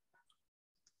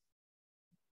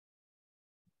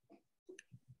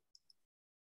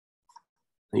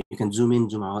 You can zoom in,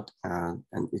 zoom out, and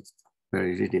it's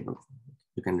very readable.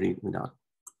 You can read without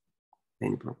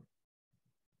any problem.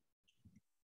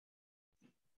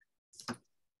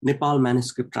 Nepal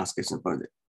Manuscript Transcription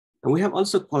Project. And we have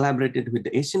also collaborated with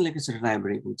the Asian Literature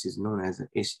Library, which is known as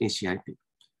ACIP,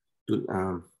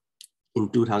 in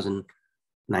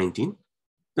 2019.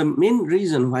 The main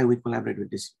reason why we collaborate with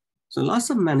this, so lots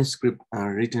of manuscripts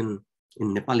are written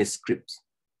in Nepali scripts.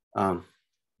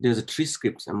 There's 3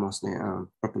 scripts are mostly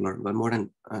popular, but more than,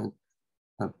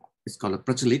 it's called a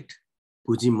Prachalit,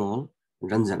 Pujimol,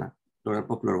 Ranjana. Those are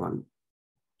popular ones.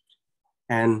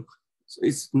 And so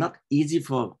it's not easy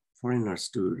for foreigners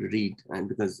to read, and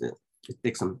because it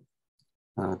takes some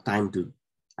time to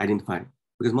identify,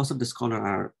 because most of the scholars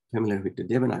are familiar with the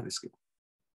Devanagari script.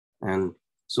 And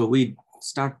so we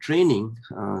start training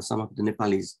some of the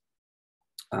Nepalis,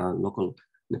 local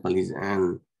Nepalis,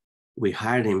 and we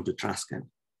hired him to transcribe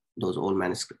those old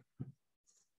manuscripts.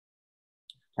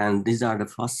 And these are the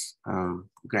first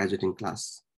graduating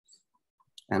class.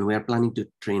 And we are planning to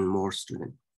train more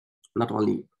students, not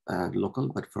only local,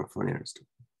 but for foreigners too.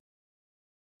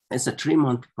 It's a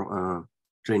 3-month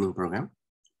training program.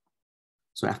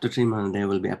 So after 3 months, they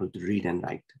will be able to read and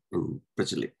write in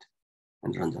Prachalit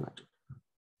and Ranjana too.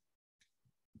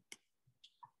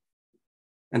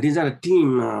 And these are a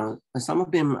team, some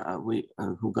of them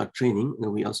who got training,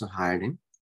 we also hired in,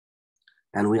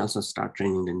 and we also start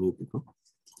training the new people.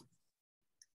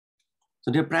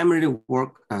 So their primary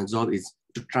work job is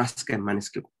to transcribe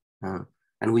manuscript.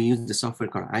 And we use the software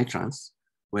called iTrans,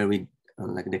 where we,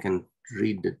 they can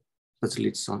read the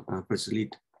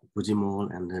Prachalit,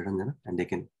 Pujimol, and the Ranjana, and they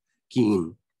can key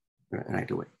in right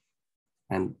away.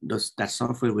 And that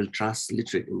software will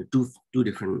transliterate into two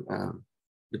different,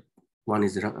 one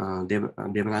is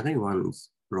Devanagari, one is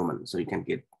Roman. So you can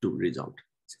get 2 results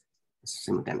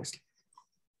simultaneously.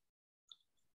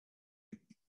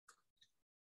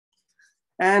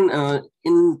 And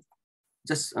in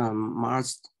just March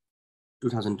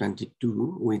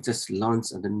 2022, we just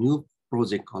launched the new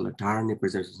project called the Dharani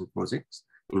Preservation Project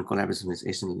in collaboration with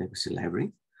Asian Legacy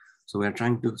Library. So we are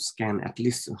trying to scan at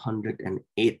least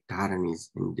 108 Dharanis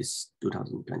in this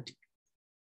 2020.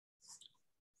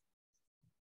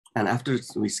 And after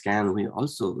we scan, we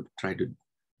also try to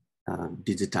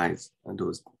digitize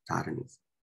those Dharanis,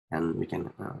 and we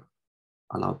can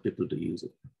allow people to use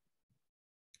it.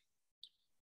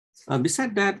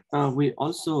 Besides that, we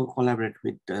also collaborate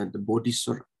with the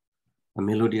Bodhiswara,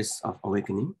 Melodies of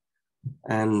Awakening.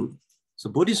 And so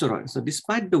Bodhiswara, so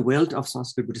despite the wealth of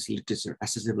Sanskrit Buddhist literature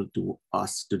accessible to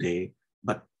us today,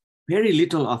 but very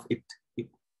little of it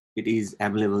is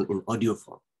available in audio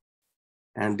form.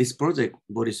 And this project,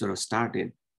 Bodhiswara,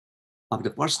 started of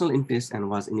the personal interest and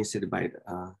was initiated by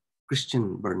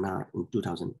Christian Bernard in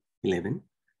 2011.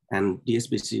 And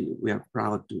DSBC, we are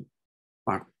proud to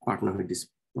partner with this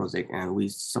project, and we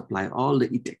supply all the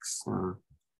e-texts, all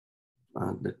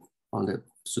the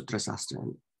Sutra Sastra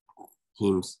and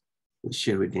hymns, we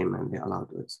share with them, and they allow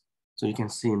us. So you can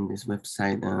see in this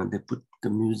website, they put the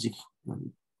music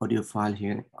audio file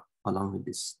here along with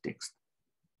this text.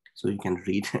 So you can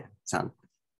read some.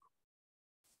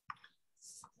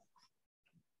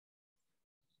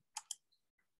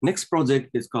 Next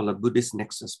project is called a Buddhist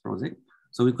Nexus project.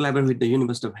 So we collaborate with the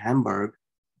University of Hamburg,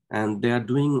 and they are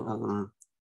doing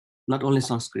not only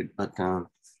Sanskrit, but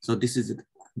so this is a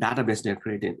database they have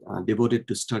created devoted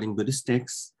to studying Buddhist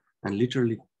texts and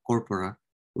literary corpora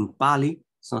in Pali,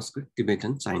 Sanskrit,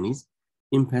 Tibetan, Chinese,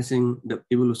 emphasizing the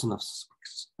evolution of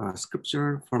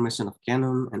scripture, formation of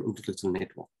canon, and intellectual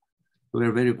network. We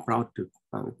are very proud to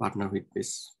partner with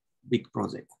this big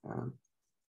project.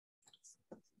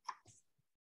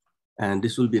 And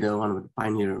this will be the one of the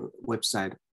pioneer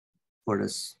website for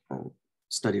this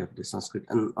study of the Sanskrit,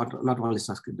 and not only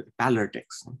Sanskrit, but Palar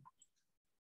text.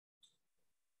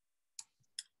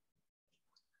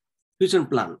 Future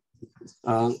plan.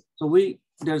 So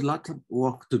there's lots of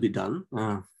work to be done,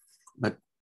 but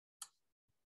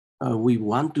we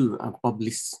want to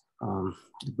publish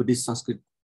the Buddhist Sanskrit,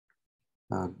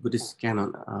 Buddhist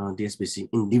canon, DSBC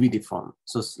in DVD form.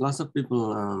 So lots of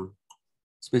people,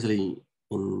 especially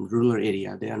in rural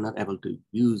area, they are not able to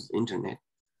use internet.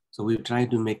 So we try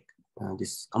to make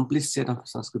this complete set of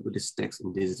Sanskrit Buddhist texts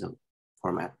in digital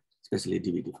format, especially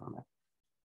DVD format.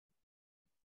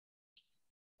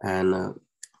 And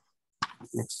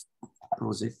next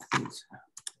project, please.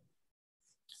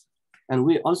 And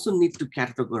we also need to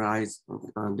categorize,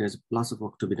 there's lots of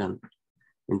work to be done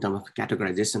in terms of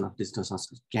categorization of digital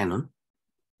Sanskrit canon.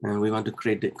 And we want to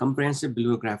create a comprehensive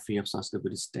bibliography of Sanskrit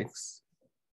Buddhist texts,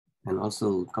 and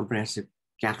also comprehensive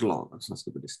catalog of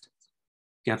Sanskrit Buddhist texts.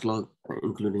 Catalog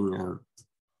including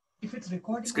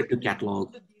scripted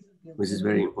catalog, which is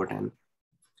very important.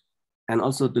 And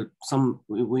also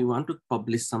we want to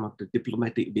publish some of the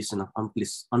diplomatic edition of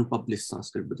unpublished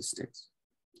Sanskrit Buddhist texts.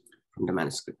 the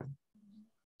manuscript.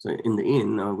 So in the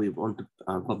end, we want to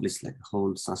publish like a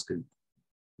whole Sanskrit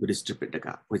Buddhist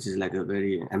Tripitaka, which is like a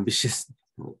very ambitious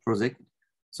project.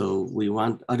 So we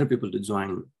want other people to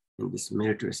join in this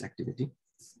meritorious activity.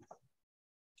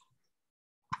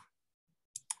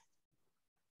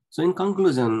 So in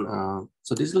conclusion,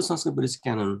 so digital Sanskrit Buddhist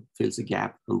canon fills a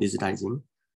gap in digitizing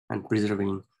and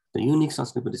preserving the unique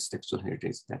Sanskrit Buddhist textual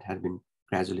heritage that has been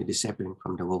gradually disappearing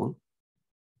from the world.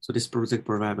 So this project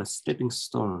provides a stepping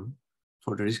stone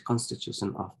for the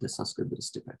reconstitution of the Sanskrit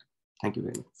Buddhist Tibet. Thank you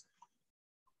very much.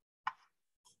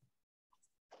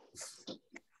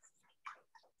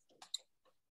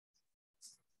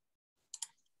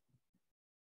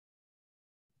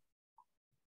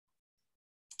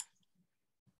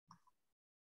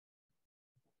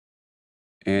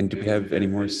 And do we have any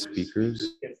more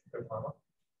speakers?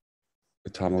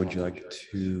 Tama, would you like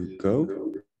to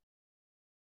go?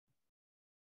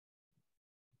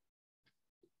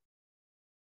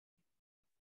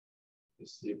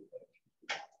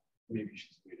 Maybe you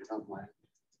should wait it online.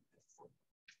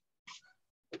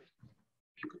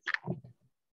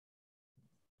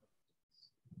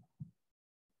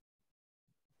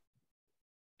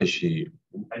 Is she?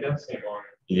 I don't see one.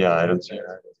 Yeah, I don't see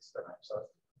her.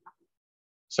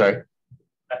 Sorry?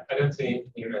 I don't see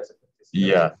him as a participant.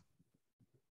 Yeah.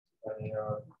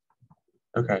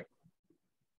 Okay.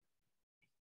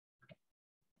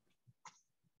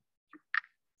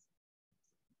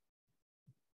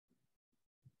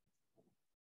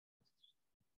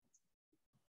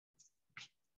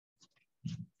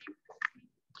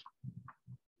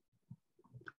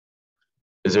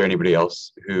 Is there anybody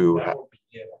else who?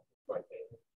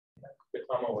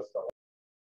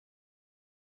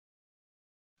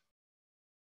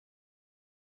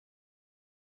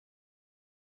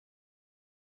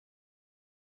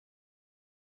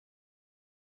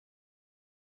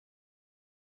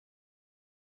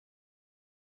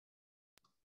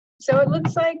 So it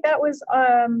looks like that was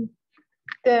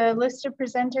the list of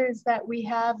presenters that we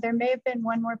have. There may have been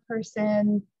one more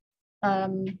person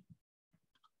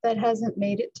that hasn't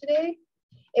made it today.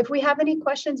 If we have any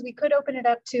questions, we could open it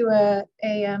up to a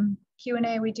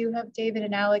Q&A. We do have David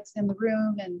and Alex in the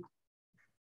room,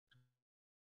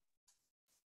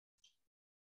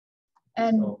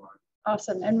 and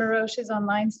awesome. And Marosh is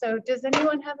online. So does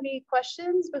anyone have any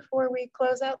questions before we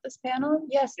close out this panel?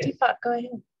 Yes, Deepak, go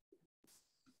ahead.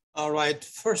 All right,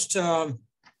 first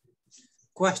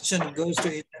question goes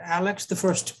to Alex, the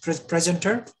first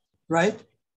presenter, right?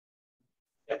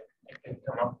 Yeah, I can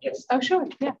come up, yes. Oh, sure,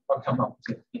 yeah. I'll come up.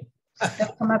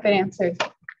 They'll come up and answer.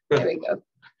 There we go.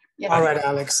 Yes. All right,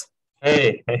 Alex.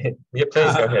 Hey, yeah,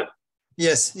 please go ahead.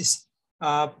 Yes,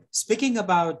 speaking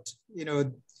about,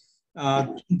 the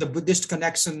Buddhist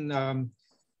connection,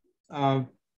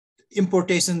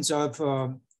 importations of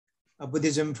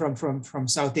Buddhism from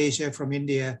South Asia, from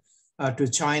India to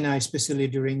China, especially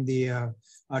during the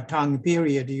Tang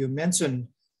period. You mentioned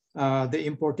the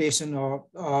importation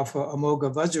of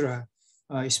Amogha Vajra,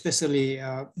 especially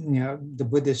the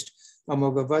Buddhist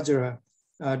Amogha Vajra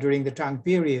during the Tang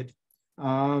period.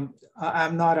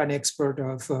 I'm not an expert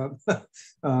of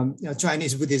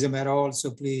Chinese Buddhism at all,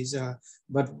 so please.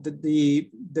 But the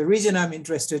reason I'm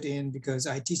interested in, because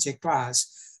I teach a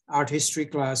class, art history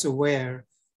class, where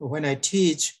when I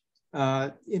teach,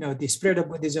 the spread of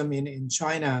Buddhism in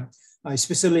China,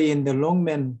 especially in the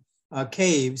Longmen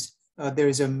caves, there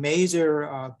is a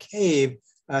major cave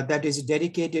that is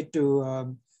dedicated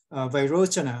to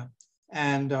Vairochana,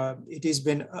 and it has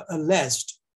been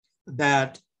alleged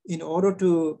that in order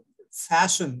to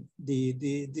fashion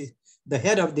the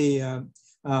head of the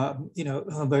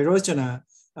Vairochana,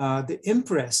 the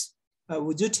Empress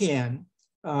Wujutian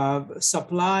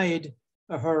supplied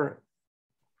her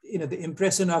the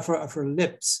impression of her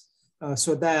lips,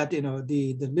 so that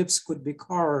the lips could be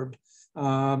carved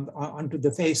onto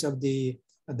the face of the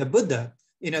Buddha.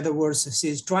 In other words,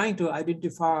 she's trying to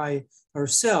identify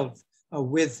herself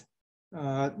with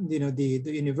the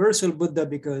universal Buddha,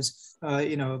 because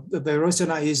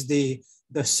Vairochana is the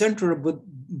central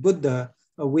Buddha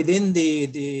within the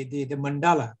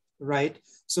mandala, right?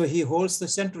 So he holds the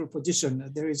central position.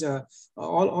 There is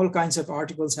all kinds of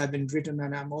articles have been written,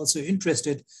 and I'm also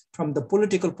interested from the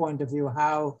political point of view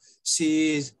how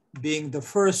she is being the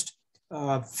first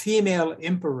female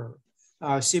emperor.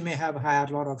 She may have had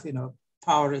a lot of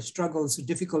power struggles,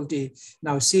 difficulty.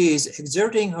 Now she is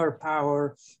exerting her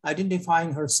power,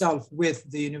 identifying herself with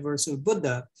the universal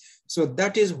Buddha. So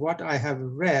that is what I have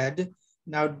read.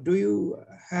 Now, do you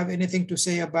have anything to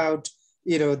say about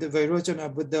the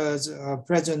Vairochana Buddha's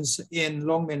presence in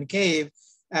Longmen Cave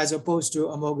as opposed to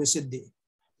Amogha Siddhi?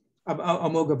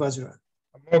 Amogha Vajra.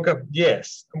 Amogha,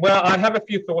 yes. Well, I have a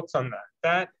few thoughts on that.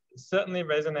 That certainly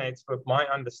resonates with my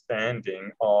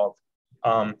understanding of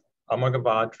Amogha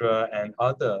Vajra and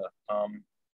other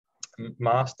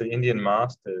Indian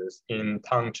masters in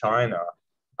Tang China.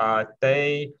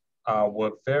 They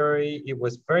it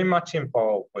was very much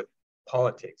involved with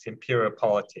politics, imperial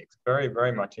politics, very,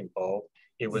 very much involved.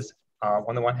 It was,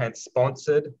 on the one hand,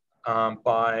 sponsored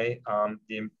by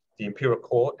the imperial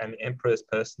court and the emperors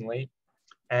personally.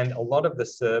 And a lot of the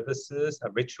services,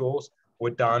 rituals were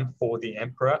done for the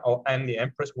emperor and the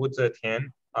empress. Wu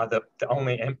Zetian, the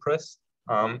only empress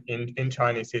in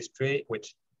Chinese history,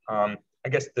 which I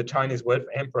guess the Chinese word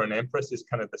for emperor and empress is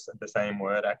kind of the same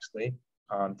word, actually.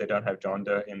 They don't have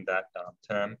gender in that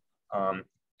term.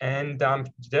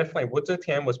 Definitely Wu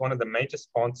Zetian was one of the major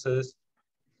sponsors.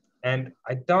 And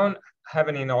I don't have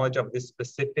any knowledge of this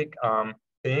specific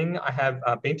thing. I have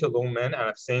been to Lungmen and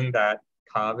I've seen that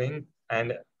carving.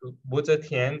 And Wu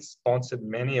Zetian sponsored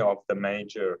many of the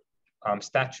major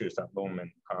statues at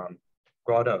Lungmen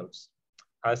grottos.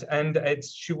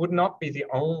 She would not be the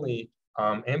only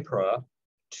emperor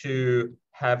to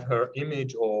have her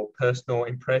image or personal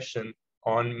impression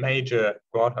on major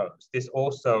grottos. This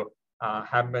also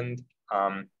happened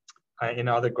in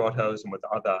other grottos and with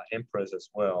other emperors as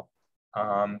well.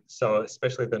 So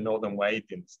especially the Northern Wei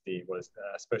dynasty was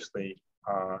especially,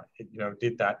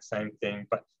 did that same thing,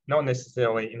 but not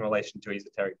necessarily in relation to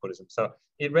esoteric Buddhism. So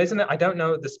it resonates. I don't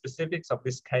know the specifics of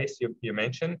this case you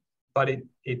mentioned, but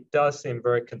it does seem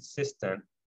very consistent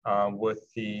with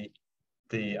the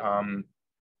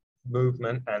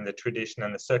movement and the tradition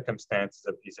and the circumstances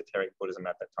of esoteric Buddhism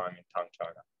at that time in Tang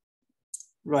China.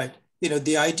 Right.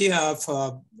 The idea of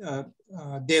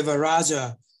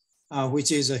Devaraja,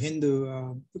 which is a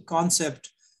Hindu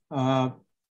concept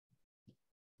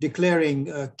declaring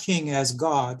a king as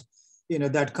God,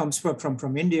 that comes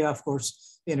from India, of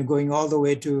course, going all the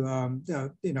way to,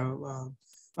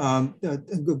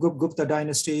 Gupta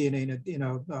dynasty,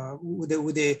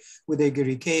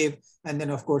 Udaygiri cave, and then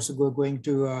of course going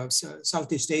to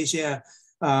Southeast Asia,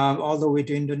 all the way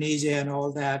to Indonesia and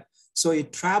all that. So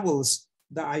it travels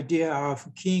the idea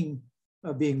of king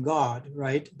being God,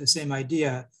 right? The same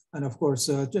idea, and of course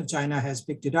China has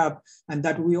picked it up, and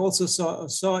that we also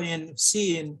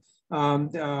see in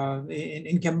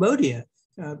Cambodia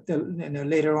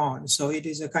later on. So it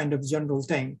is a kind of general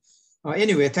thing.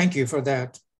 Anyway, thank you for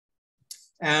that.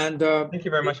 And thank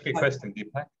you very much for your question,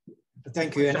 Deepak.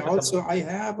 Thank you. And also, I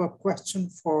have a question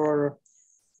for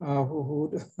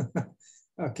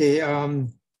okay,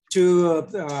 to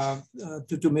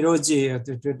Miroji,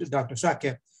 to Dr.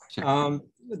 Shakya.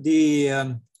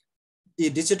 The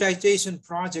digitization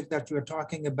project that you were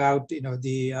talking about,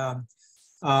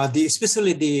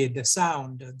 especially the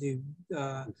sound, the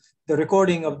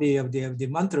recording of the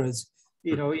mantras.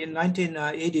 In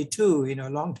 1982, a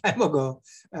long time ago,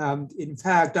 in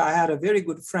fact, I had a very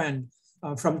good friend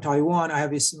from Taiwan. I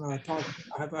have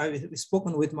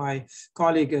spoken with my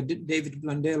colleague, David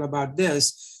Blundell, about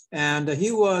this. And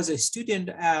he was a student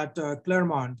at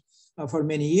Claremont for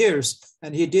many years.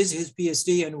 And he did his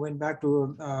PhD and went back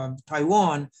to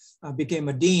Taiwan, became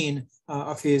a dean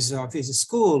of his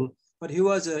school. But he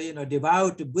was a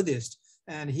devout Buddhist.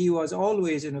 And he was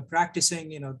always,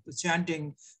 practicing,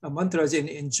 chanting mantras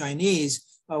in Chinese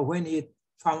when he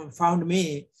found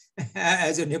me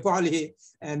as a Nepali,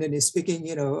 and then he's speaking,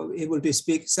 able to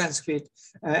speak Sanskrit.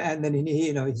 And then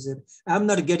he said, I'm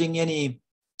not getting any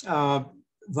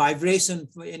vibration,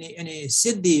 any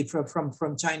siddhi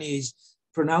from Chinese,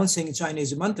 pronouncing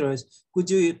Chinese mantras. Could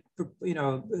you,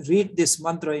 read this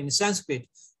mantra in Sanskrit?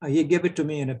 He gave it to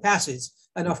me in a passage.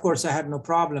 And of course, I had no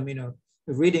problem,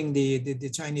 reading the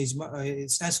Chinese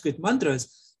Sanskrit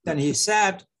mantras. Then he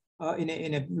sat in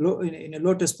a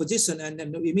lotus position, and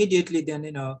then immediately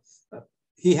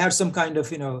he had some kind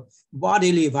of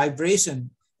bodily vibration,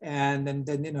 and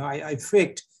then I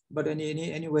freaked. But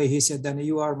anyway, he said, then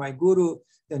you are my guru.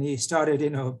 Then he started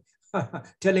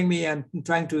telling me and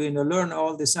trying to learn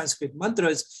all the Sanskrit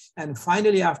mantras. And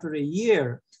finally, after a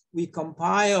year, we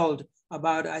compiled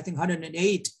about, I think,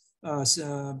 108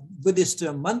 Buddhist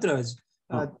mantras.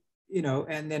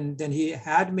 And then he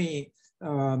had me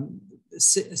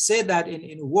say that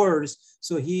in words.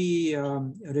 So he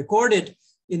recorded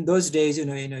in those days, in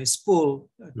a spool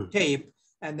tape,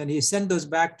 and then he sent those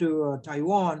back to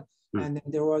Taiwan. And then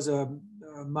there was a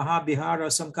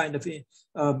Mahavihara, some kind of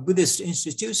Buddhist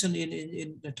institution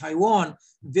in Taiwan,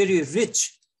 very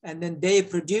rich. And then they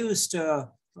produced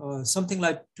something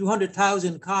like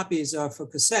 200,000 copies of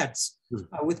cassettes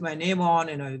with my name on,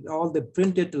 and all the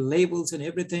printed labels and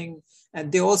everything. And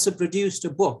they also produced a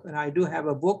book, and I do have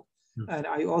a book. And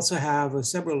I also have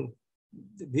several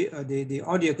the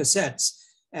audio cassettes,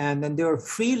 and then they were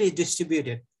freely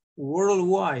distributed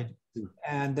worldwide.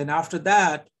 And then after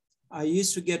that, I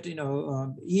used to get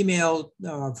email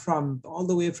from all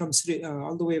the way from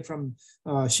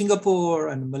Singapore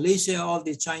and Malaysia, all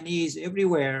the Chinese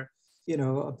everywhere,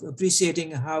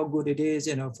 appreciating how good it is,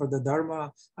 for the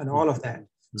Dharma and all of that.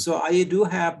 So I do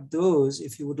have those.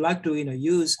 If you would like to,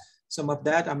 use some of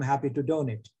that, I'm happy to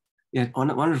donate. Yeah,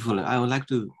 wonderful. I would like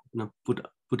to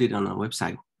put it on our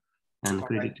website and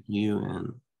credit to you.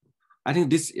 And I think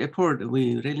this effort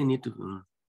we really need to.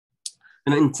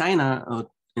 In China or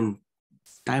in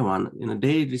Taiwan,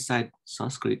 they recite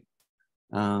Sanskrit,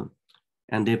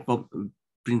 and they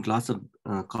print lots of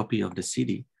copy of the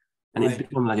CD, and it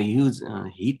becomes like a huge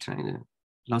hit, right?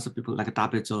 Lots of people like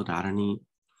Tapecho, Dharani,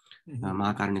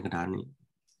 Mahakarnika Dharani.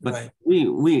 But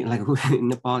we like in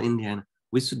Nepal, India,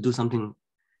 we should do something,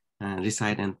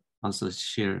 recite and also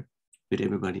share with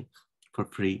everybody for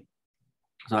free.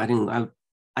 So I think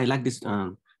I like this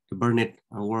the Burnett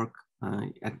work.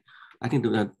 I think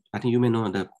you may know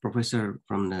the professor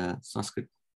from the Sanskrit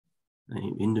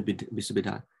Hindu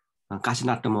Visvabhidya,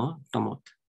 Kashinath Tamot.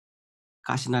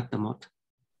 Kashinath,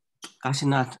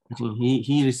 I think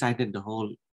he recited the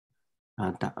whole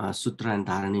Sutra and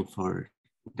Dharani for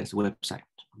this website,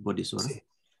 Bodhiswara.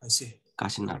 I see.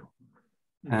 Kashinath.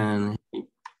 And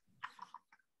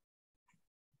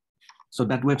so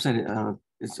that website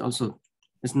is also,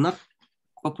 it's not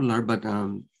popular, but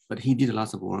he did a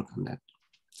lot of work on that.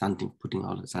 Something, putting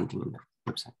all the something in the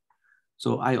website.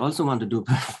 So I also want to do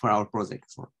for our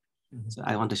project. So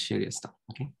I want to share your stuff.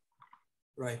 Okay.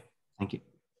 Right. Thank you.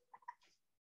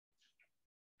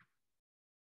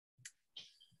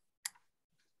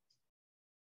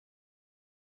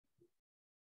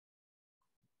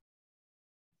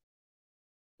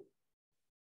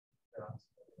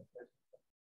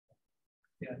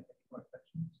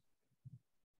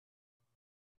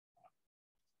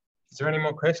 Is there any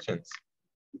more questions?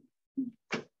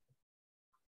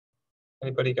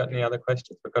 Anybody got any other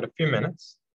questions? We've got a few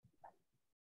minutes.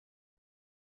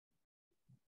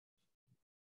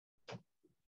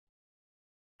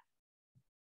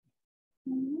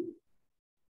 Okay.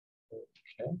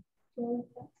 So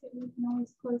that's it. We can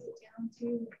always close it down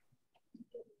to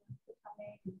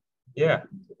Yeah.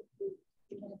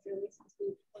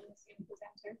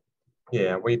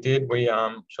 Yeah, we did. We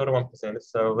shorter one presenter.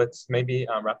 So let's maybe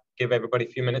give everybody a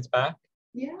few minutes back.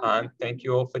 Yeah. Thank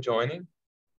you all for joining.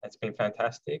 It's been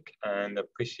fantastic, and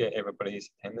appreciate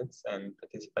everybody's attendance and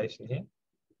participation here.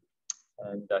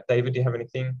 And David, do you have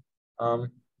anything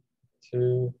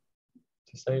to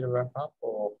say to wrap up?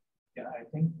 Or yeah, I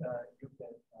think you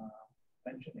can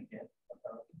mention again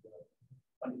about the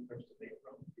 21st of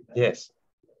April. Yes,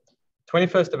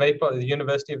 21st of April, the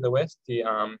University of the West, the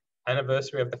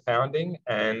anniversary of the founding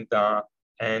and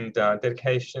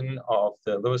dedication of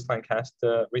the Lewis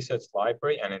Lancaster Research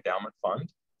Library and Endowment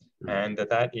Fund. And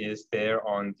that is there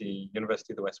on the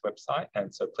University of the West website.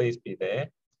 And so please be there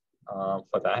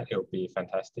for that. It'll be a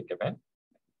fantastic event.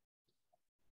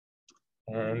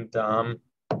 And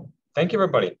thank you,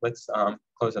 everybody. Let's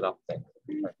close it up then.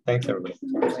 Thanks, everybody.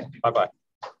 Bye-bye.